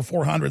people sell for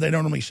 $400. They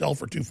don't normally sell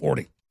for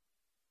 $240.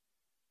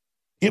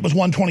 It was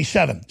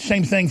 $127.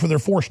 Same thing for their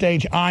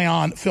 4-stage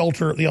ion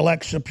filter, the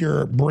Alexa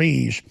Pure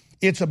Breeze.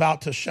 It's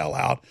about to sell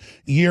out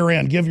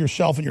year-end. Give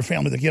yourself and your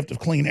family the gift of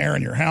clean air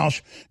in your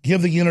house. Give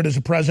the unit as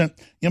a present,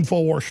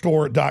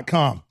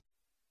 InfoWarsStore.com.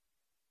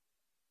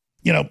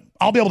 You know,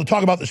 I'll be able to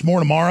talk about this more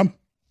tomorrow,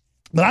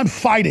 but I'm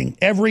fighting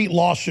every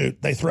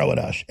lawsuit they throw at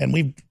us, and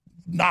we've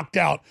knocked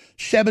out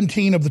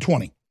 17 of the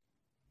 20.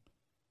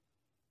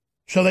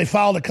 So they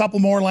filed a couple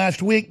more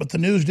last week, but the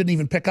news didn't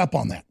even pick up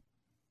on that.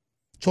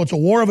 So it's a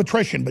war of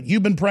attrition, but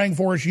you've been praying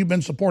for us. You've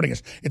been supporting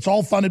us. It's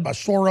all funded by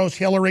Soros,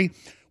 Hillary.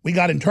 We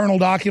got internal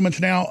documents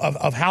now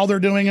of how they're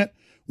doing it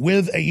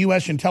with a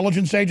U.S.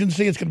 intelligence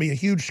agency. It's going to be a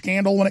huge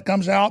scandal when it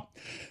comes out.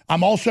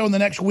 I'm also in the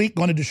next week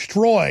going to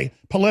destroy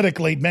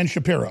politically Ben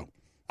Shapiro.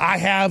 I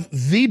have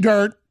the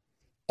dirt,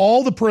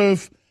 all the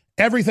proof,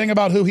 everything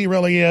about who he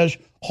really is,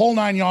 whole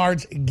 9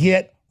 yards.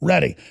 Get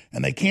ready.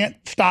 And they can't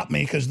stop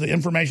me because the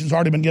information's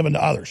already been given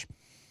to others.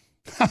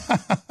 I'm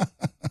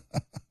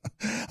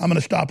going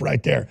to stop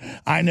right there.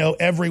 I know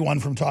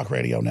everyone from Talk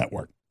Radio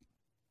Network.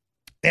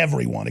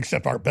 Everyone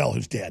except Art Bell,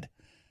 who's dead.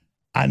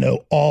 I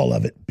know all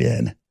of it,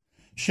 Ben.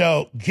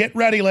 So get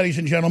ready, ladies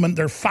and gentlemen.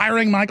 They're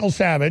firing Michael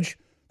Savage.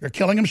 They're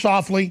killing him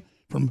softly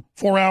from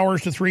 4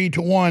 hours to 3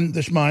 to 1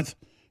 this month.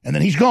 And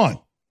then he's gone.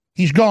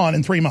 He's gone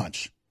in 3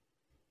 months.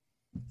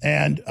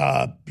 And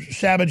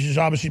Savage is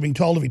obviously being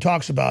told if he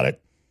talks about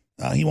it,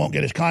 he won't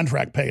get his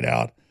contract paid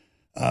out.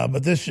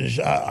 But this is,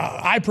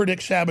 I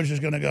predict Savage is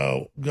going to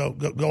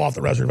go off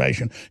the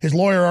reservation. His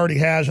lawyer already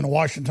has in a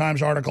Washington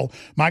Times article,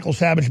 Michael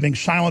Savage being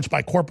silenced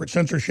by corporate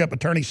censorship.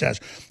 Attorney says,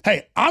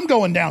 hey, I'm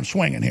going down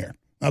swinging here.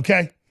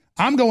 Okay.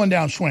 I'm going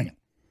down swinging.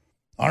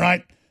 All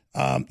right.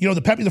 You know,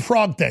 the Pepe the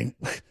Frog thing,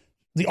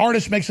 the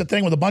artist makes a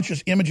thing with a bunch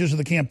of images of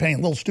the campaign,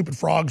 little stupid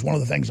frogs, one of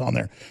the things on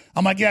there.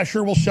 I'm like, yeah,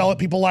 sure. We'll sell it.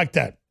 People like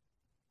that.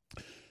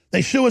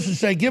 They sue us and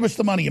say, give us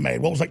the money you made.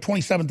 Well, it was like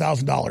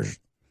 $27,000.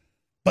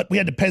 But we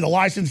had to pay the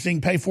licensing,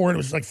 pay for it. It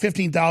was like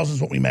 $15,000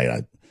 is what we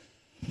made.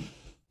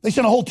 They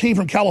sent a whole team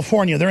from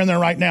California. They're in there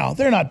right now.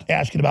 They're not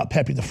asking about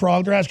Pepe the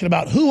Frog. They're asking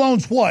about who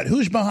owns what,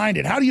 who's behind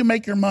it, how do you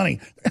make your money?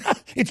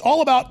 It's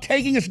all about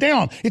taking us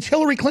down. It's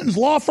Hillary Clinton's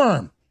law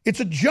firm. It's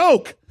a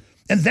joke.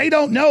 And they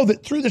don't know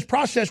that through this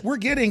process, we're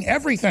getting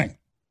everything.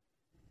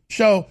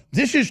 So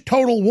this is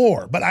total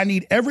war, but I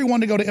need everyone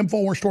to go to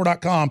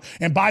InfoWarsStore.com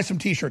and buy some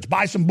T-shirts,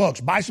 buy some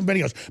books, buy some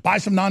videos, buy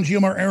some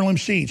non-GMO heirloom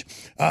seeds,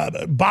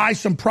 buy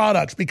some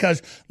products,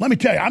 because let me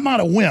tell you, I'm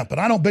not a wimp,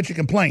 and I don't bitch and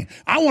complain.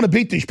 I want to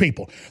beat these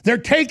people. They're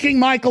taking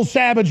Michael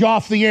Savage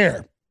off the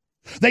air.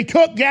 They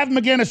took Gavin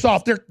McInnes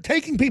off. They're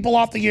taking people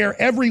off the air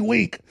every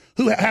week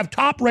who have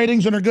top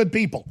ratings and are good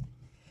people.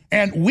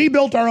 And we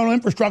built our own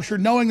infrastructure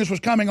knowing this was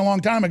coming a long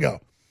time ago.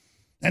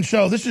 And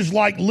so this is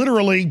like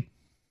literally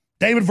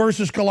David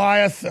versus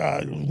Goliath,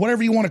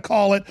 whatever you want to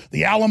call it,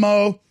 the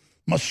Alamo,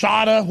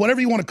 Masada, whatever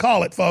you want to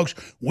call it, folks.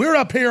 We're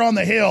up here on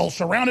the hill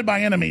surrounded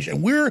by enemies,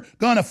 and we're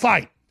going to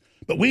fight.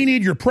 But we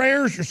need your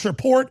prayers, your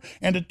support,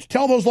 and to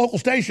tell those local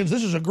stations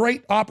this is a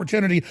great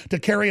opportunity to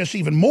carry us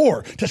even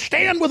more, to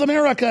stand with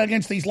America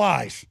against these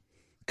lies.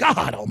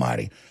 God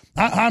almighty.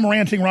 I'm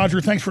ranting,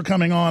 Roger. Thanks for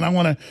coming on. I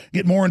want to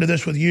get more into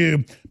this with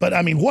you. But,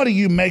 I mean, what do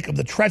you make of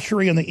the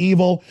treachery and the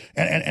evil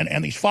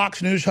and these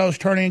Fox News hosts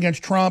turning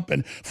against Trump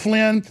and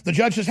Flynn? The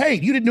judge says, hey,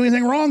 you didn't do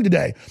anything wrong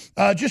today.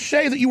 Just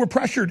say that you were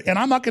pressured, and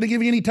I'm not going to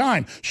give you any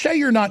time. Say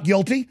you're not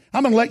guilty.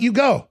 I'm going to let you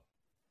go.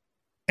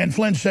 And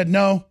Flynn said,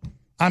 no,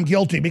 I'm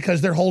guilty, because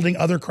they're holding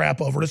other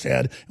crap over his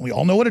head. And we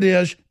all know what it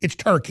is. It's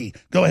Turkey.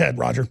 Go ahead,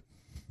 Roger.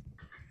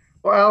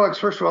 Well, Alex,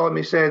 first of all, let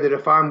me say that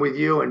if I'm with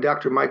you and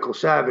Dr. Michael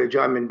Savage,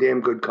 I'm in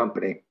damn good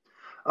company.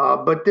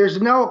 But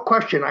there's no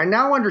question. I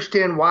now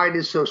understand why it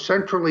is so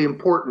centrally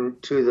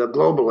important to the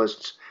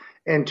globalists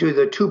and to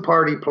the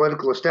two-party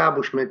political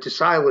establishment to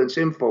silence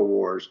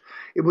InfoWars.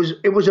 It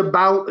was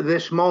about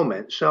this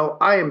moment. So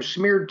I am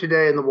smeared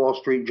today in the Wall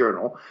Street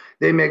Journal.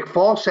 They make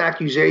false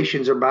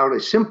accusations about a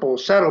simple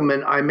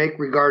settlement I make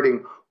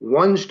regarding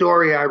one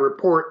story I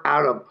report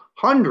out of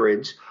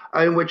hundreds,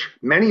 in which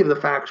many of the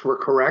facts were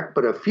correct,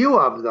 but a few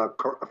of the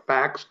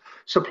facts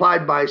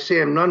supplied by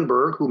Sam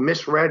Nunberg, who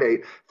misread a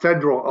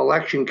Federal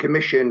Election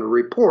Commission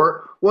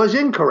report, was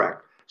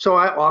incorrect. So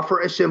I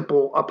offer a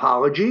simple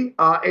apology,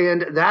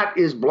 and that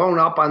is blown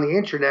up on the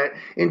internet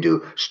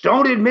into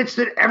Stone admits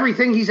that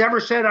everything he's ever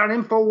said on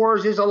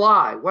InfoWars is a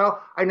lie.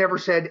 Well, I never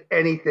said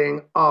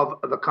anything of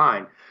the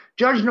kind.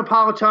 Judge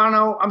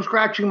Napolitano, I'm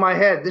scratching my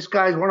head. This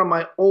guy's one of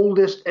my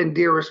oldest and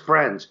dearest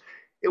friends.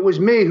 It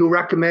was me who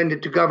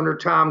recommended to Governor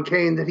Tom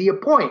Kean that he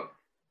appoint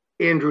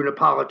Andrew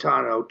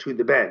Napolitano to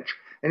the bench.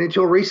 And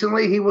until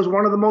recently, he was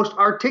one of the most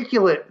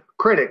articulate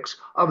critics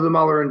of the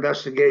Mueller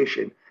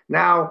investigation.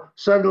 Now,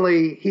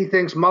 suddenly, he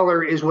thinks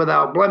Mueller is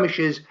without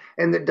blemishes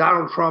and that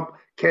Donald Trump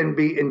can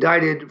be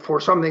indicted for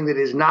something that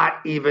is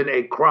not even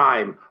a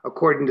crime,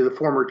 according to the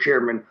former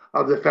chairman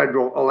of the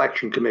Federal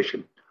Election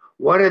Commission.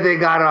 What have they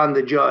got on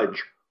the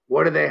judge?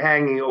 What are they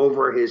hanging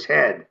over his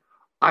head?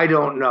 I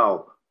don't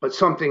know. But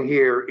something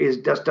here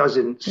just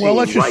doesn't seem. Well,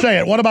 let's just say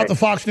it. What about the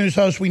Fox News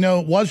host we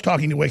know was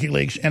talking to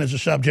WikiLeaks and is a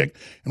subject,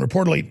 and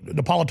reportedly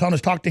Napolitano's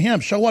talked to him?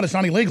 So what? It's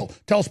not illegal.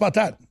 Tell us about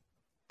that.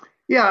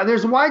 Yeah,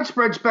 there's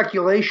widespread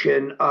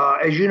speculation.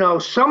 As you know,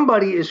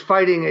 somebody is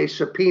fighting a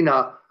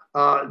subpoena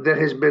that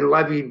has been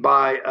levied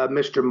by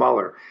Mr.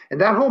 Mueller.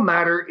 And that whole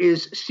matter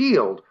is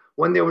sealed.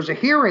 When there was a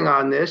hearing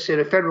on this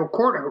in a federal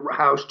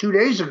courthouse 2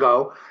 days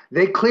ago,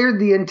 they cleared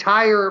the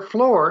entire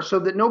floor so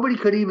that nobody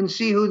could even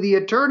see who the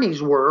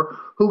attorneys were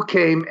who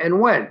came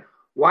and went.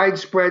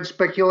 Widespread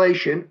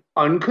speculation,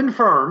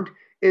 unconfirmed,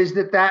 is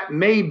that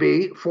may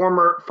be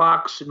former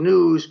Fox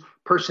News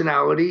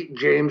personality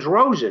James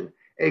Rosen,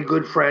 a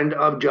good friend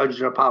of Judge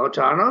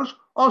Napolitano's,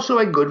 also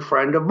a good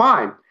friend of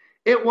mine.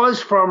 It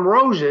was from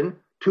Rosen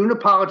to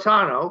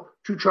Napolitano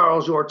to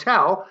Charles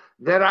Ortel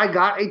that I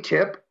got a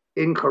tip,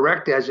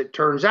 incorrect as it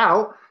turns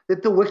out,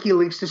 that the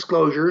WikiLeaks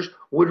disclosures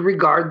would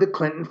regard the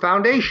Clinton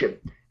Foundation.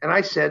 And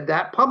I said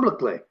that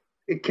publicly.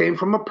 It came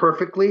from a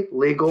perfectly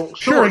legal source.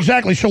 Sure,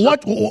 exactly. So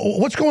what's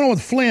going on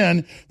with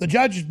Flynn? The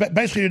judge,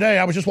 basically today,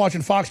 I was just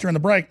watching Fox during the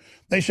break.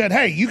 They said,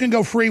 hey, you can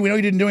go free. We know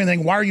you didn't do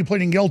anything. Why are you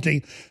pleading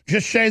guilty?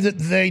 Just say that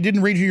they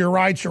didn't read you your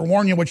rights or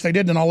warn you, which they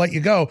did, and I'll let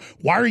you go.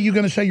 Why are you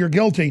going to say you're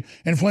guilty?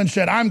 And Flynn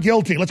said, I'm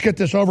guilty. Let's get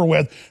this over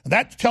with.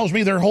 That tells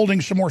me they're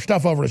holding some more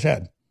stuff over his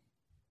head.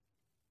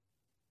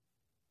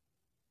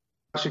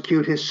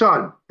 Prosecute his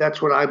son.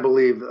 That's what I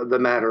believe the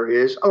matter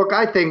is. Look,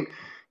 I think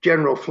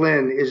General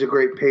Flynn is a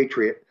great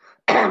patriot.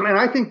 And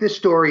I think this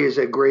story is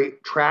a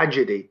great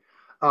tragedy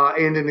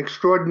and an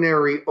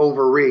extraordinary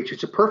overreach.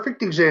 It's a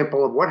perfect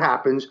example of what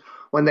happens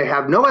when they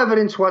have no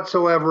evidence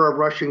whatsoever of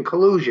Russian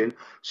collusion.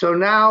 So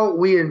now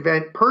we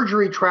invent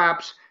perjury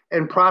traps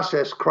and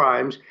process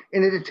crimes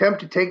in an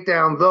attempt to take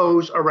down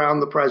those around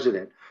the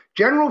president.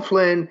 General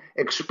Flynn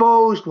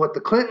exposed what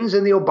the Clintons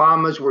and the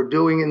Obamas were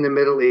doing in the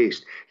Middle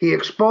East. He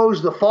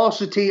exposed the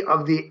falsity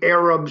of the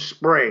Arab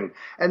Spring,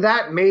 and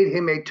that made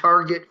him a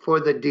target for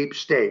the deep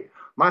state.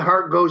 My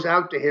heart goes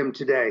out to him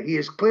today. He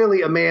is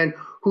clearly a man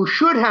who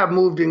should have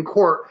moved in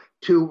court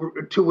to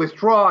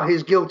withdraw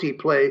his guilty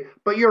plea.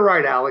 But you're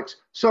right, Alex.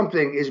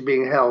 Something is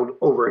being held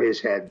over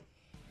his head.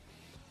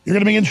 You're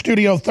going to be in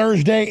studio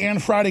Thursday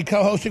and Friday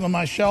co-hosting with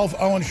myself,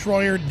 Owen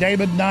Schroyer,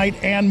 David Knight,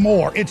 and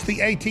more. It's the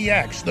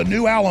ATX, the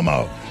new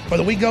Alamo.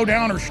 Whether we go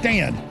down or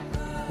stand,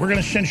 We're going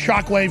to send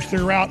shockwaves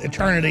throughout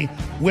eternity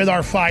with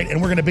our fight,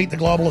 and we're going to beat the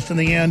globalists in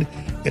the end.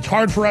 It's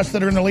hard for us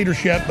that are in the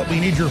leadership, but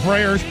we need your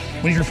prayers.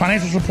 We need your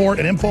financial support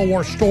at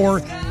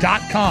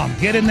InfoWarsStore.com.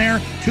 Get in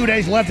there. 2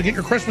 days left to get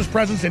your Christmas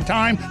presents in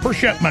time for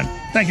shipment.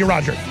 Thank you,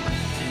 Roger.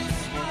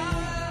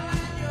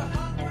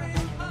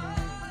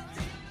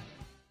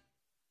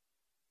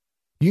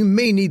 You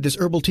may need this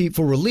herbal tea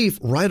for relief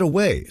right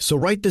away, so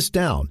write this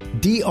down.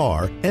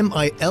 DRMILLERS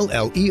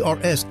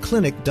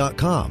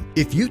clinic.com.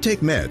 If you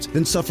take meds,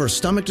 then suffer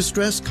stomach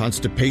distress,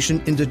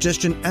 constipation,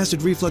 indigestion,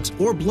 acid reflux,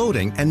 or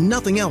bloating, and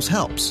nothing else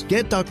helps.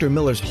 Get Dr.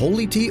 Miller's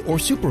Holy Tea or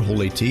Super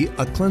Holy Tea,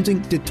 a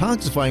cleansing,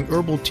 detoxifying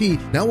herbal tea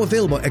now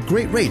available at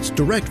great rates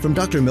direct from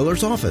Dr.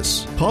 Miller's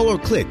office. Call or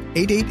click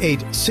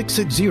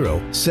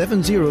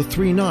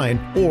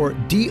 888-660-7039 or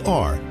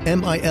DRMILLERS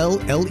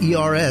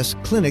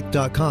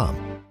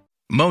clinic.com.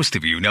 Most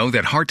of you know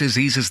that heart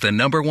disease is the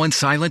 #1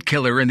 silent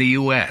killer in the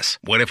U.S.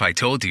 What if I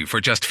told you for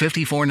just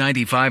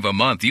 $54.95 a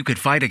month you could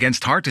fight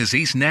against heart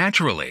disease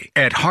naturally?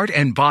 At Heart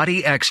and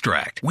Body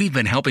Extract, we've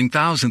been helping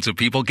thousands of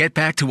people get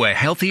back to a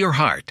healthier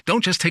heart.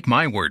 Don't just take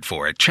my word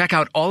for it. Check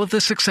out all of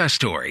the success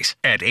stories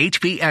at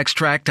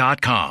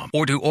hbextract.com,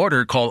 or to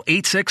order, call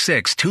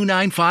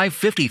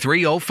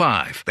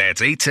 866-295-5305.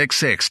 That's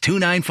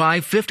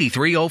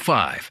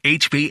 866-295-5305.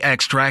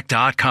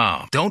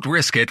 hbextract.com. Don't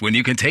risk it when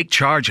you can take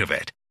charge of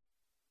it.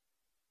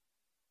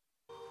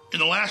 In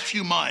the last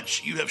few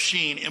months, you have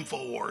seen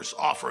InfoWars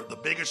offer the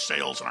biggest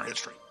sales in our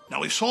history. Now,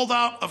 we've sold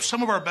out of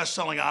some of our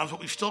best-selling items, but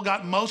we've still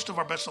got most of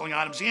our best-selling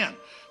items in.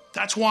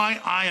 That's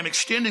why I am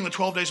extending the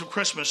 12 Days of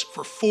Christmas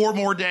for 4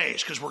 more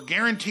days, because we're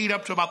guaranteed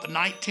up to about the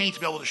 19th to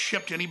be able to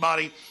ship to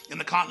anybody in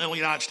the continental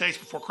United States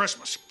before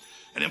Christmas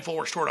at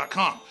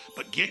InfoWarsStore.com.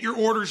 But get your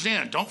orders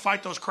in. Don't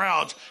fight those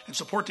crowds and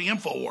support the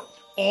InfoWar.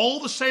 All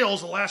the sales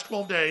the last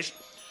 12 days,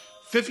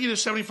 50 to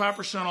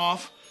 75%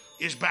 off,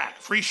 is back.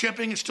 Free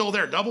shipping is still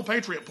there, double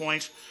Patriot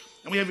points,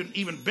 and we have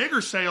even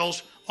bigger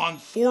sales on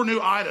 4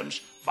 new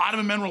items: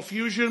 Vitamin Mineral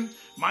Fusion,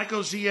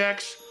 Myco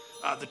ZX,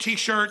 the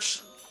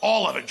t-shirts,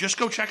 all of it. Just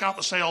go check out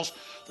the sales.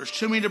 There's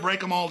too many to break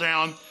them all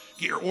down.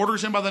 Get your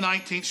orders in by the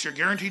 19th, so you're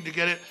guaranteed to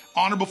get it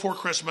on or before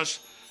Christmas.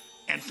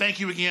 And thank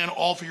you again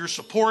all for your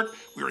support.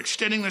 We're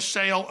extending this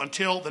sale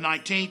until the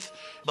 19th,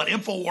 but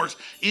InfoWars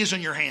is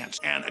in your hands.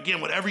 And again,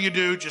 whatever you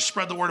do, just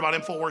spread the word about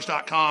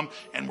InfoWars.com,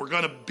 and we're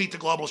going to beat the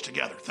globalists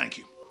together. Thank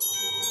you.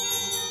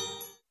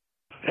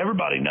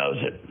 Everybody knows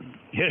it.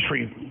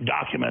 History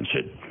documents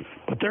it.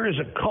 But there is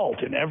a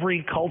cult in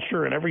every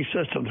culture and every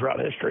system throughout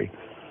history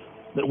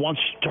that wants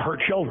to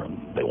hurt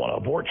children. They want to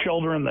abort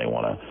children. They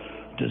want to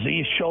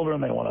disease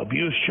children. They want to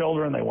abuse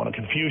children. They want to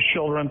confuse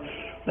children.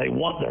 They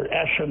want their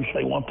essence.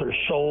 They want their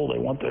soul. They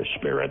want their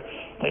spirit.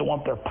 They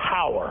want their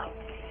power,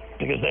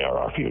 because they are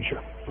our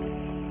future.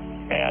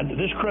 And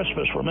this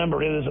Christmas,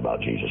 remember, it is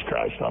about Jesus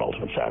Christ, not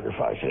ultimate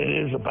sacrifice. It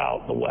is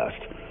about the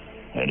West.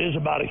 And it is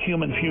about a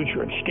human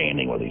future and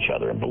standing with each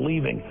other and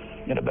believing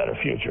in a better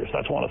future. So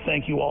I just want to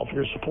thank you all for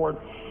your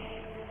support.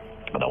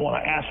 And I want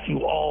to ask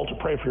you all to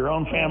pray for your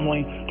own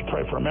family, to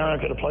pray for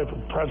America, to pray for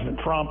President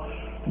Trump,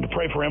 and to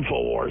pray for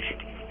InfoWars.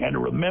 And to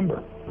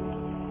remember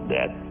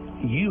that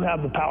you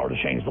have the power to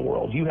change the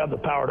world. You have the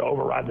power to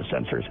override the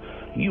censors.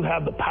 You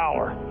have the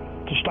power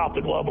to stop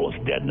the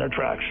globalists dead in their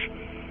tracks.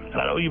 And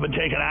I know you've been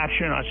taking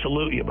action, and I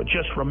salute you. But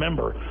just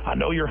remember, I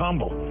know you're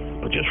humble,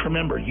 but just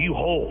remember, you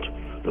hold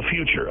the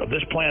future of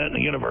this planet and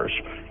the universe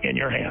in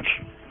your hands.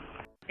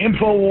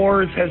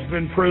 InfoWars has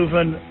been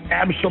proven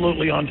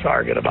absolutely on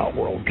target about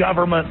world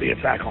government, the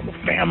attack on the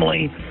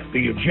family, the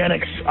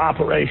eugenics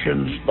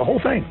operations, the whole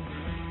thing.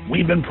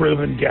 We've been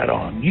proven dead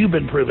on. You've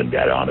been proven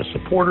dead on as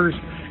supporters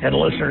and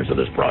listeners of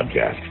this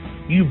broadcast.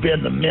 You've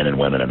been the men and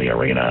women in the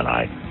arena, and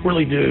I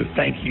really do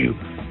thank you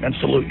and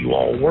salute you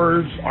all.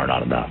 Words are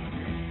not enough.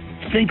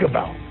 Think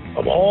about,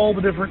 of all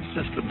the different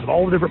systems, of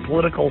all the different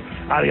political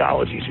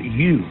ideologies,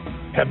 you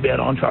have been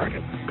on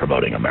target,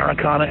 promoting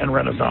Americana and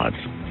Renaissance,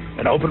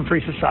 an open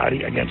free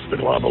society against the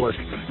globalists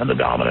and the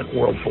dominant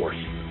world force.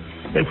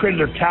 They've created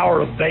their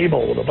Tower of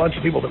Babel with a bunch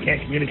of people that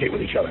can't communicate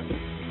with each other.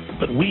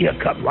 But we have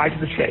cut right to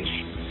the chase.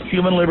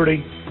 Human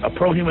liberty, a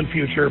pro-human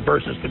future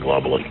versus the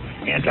globalist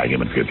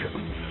anti-human future.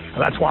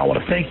 And that's why I want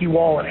to thank you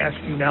all and ask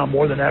you now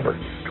more than ever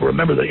to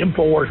remember that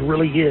InfoWars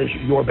really is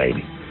your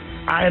baby.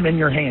 I am in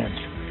your hands.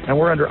 And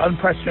we're under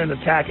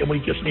unprecedented attack, and we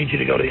just need you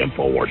to go to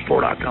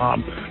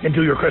InfoWarsStore.com and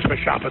do your Christmas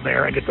shopping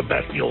there and get the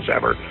best deals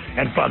ever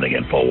and fund the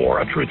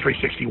InfoWar, a true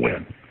 360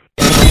 win.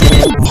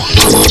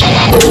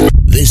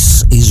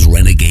 This is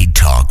Renegade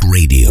Talk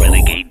Radio.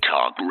 Renegade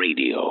Talk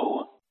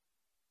Radio.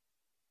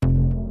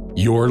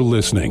 You're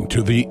listening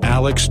to The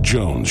Alex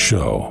Jones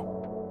Show.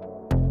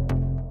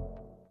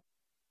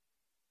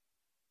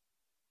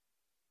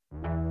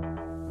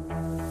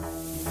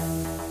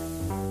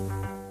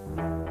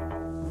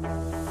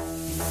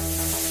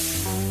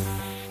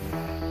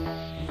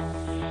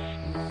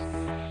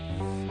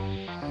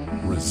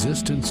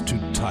 Resistance to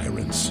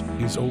tyrants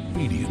is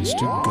obedience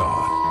to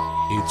God.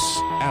 It's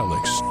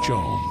Alex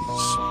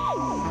Jones.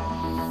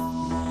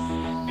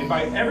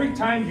 PewDiePie, every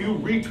time you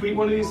retweet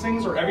one of these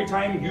things or every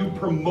time you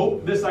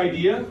promote this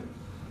idea,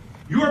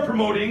 you are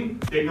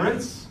promoting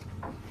ignorance,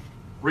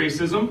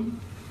 racism,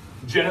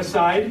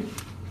 genocide,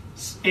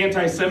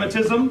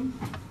 anti-Semitism.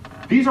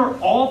 These are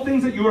all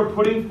things that you are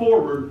putting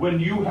forward when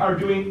you are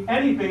doing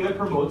anything that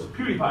promotes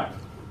PewDiePie.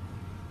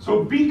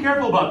 So be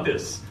careful about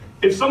this.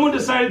 If someone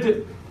decided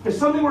to, if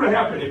something were to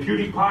happen, if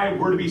PewDiePie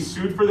were to be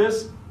sued for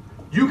this,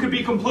 you could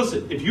be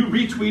complicit. If you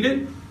retweet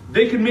it,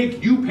 they can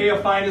make you pay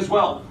a fine as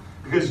well,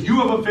 because you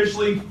have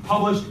officially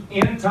published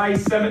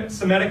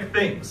anti-Semitic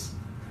things.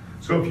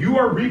 So if you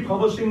are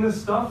republishing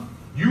this stuff,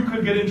 you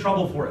could get in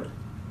trouble for it.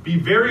 Be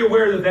very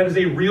aware that that is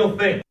a real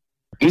thing.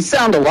 You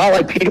sound a lot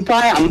like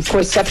PewDiePie. I'm of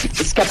course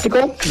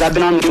skeptical because I've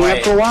been on the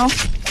internet for a while.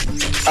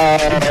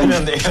 You've been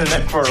on the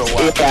internet for a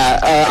while.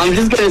 Yeah, I'm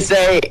just gonna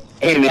say,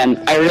 hey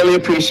man, I really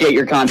appreciate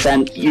your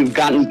content. You've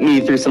gotten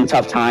me through some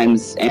tough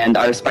times, and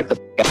I respect the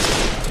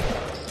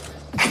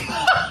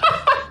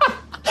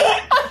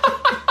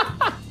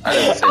I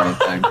didn't say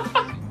anything.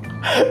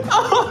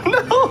 Oh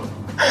no!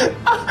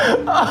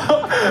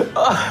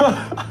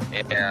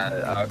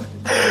 Yeah.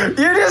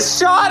 You just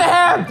shot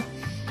him!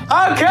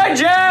 How could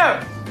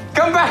you?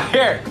 Come back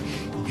here!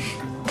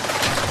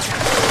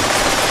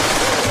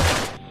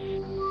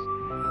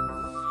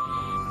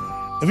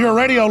 If you're a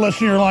radio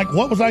listener, you're like,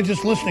 what was I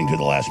just listening to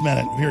the last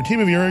minute? If you're a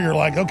TV viewer, you're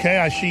like, okay,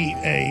 I see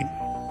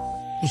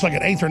looks like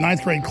an 8th or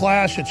 9th grade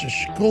class. It's a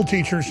school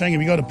teacher saying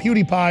if you go to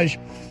PewDiePie's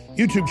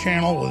YouTube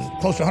channel with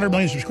close to 100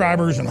 million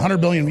subscribers and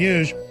 100 billion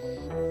views,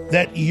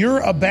 that you're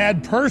a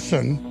bad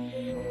person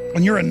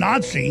and you're a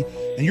Nazi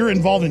and you're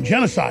involved in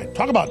genocide.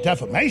 Talk about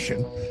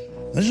defamation.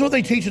 This is what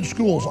they teach in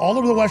schools all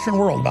over the Western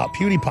world about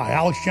PewDiePie,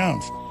 Alex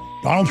Jones,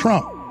 Donald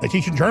Trump. They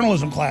teach in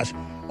journalism class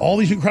all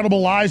these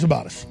incredible lies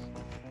about us.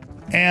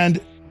 And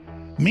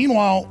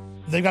meanwhile,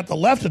 they've got the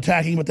left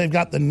attacking, but they've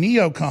got the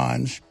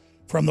neocons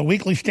from the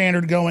Weekly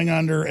Standard going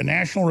under, a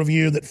National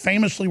Review that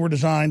famously were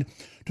designed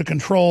to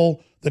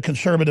control the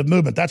conservative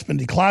movement. That's been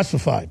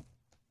declassified.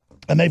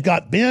 And they've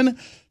got Ben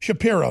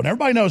Shapiro. And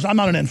everybody knows I'm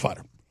not an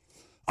infighter.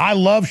 I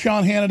love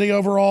Sean Hannity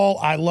overall.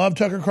 I love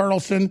Tucker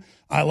Carlson.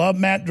 I love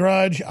Matt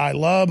Drudge. I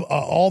love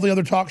all the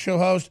other talk show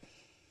hosts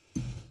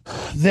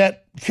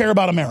that care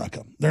about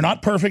America. They're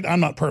not perfect. I'm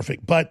not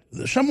perfect. But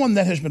someone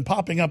that has been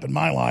popping up in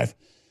my life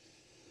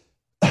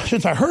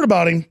since I heard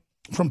about him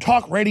from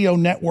Talk Radio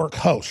Network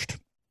host,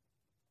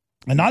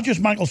 and not just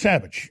Michael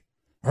Savage.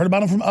 I heard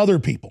about him from other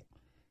people.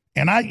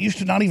 And I used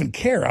to not even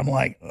care. I'm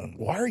like,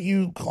 why are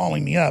you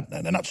calling me up?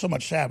 And not so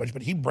much Savage,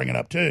 but he'd bring it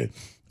up too.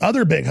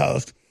 Other big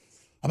host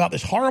about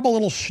this horrible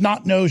little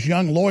snot-nosed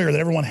young lawyer that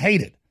everyone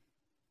hated.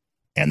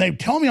 And they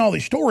tell me all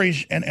these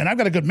stories, and I've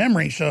got a good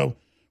memory, so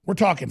we're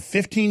talking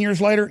 15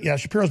 years later. Yeah,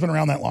 Shapiro's been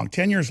around that long.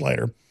 10 years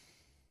later,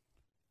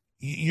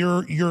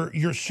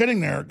 you're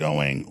sitting there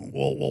going,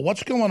 well,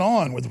 what's going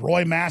on with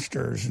Roy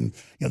Masters and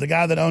the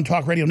guy that owned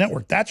Talk Radio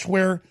Network? That's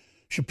where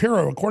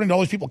Shapiro, according to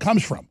all these people,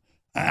 comes from.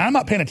 I'm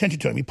not paying attention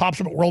to him. He pops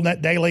up at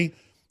WorldNet Daily,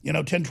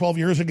 10, 12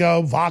 years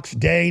ago. Vox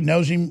Day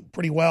knows him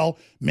pretty well,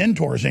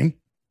 mentors him,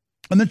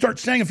 and then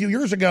starts saying a few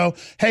years ago,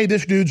 hey,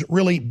 this dude's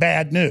really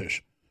bad news.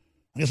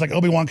 It's like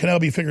Obi-Wan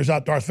Kenobi figures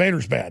out Darth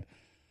Vader's bad.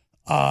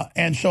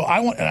 And so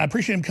I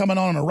appreciate him coming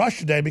on a rush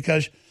today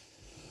because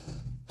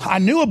I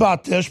knew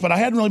about this, but I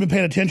hadn't really been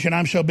paying attention.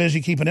 I'm so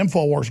busy keeping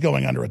InfoWars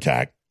going under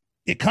attack.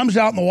 It comes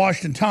out in the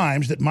Washington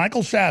Times that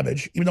Michael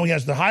Savage, even though he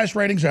has the highest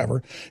ratings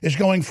ever, is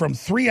going from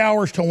 3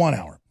 hours to 1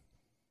 hour.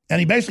 And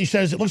he basically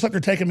says, it looks like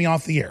they're taking me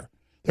off the air.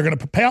 They're going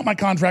to pay out my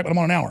contract, but I'm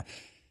on an hour.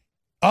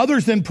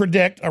 Others then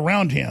predict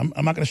around him,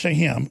 I'm not going to say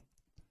him,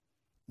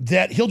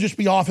 that he'll just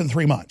be off in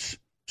 3 months.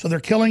 So they're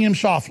killing him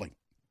softly.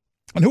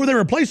 And who are they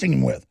replacing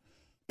him with?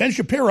 Ben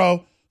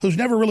Shapiro, who's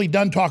never really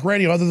done talk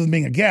radio other than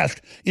being a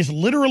guest, is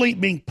literally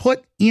being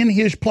put in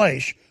his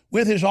place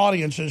with his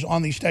audiences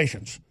on these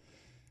stations.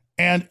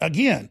 And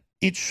again,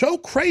 it's so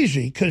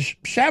crazy because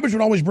Savage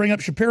would always bring up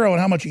Shapiro and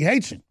how much he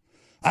hates him.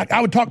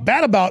 I would talk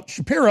bad about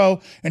Shapiro,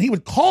 and he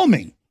would call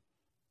me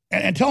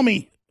and tell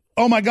me,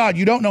 oh, my God,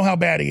 you don't know how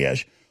bad he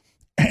is.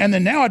 And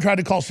then now I tried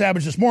to call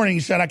Savage this morning. He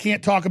said, I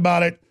can't talk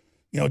about it.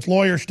 It's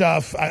lawyer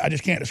stuff. I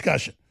just can't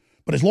discuss it.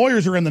 But his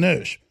lawyers are in the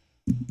news.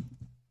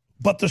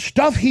 But the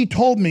stuff he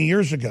told me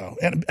years ago,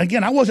 and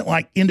again, I wasn't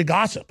like into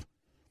gossip.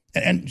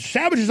 And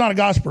Savage is not a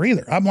gossiper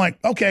either. I'm like,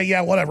 okay,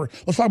 yeah, whatever.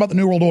 Let's talk about the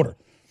New World Order.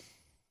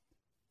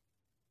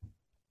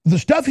 The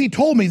stuff he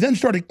told me then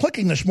started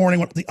clicking this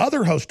morning, what the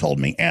other host told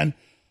me, and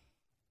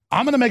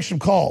I'm going to make some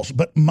calls,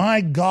 but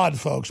my God,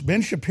 folks,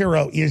 Ben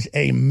Shapiro is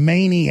a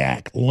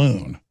maniac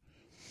loon.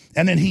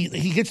 And then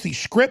he gets these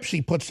scripts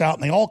he puts out,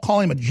 and they all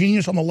call him a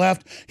genius on the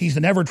left. He's the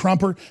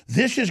never-Trumper.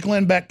 This is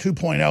Glenn Beck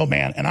 2.0,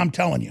 man, and I'm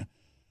telling you.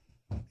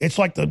 It's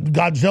like the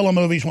Godzilla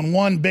movies when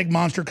one big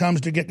monster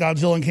comes to get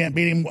Godzilla and can't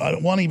beat him.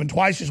 One even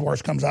twice as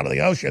worse comes out of the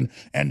ocean.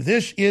 And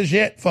this is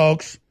it,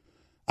 folks.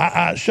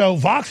 So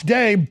Vox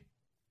Day,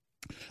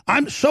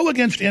 I'm so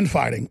against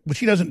infighting, which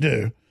he doesn't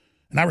do.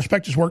 And I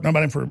respect his work, known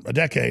about him for a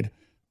decade.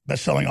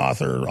 Best-selling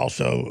author,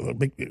 also a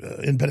big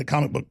independent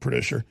comic book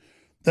producer.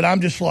 that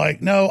I'm just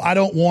like, no, I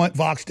don't want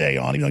Vox Day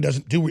on, even though he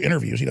doesn't do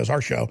interviews. He does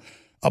our show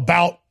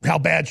about how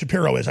bad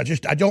Shapiro is.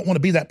 I don't want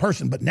to be that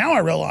person. But now I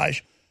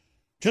realize,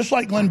 just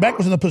like Glenn Beck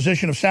was in the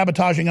position of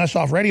sabotaging us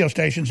off radio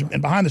stations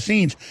and behind the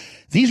scenes,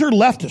 these are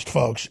leftist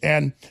folks,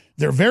 and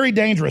they're very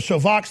dangerous. So,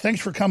 Vox,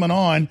 thanks for coming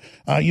on.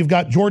 You've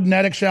got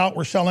Jordanetics out.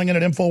 We're selling it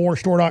at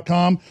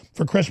InfoWarsStore.com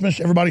for Christmas.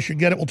 Everybody should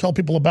get it. We'll tell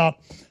people about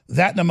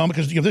that in a moment,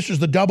 because this is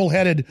the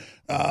double-headed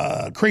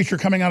creature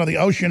coming out of the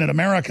ocean in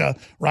America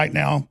right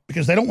now,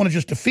 because they don't want to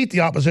just defeat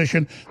the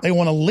opposition. They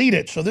want to lead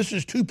it. So this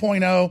is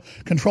 2.0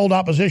 controlled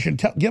opposition.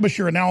 Give us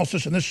your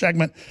analysis in this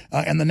segment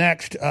and the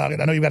next. I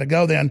know you've got to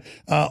go then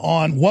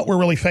on what we're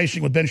really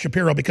facing with Ben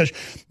Shapiro, because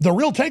the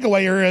real takeaway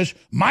here is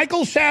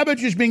Michael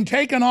Savage is being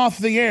taken off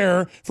the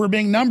air for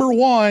being number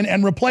one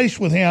and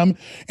replaced with him,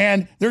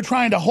 and they're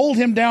trying to hold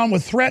him down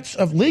with threats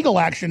of legal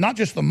action, not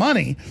just the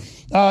money.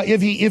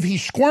 If he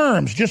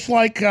squirms, just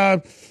like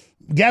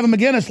Gavin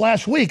McInnes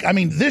last week. I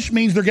mean, this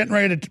means they're getting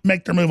ready to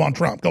make their move on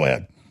Trump. Go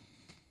ahead.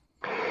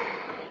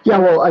 Yeah,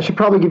 well, I should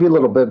probably give you a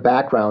little bit of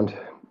background.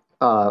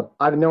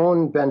 I've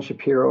known Ben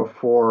Shapiro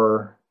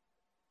for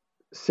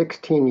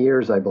 16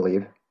 years, I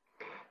believe.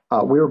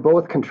 We were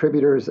both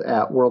contributors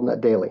at WorldNet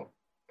Daily.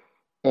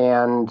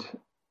 And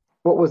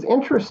what was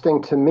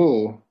interesting to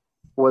me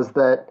was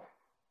that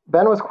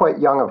Ben was quite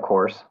young, of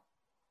course,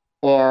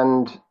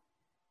 and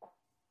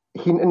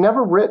he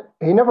never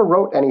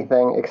wrote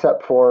anything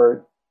except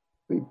for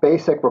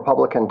basic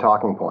Republican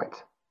talking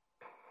points.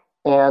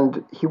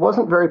 And he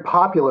wasn't very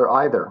popular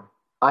either.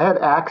 I had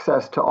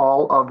access to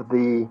all of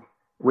the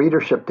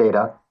readership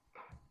data,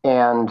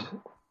 and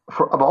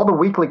of all the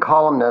weekly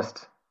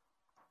columnists,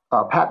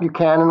 Pat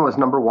Buchanan was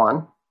number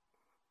one,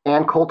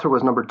 Ann Coulter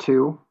was number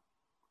two,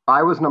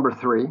 I was number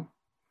three,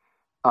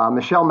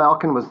 Michelle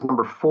Malkin was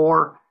number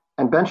four,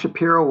 and Ben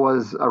Shapiro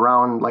was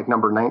around like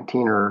number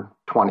 19 or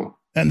 20.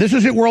 And this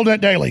is at WorldNet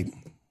Daily.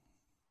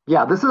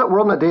 Yeah, this is at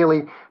WorldNet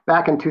Daily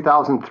back in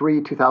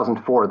 2003,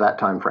 2004, that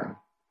time frame.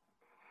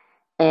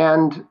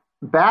 And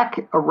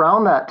back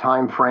around that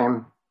time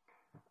frame,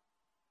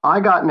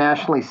 I got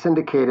nationally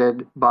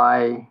syndicated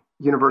by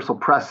Universal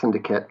Press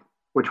Syndicate,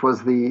 which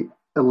was the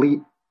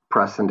elite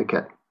press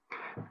syndicate.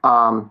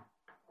 Ben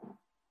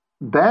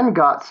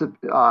got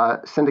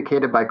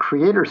syndicated by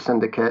Creator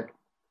Syndicate,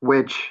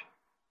 which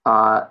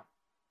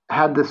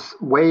had this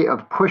way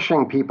of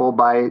pushing people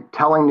by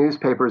telling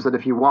newspapers that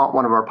if you want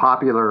one of our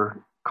popular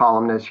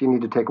columnists, you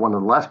need to take one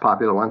of the less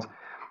popular ones.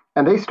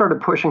 And they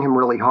started pushing him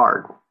really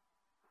hard.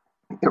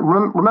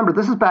 Remember,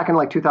 this is back in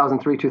like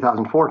 2003,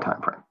 2004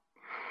 timeframe.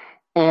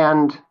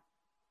 And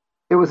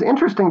it was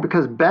interesting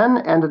because Ben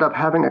ended up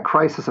having a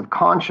crisis of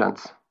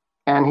conscience.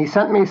 And he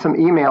sent me some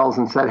emails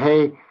and said,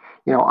 hey,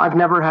 you know, I've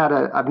never had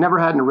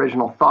an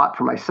original thought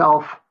for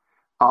myself.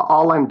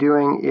 All I'm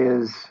doing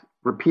is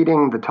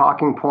repeating the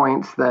talking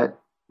points that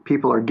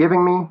people are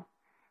giving me.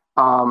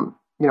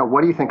 You know,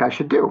 what do you think I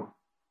should do?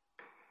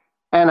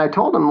 And I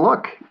told him,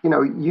 look, you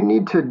know, you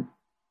need to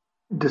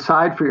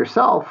decide for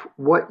yourself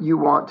what you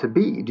want to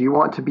be. Do you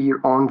want to be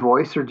your own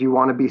voice, or do you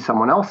want to be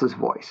someone else's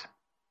voice?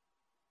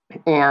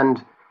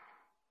 And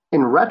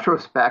in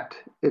retrospect,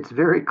 it's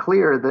very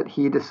clear that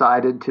he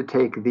decided to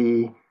take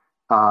the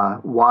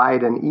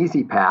wide and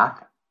easy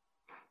path.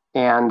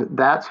 And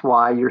that's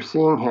why you're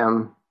seeing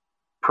him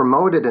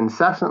promoted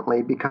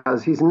incessantly,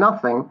 because he's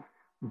nothing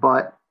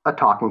but a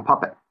talking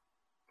puppet.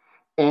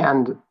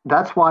 And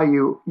that's why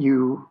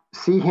you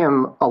see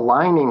him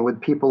aligning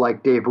with people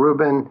like Dave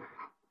Rubin,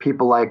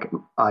 people like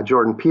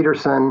Jordan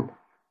Peterson.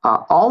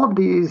 All of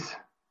these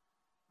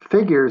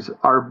figures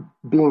are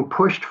being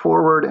pushed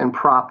forward and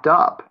propped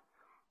up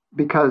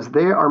because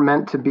they are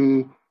meant to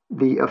be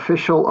the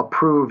official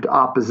approved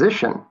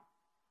opposition,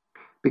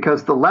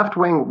 because the left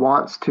wing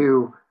wants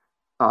to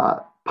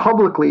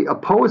publicly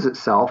oppose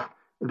itself,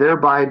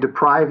 thereby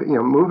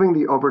moving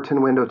the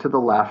Overton window to the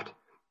left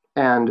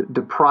and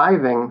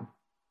depriving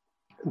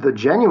the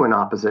genuine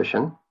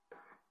opposition,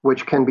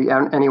 which can be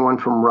anyone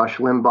from Rush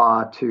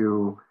Limbaugh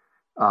to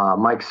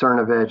Mike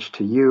Cernovich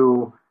to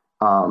you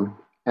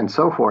and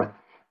so forth.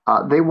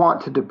 They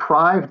want to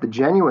deprive the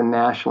genuine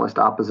nationalist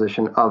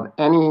opposition of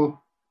any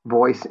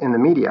voice in the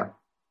media.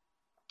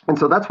 And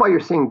so that's why you're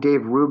seeing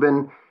Dave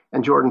Rubin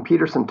and Jordan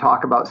Peterson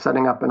talk about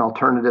setting up an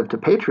alternative to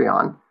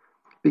Patreon,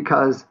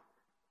 because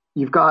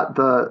you've got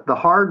the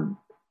hard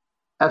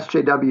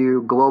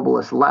SJW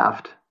globalist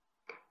left,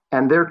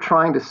 and they're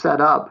trying to set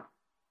up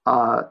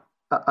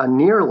a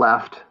near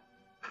left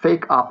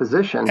fake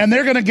opposition. And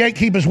they're going to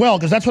gatekeep as well,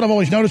 because that's what I've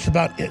always noticed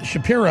about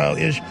Shapiro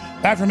is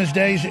back from his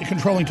days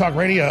controlling talk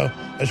radio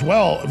as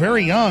well,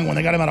 very young when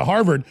they got him out of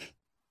Harvard.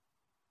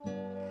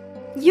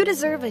 You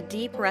deserve a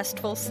deep,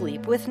 restful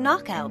sleep with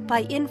Knockout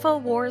by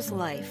InfoWars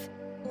Life.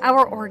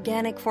 Our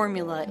organic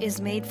formula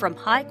is made from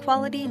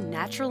high-quality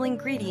natural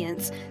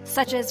ingredients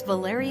such as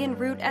valerian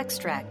root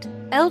extract,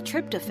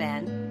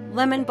 L-tryptophan,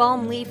 lemon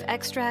balm leaf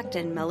extract,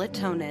 and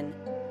melatonin.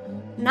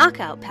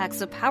 Knockout packs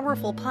a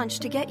powerful punch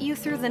to get you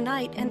through the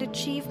night and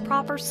achieve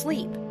proper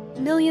sleep.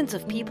 Millions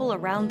of people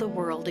around the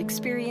world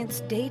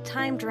experience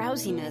daytime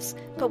drowsiness,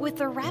 but with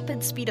the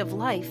rapid speed of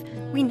life,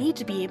 we need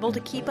to be able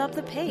to keep up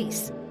the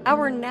pace.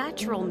 Our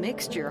natural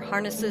mixture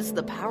harnesses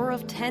the power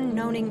of 10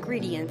 known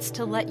ingredients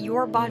to let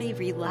your body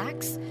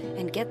relax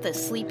and get the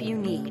sleep you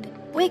need.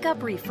 Wake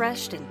up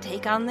refreshed and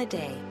take on the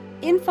day.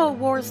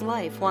 InfoWars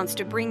Life wants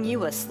to bring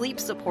you a sleep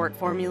support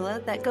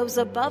formula that goes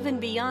above and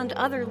beyond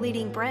other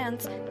leading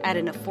brands at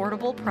an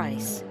affordable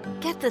price.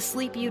 Get the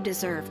sleep you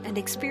deserve and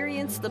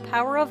experience the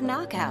power of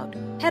knockout.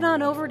 Head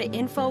on over to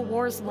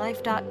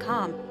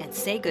InfoWarsLife.com and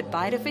say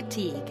goodbye to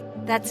fatigue.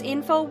 That's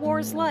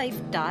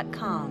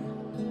InfoWarsLife.com.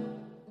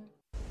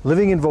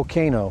 Living in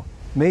Volcano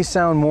may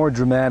sound more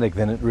dramatic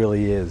than it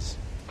really is.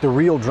 The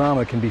real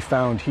drama can be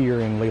found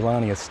here in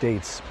Leilani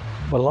Estates.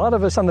 But a lot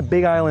of us on the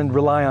Big Island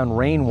rely on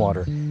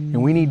rainwater,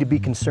 and we need to be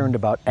concerned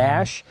about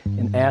ash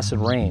and acid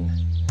rain.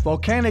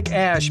 Volcanic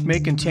ash may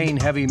contain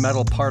heavy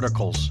metal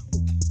particles,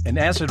 and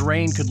acid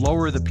rain could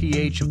lower the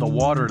pH of the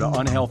water to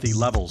unhealthy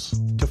levels.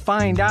 To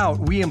find out,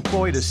 we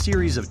employed a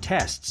series of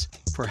tests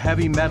for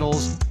heavy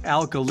metals,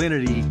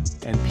 alkalinity,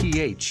 and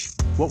pH.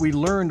 What we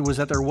learned was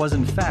that there was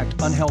in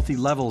fact unhealthy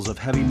levels of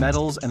heavy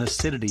metals and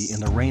acidity in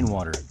the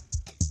rainwater.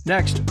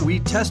 Next, we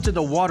tested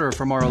the water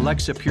from our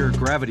Alexa Pure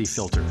gravity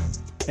filter.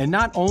 And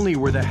not only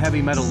were the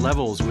heavy metal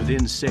levels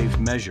within safe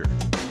measure,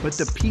 but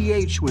the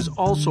pH was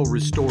also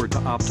restored to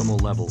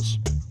optimal levels.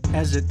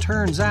 As it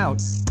turns out,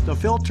 the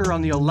filter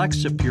on the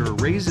Alexa Pure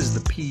raises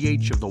the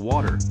pH of the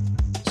water.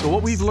 So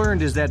what we've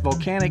learned is that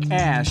volcanic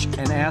ash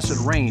and acid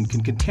rain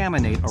can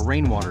contaminate a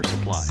rainwater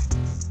supply.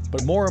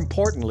 But more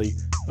importantly,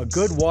 a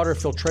good water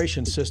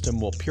filtration system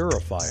will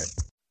purify it.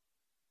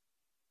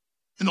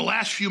 In the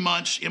last few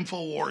months,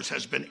 InfoWars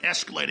has been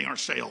escalating our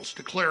sales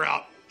to clear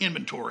out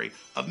inventory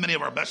of many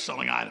of our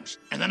best-selling items.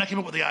 And then I came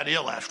up with the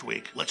idea last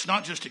week. Let's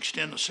not just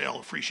extend the sale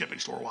of free shipping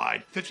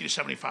store-wide, 50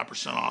 to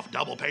 75% off,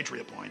 double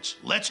Patriot points.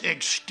 Let's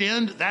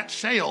extend that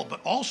sale,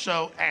 but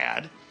also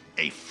add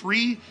a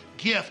free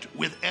gift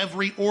with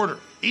every order.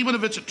 Even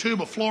if it's a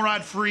tube of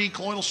fluoride-free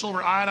colloidal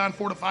silver iodine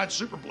fortified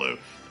super blue,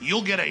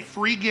 you'll get a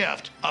free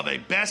gift of a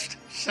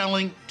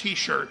best-selling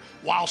t-shirt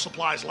while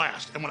supplies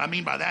last. And what I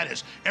mean by that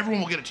is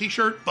everyone will get a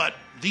t-shirt, but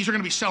these are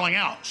going to be selling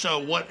out. So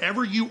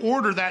whatever you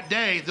order that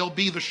day, there'll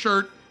be the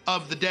shirt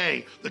of the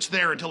day that's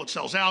there until it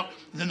sells out.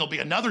 And then there'll be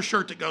another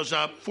shirt that goes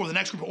up for the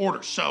next group of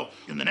orders. So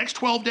in the next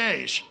 12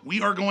 days,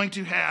 we are going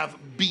to have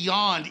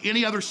beyond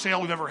any other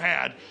sale we've ever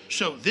had.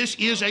 So this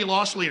is a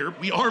loss leader.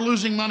 We are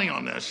losing money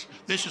on this.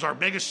 This is our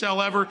biggest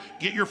sale ever.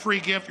 Get your free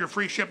gift, your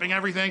free shipping,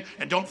 everything,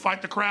 and don't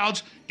fight the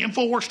crowds.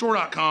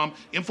 InfoWarsStore.com,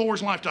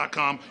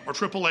 InfoWarsLife.com, or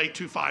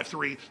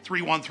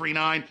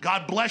 888-253-3139.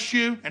 God bless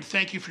you, and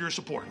thank you for your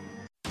support.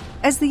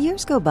 As the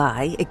years go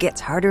by, it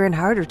gets harder and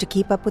harder to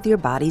keep up with your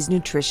body's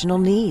nutritional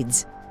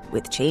needs.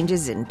 With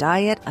changes in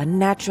diet,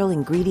 unnatural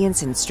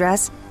ingredients, and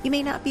stress, you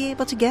may not be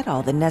able to get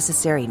all the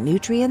necessary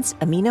nutrients,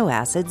 amino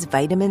acids,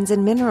 vitamins,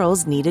 and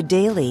minerals needed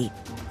daily.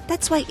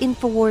 That's why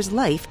InfoWars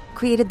Life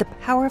created the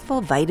powerful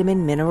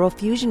Vitamin Mineral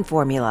Fusion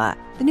formula.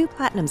 The new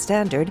platinum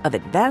standard of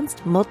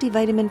advanced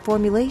multivitamin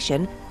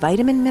formulation,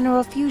 Vitamin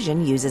Mineral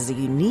Fusion uses a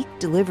unique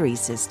delivery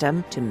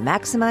system to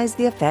maximize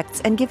the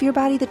effects and give your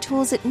body the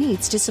tools it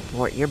needs to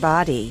support your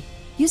body.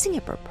 Using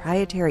a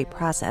proprietary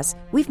process,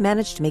 we've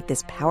managed to make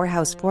this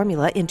powerhouse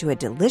formula into a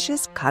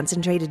delicious,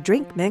 concentrated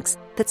drink mix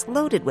that's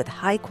loaded with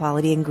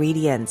high-quality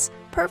ingredients.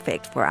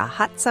 Perfect for a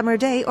hot summer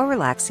day or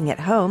relaxing at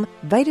home,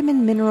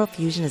 Vitamin Mineral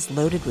Fusion is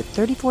loaded with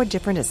 34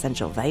 different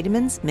essential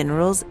vitamins,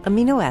 minerals,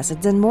 amino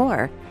acids, and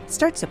more.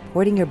 Start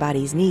supporting your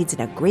body's needs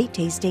in a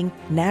great-tasting,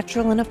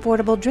 natural, and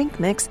affordable drink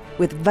mix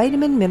with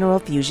Vitamin Mineral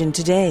Fusion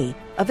today.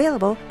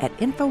 Available at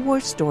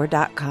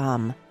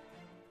InfoWarsStore.com.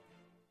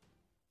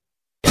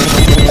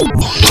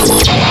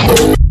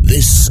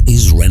 This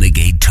is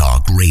Renegade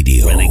Talk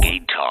Radio.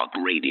 Renegade Talk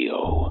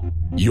Radio.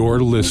 You're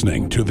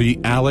listening to The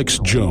Alex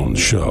Jones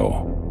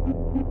Show.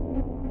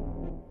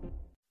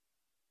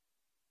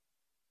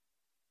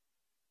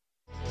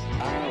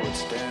 I would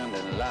stand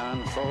in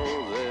line for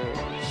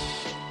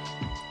this.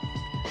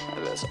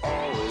 There's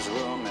always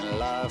room in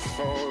life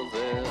for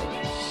this.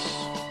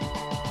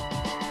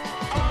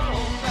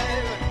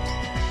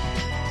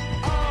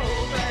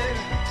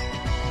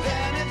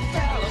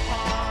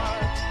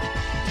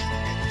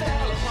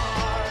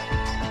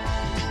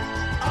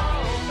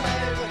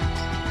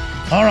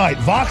 All right,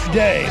 Vox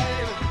Day.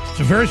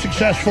 It's a very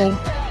successful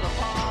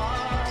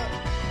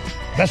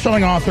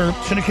best-selling author,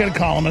 syndicated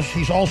columnist.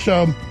 He's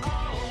also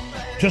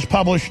just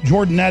published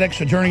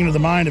Jordanetics, A Journey into the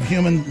Mind of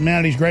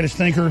Humanity's Greatest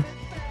Thinker.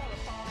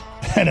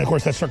 And, of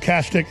course, that's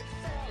sarcastic,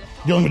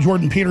 dealing with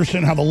Jordan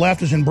Peterson, how the left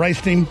has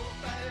embraced him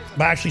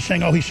by actually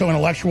saying, oh, he's so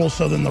intellectual,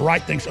 so then the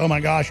right thinks, oh, my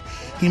gosh,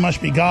 he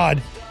must be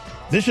God.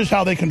 This is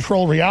how they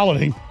control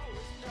reality.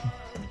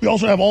 We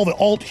also have all the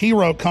alt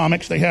hero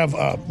comics. They have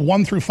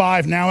 1 through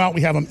 5 now out. We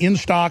have them in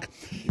stock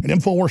at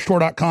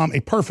InfoWarsStore.com.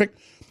 A perfect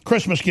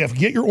Christmas gift.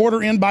 Get your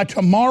order in by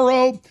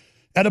tomorrow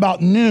at about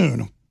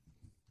noon.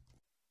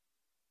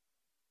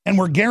 And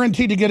we're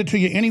guaranteed to get it to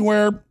you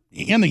anywhere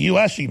in the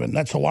U.S. even.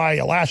 That's Hawaii,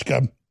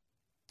 Alaska,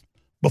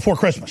 before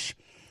Christmas.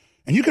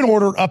 And you can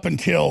order up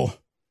until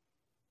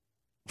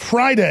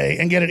Friday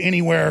and get it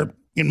anywhere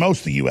in most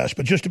of the U.S.,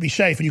 but just to be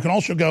safe. And you can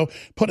also go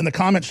put in the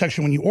comment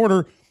section when you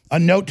order a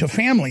note to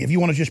family if you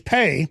want to just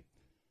pay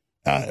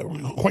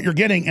what you're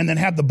getting and then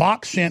have the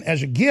box sent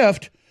as a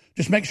gift.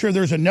 Just make sure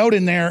there's a note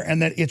in there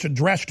and that it's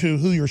addressed to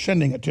who you're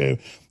sending it to, and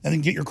then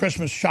get your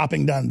Christmas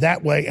shopping done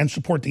that way and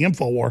support the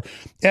InfoWar.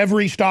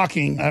 Every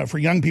stocking for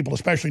young people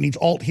especially needs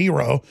Alt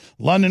Hero,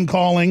 London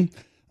Calling,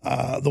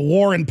 The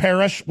War in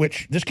Paris,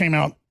 which this came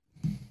out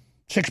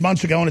 6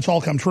 months ago and it's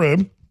all come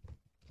true.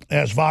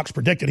 As Vox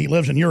predicted, he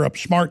lives in Europe.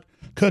 Smart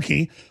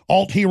Cookie,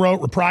 Alt Hero,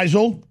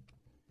 Reprisal,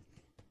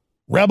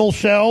 Rebel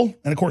Cell,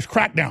 and of course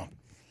Crackdown.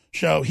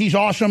 So he's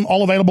awesome.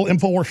 All available,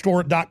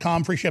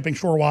 InfoWarsStore.com, free shipping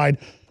store-wide.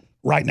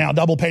 Right now,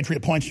 double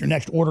Patriot points in your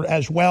next order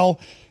as well.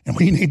 And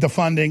we need the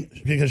funding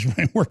because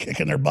we're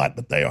kicking their butt,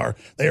 but they are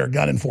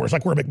gunning for us.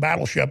 Like we're a big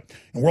battleship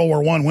in World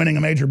War I winning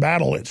a major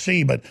battle at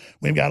sea, but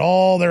we've got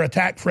all their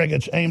attack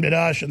frigates aimed at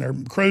us and their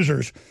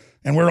cruisers,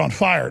 and we're on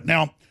fire.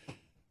 Now,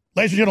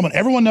 ladies and gentlemen,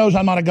 everyone knows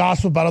I'm not a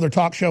gossip about other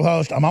talk show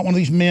hosts. I'm not one of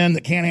these men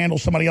that can't handle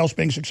somebody else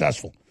being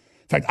successful.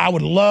 In fact, I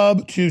would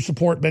love to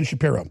support Ben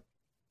Shapiro.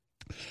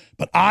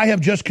 But I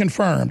have just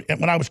confirmed, and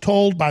when I was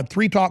told by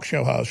 3 talk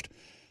show hosts,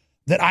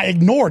 that I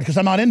ignored because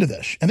I'm not into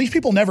this. And these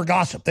people never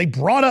gossip. They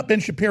brought up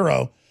Ben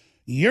Shapiro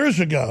years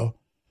ago.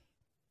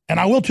 And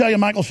I will tell you,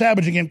 Michael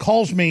Savage, again,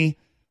 calls me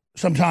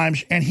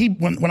sometimes. And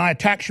when I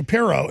attack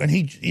Shapiro, and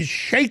he is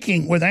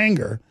shaking with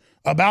anger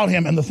about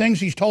him, and the things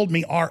he's told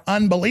me are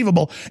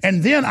unbelievable.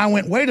 And then I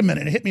went, wait a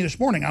minute. It hit me this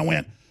morning. I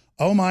went,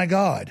 oh, my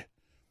God.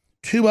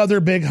 2 other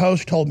big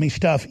hosts told me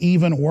stuff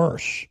even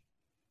worse.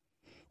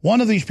 One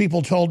of these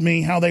people told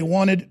me how they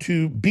wanted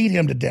to beat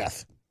him to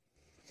death.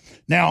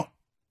 Now,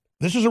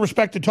 this is a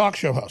respected talk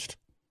show host.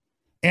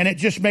 And it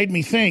just made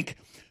me think.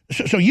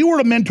 So you were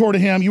a mentor to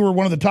him. You were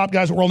one of the top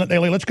guys at WorldNet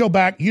Daily. Let's go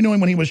back. You knew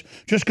him when he was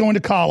just going to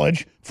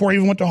college, before he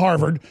even went to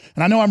Harvard.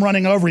 And I know I'm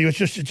running over you.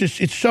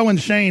 It's so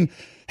insane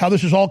how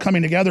this is all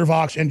coming together,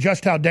 Vox, and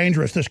just how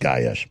dangerous this guy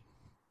is.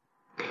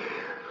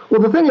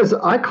 Well, the thing is,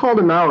 I called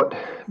him out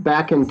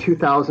back in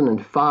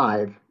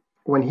 2005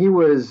 when he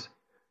was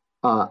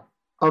of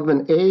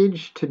an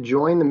age to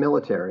join the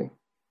military.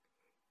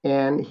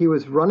 And he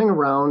was running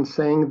around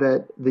saying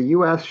that the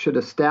U.S. should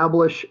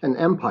establish an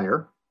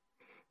empire.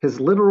 His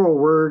literal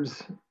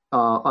words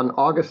on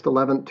August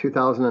 11th,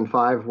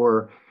 2005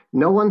 were,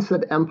 "No one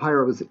said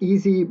empire was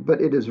easy, but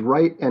it is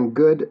right and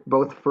good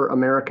both for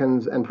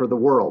Americans and for the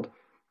world."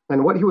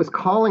 And what he was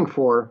calling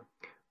for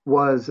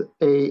was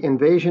an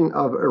invasion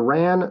of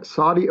Iran,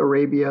 Saudi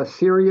Arabia,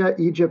 Syria,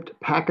 Egypt,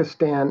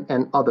 Pakistan,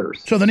 and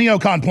others. So the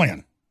neocon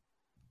plan.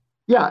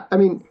 Yeah, I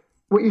mean,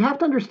 what you have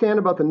to understand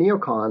about the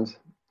neocons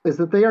is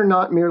that they are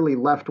not merely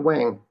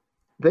left-wing.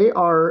 They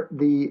are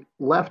the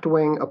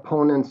left-wing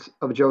opponents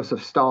of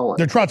Joseph Stalin.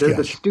 They're Trotskyists.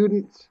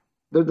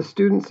 They're the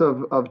students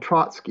of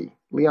Trotsky,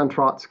 Leon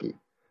Trotsky.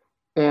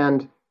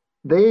 And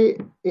they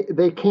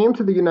came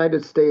to the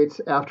United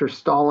States after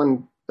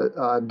Stalin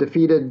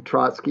defeated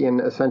Trotsky and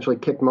essentially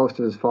kicked most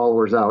of his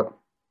followers out.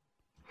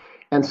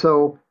 And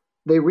so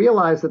they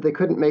realized that they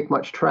couldn't make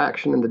much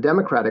traction in the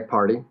Democratic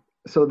Party.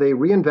 So they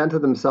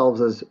reinvented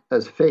themselves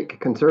as fake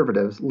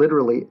conservatives,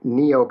 literally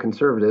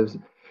neoconservatives,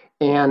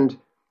 and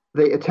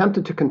they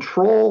attempted to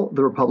control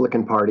the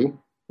Republican Party,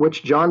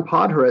 which John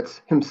Podhoretz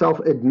himself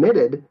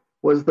admitted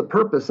was the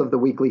purpose of the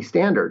Weekly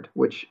Standard,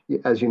 which,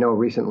 as you know,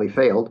 recently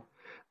failed.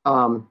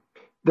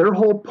 Their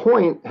whole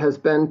point has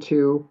been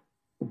to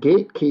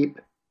gatekeep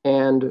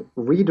and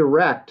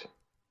redirect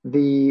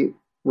the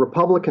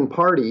Republican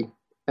Party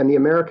and the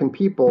American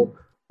people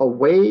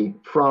away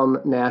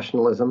from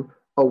nationalism,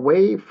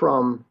 away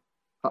from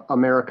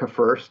America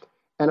first,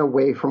 and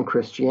away from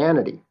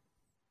Christianity.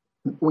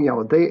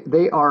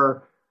 They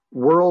are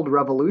world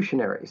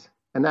revolutionaries,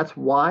 and that's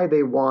why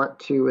they want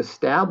to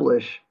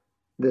establish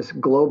this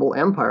global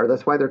empire.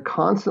 That's why they're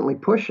constantly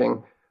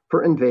pushing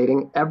for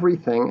invading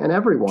everything and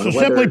everyone. So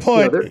simply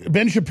put,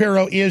 Ben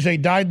Shapiro is a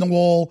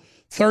dyed-in-the-wool,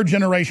 3rd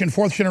generation,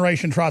 4th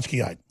generation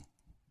Trotskyite.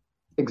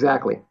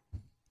 Exactly.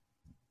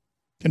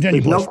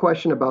 Continue, There's no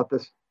question about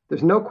this.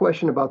 There's no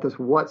question about this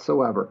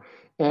whatsoever.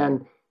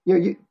 And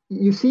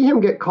you see him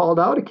get called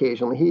out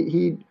occasionally.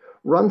 He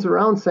runs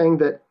around saying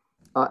that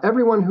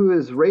everyone who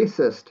is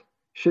racist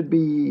should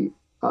be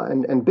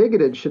and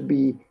bigoted should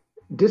be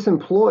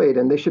disemployed,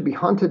 and they should be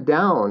hunted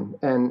down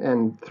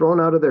and thrown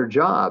out of their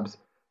jobs.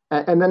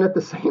 And then at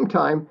the same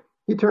time,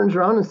 he turns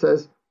around and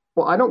says,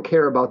 well, I don't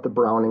care about the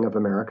browning of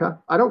America.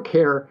 I don't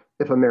care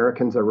if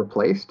Americans are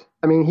replaced.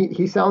 I mean,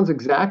 he sounds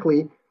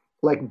exactly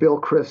like Bill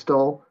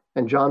Kristol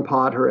and John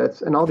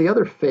Podhoretz and all the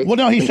other fake. Well,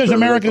 no, he says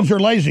Americans are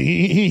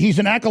lazy. He's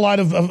an acolyte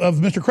of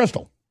Mr.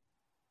 Kristol.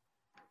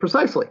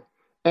 Precisely.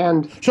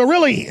 And so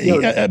really,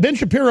 Ben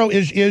Shapiro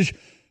is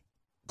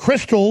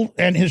Kristol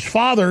and his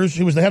father's,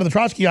 who was the head of the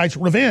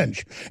Trotskyites,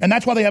 revenge. And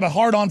that's why they have a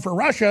hard-on for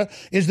Russia,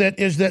 is that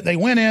they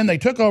went in, they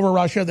took over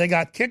Russia, they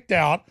got kicked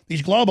out,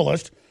 these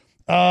globalists,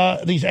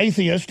 these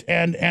atheists,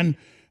 and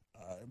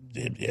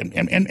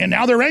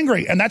now they're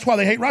angry. And that's why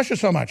they hate Russia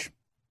so much.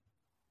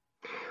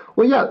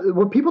 Well, yeah,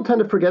 what people tend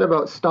to forget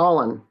about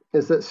Stalin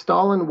is that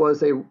Stalin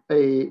was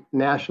a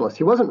nationalist.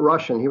 He wasn't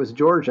Russian, he was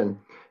Georgian,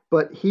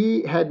 but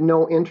he had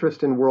no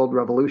interest in world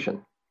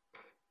revolution,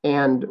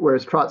 and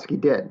whereas Trotsky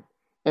did.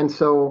 And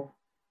so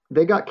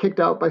they got kicked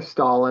out by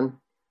Stalin,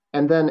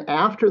 and then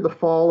after the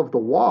fall of the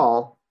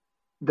wall,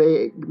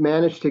 they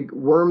managed to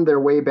worm their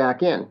way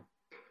back in.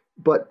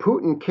 But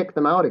Putin kicked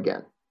them out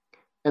again.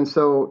 And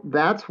so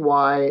that's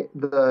why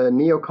the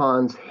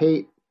neocons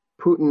hate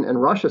Putin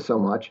and Russia so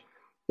much,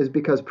 is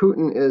because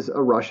Putin is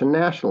a Russian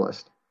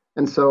nationalist.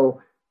 And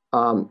so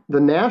the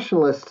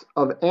nationalists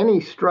of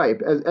any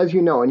stripe, as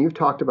you know, and you've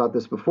talked about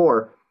this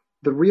before,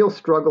 the real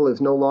struggle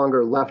is no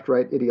longer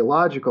left-right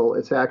ideological.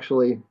 It's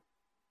actually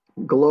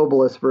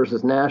globalist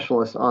versus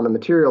nationalist on the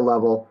material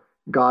level,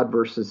 God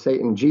versus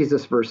Satan,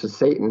 Jesus versus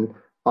Satan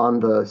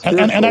on the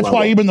spiritual and that's level.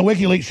 why even the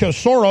WikiLeaks shows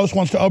Soros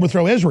wants to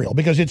overthrow Israel,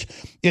 because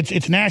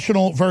it's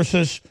national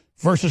versus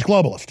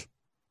globalist.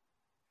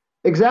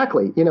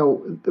 Exactly. You know,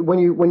 when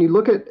you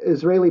look at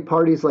Israeli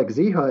parties like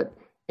Zehut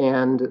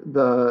and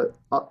the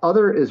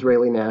other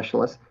Israeli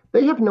nationalists,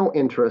 they have no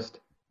interest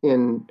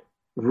in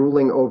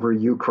ruling over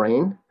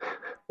Ukraine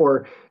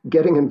or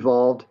getting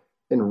involved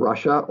in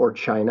Russia or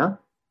China.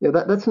 You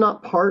know, that's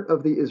not part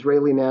of the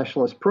Israeli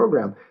nationalist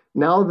program.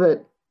 Now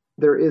that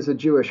there is a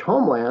Jewish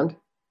homeland,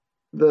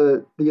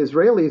 the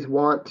Israelis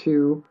want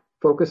to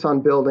focus on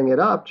building it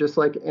up just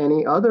like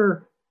any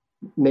other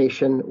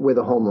nation with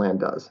a homeland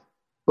does.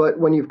 But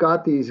when you've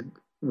got these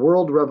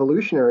world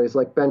revolutionaries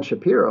like Ben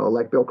Shapiro,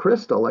 like Bill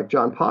Kristol, like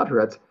John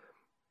Podhoretz,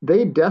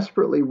 they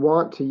desperately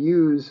want to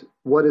use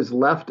what is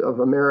left of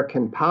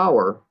American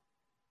power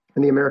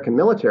and the American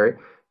military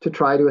to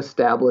try to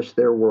establish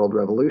their world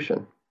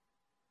revolution.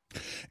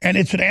 And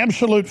it's an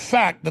absolute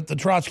fact that the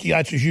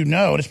Trotskyites, as you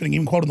know, and it's been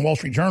even quoted in the Wall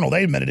Street Journal,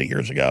 they admitted it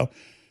years ago,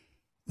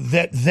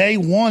 that they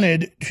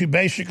wanted to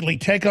basically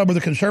take over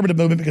the conservative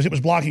movement because it was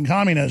blocking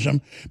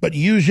communism, but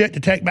use it to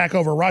take back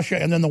over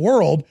Russia and then the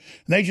world.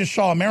 They just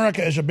saw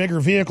America as a bigger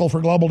vehicle for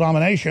global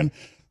domination,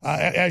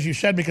 as you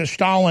said, because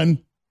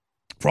Stalin,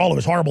 for all of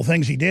his horrible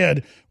things he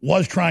did,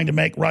 was trying to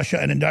make Russia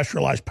an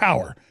industrialized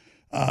power.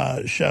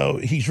 So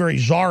he's very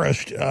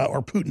czarist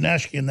or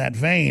Putin-esque in that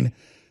vein.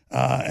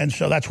 And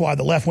so that's why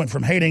the left went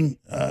from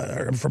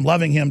from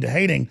loving him to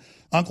hating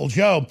Uncle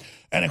Joe.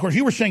 And, of course,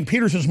 you were saying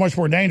Peterson's much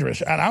more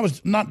dangerous. And I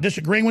was not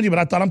disagreeing with you,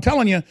 but I'm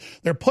telling you,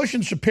 they're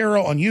pushing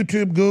Shapiro on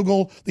YouTube,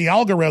 Google, the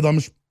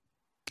algorithms,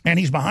 and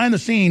he's behind the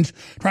scenes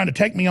trying to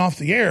take me off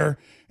the air.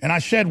 And I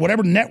said,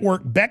 whatever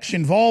network Beck's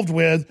involved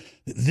with,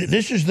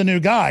 this is the new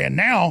guy. And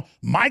now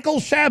Michael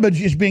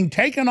Savage is being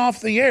taken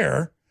off the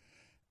air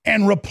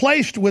and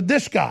replaced with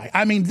this guy.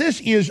 I mean,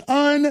 this is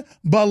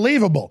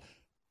unbelievable.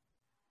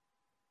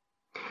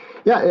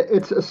 Yeah,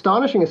 it's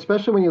astonishing,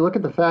 especially when you look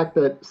at the fact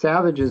that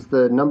Savage is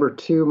the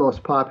 #2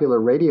 most popular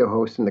radio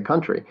host in the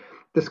country.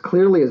 This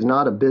clearly is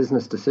not a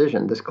business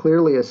decision. This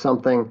clearly is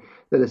something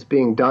that is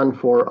being done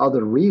for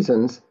other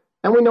reasons,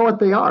 and we know what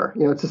they are.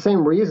 You know, it's the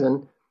same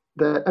reason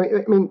that,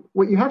 I mean,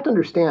 what you have to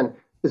understand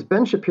is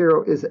Ben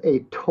Shapiro is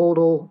a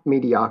total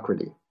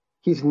mediocrity.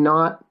 He's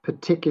not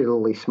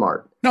particularly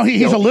smart. No,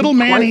 he's a little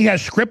man. He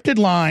has scripted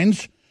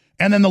lines.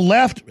 And then the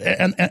left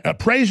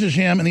praises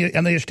him,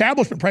 and the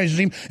establishment praises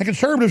him, and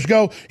conservatives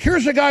go,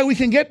 here's a guy we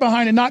can get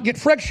behind and not get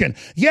friction.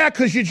 Yeah,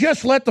 because you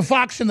just let the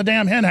fox in the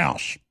damn hen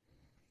house.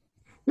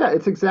 Yeah,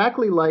 it's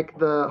exactly like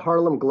the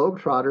Harlem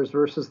Globetrotters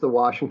versus the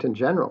Washington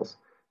Generals.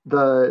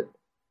 The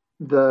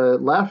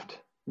left,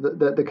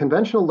 the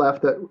conventional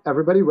left that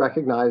everybody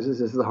recognizes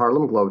is the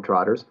Harlem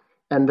Globetrotters,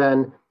 and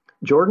then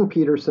Jordan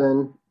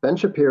Peterson, Ben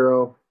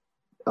Shapiro,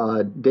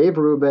 Dave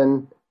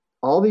Rubin,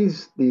 all the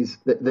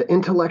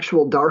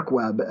intellectual dark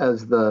web,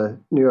 as the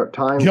New York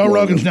Times. Joe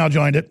Rogan's now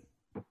joined it.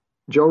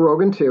 Joe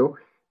Rogan too.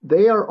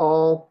 They are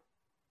all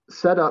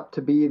set up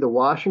to be the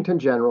Washington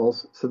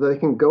Generals so that they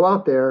can go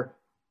out there,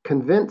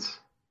 convince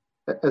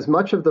as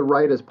much of the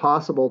right as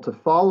possible to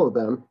follow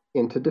them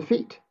into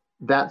defeat.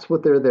 That's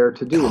what they're there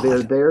to do. God.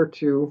 They're there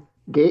to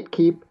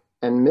gatekeep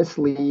and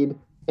mislead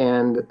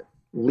and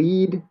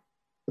lead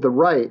the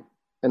right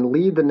and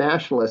lead the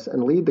nationalists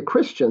and lead the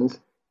Christians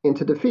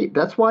into defeat.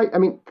 That's why, I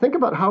mean, think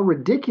about how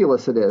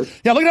ridiculous it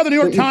is. Yeah, look at how the New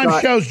York Times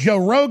shows Joe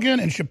Rogan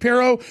and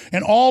Shapiro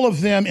and all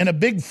of them in a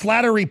big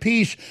flattery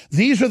piece.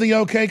 These are the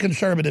okay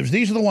conservatives.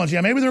 These are the ones.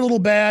 Yeah, maybe they're a little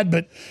bad,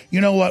 but you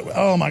know what?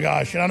 Oh, my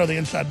gosh. I know the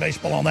inside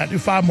baseball on that. Do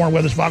 5 more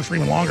with us, Vox, for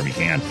even longer if you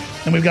can.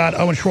 And we've got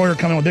Owen Schroyer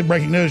coming with big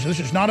breaking news.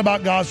 This is not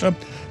about gossip.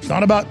 It's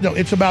not about, no,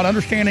 it's about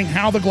understanding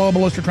how the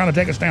globalists are trying to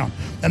take us down.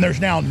 And there's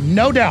now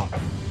no doubt,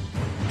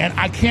 and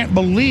I can't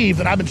believe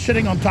that I've been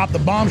sitting on top of the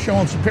bombshell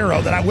on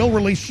Shapiro that I will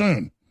release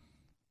soon.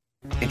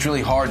 It's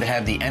really hard to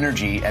have the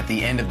energy at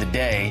the end of the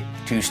day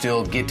to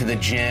still get to the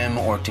gym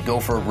or to go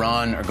for a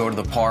run or go to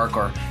the park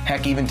or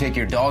heck, even take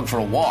your dog for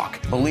a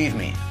walk. Believe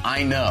me,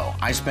 I know.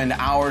 I spend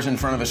hours in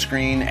front of a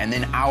screen and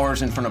then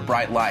hours in front of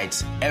bright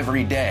lights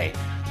every day.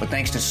 But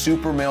thanks to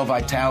Super Male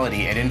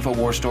Vitality at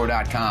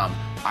InfoWarsStore.com,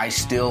 I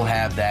still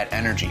have that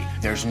energy.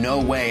 There's no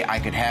way I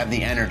could have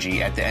the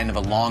energy at the end of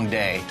a long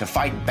day to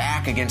fight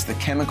back against the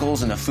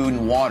chemicals in the food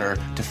and water,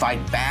 to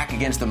fight back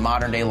against the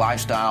modern day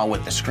lifestyle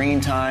with the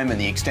screen time and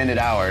the extended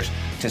hours,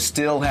 to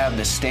still have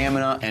the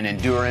stamina and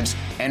endurance,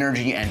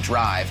 energy and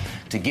drive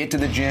to get to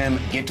the gym,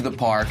 get to the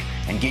park,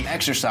 and get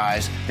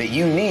exercise that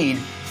you need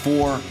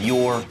for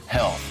your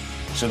health.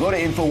 So go to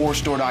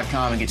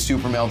InfoWarsStore.com and get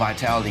Super Male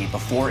Vitality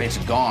before it's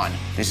gone.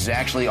 This is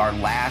actually our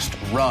last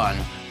run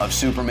of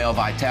Super Male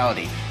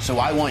Vitality. So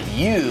I want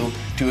you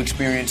to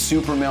experience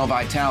Super Male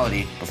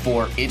Vitality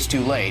before it's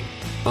too late.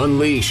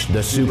 Unleash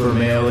the super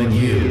male in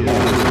you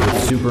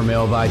with Super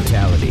Male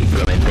Vitality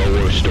from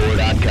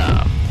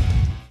InfoWarsStore.com.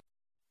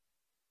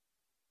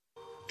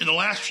 In the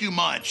last few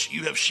months,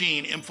 you have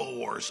seen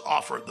InfoWars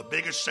offer the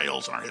biggest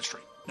sales in our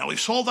history. Now, we've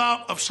sold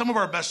out of some of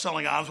our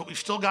best-selling items, but we've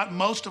still got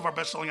most of our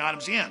best-selling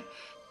items in.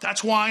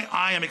 That's why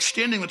I am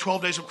extending the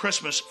 12 Days of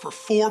Christmas for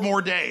 4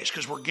 more days,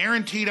 because we're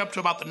guaranteed up to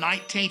about the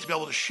 19th to be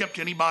able to ship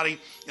to anybody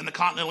in the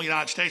continental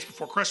United States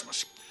before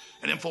Christmas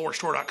at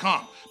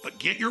InfoWarsStore.com. But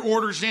get your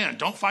orders in.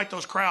 Don't fight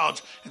those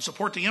crowds and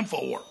support the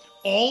InfoWar.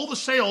 All the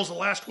sales the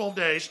last 12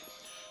 days,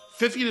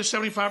 50 to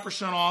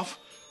 75% off,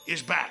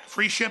 is back.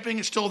 Free shipping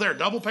is still there.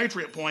 Double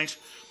Patriot points.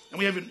 And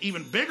we have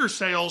even bigger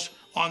sales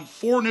on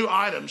 4 new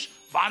items.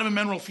 Vitamin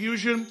Mineral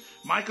Fusion,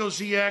 Myco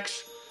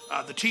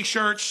ZX, the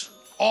T-shirts,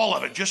 all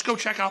of it. Just go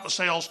check out the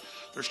sales.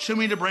 There's too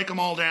many to break them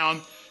all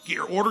down. Get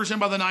your orders in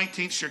by the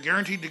 19th, so you're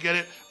guaranteed to get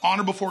it on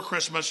or before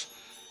Christmas.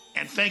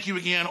 And thank you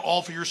again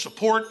all for your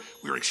support.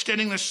 We're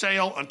extending this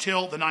sale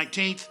until the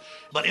 19th,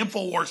 but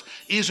InfoWars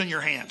is in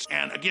your hands.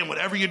 And again,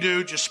 whatever you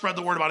do, just spread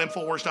the word about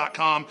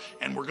InfoWars.com,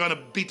 and we're going to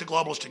beat the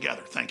globalists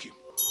together. Thank you.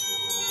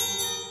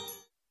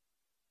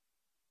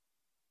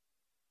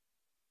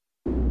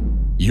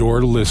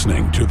 You're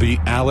listening to The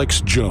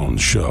Alex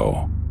Jones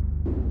Show.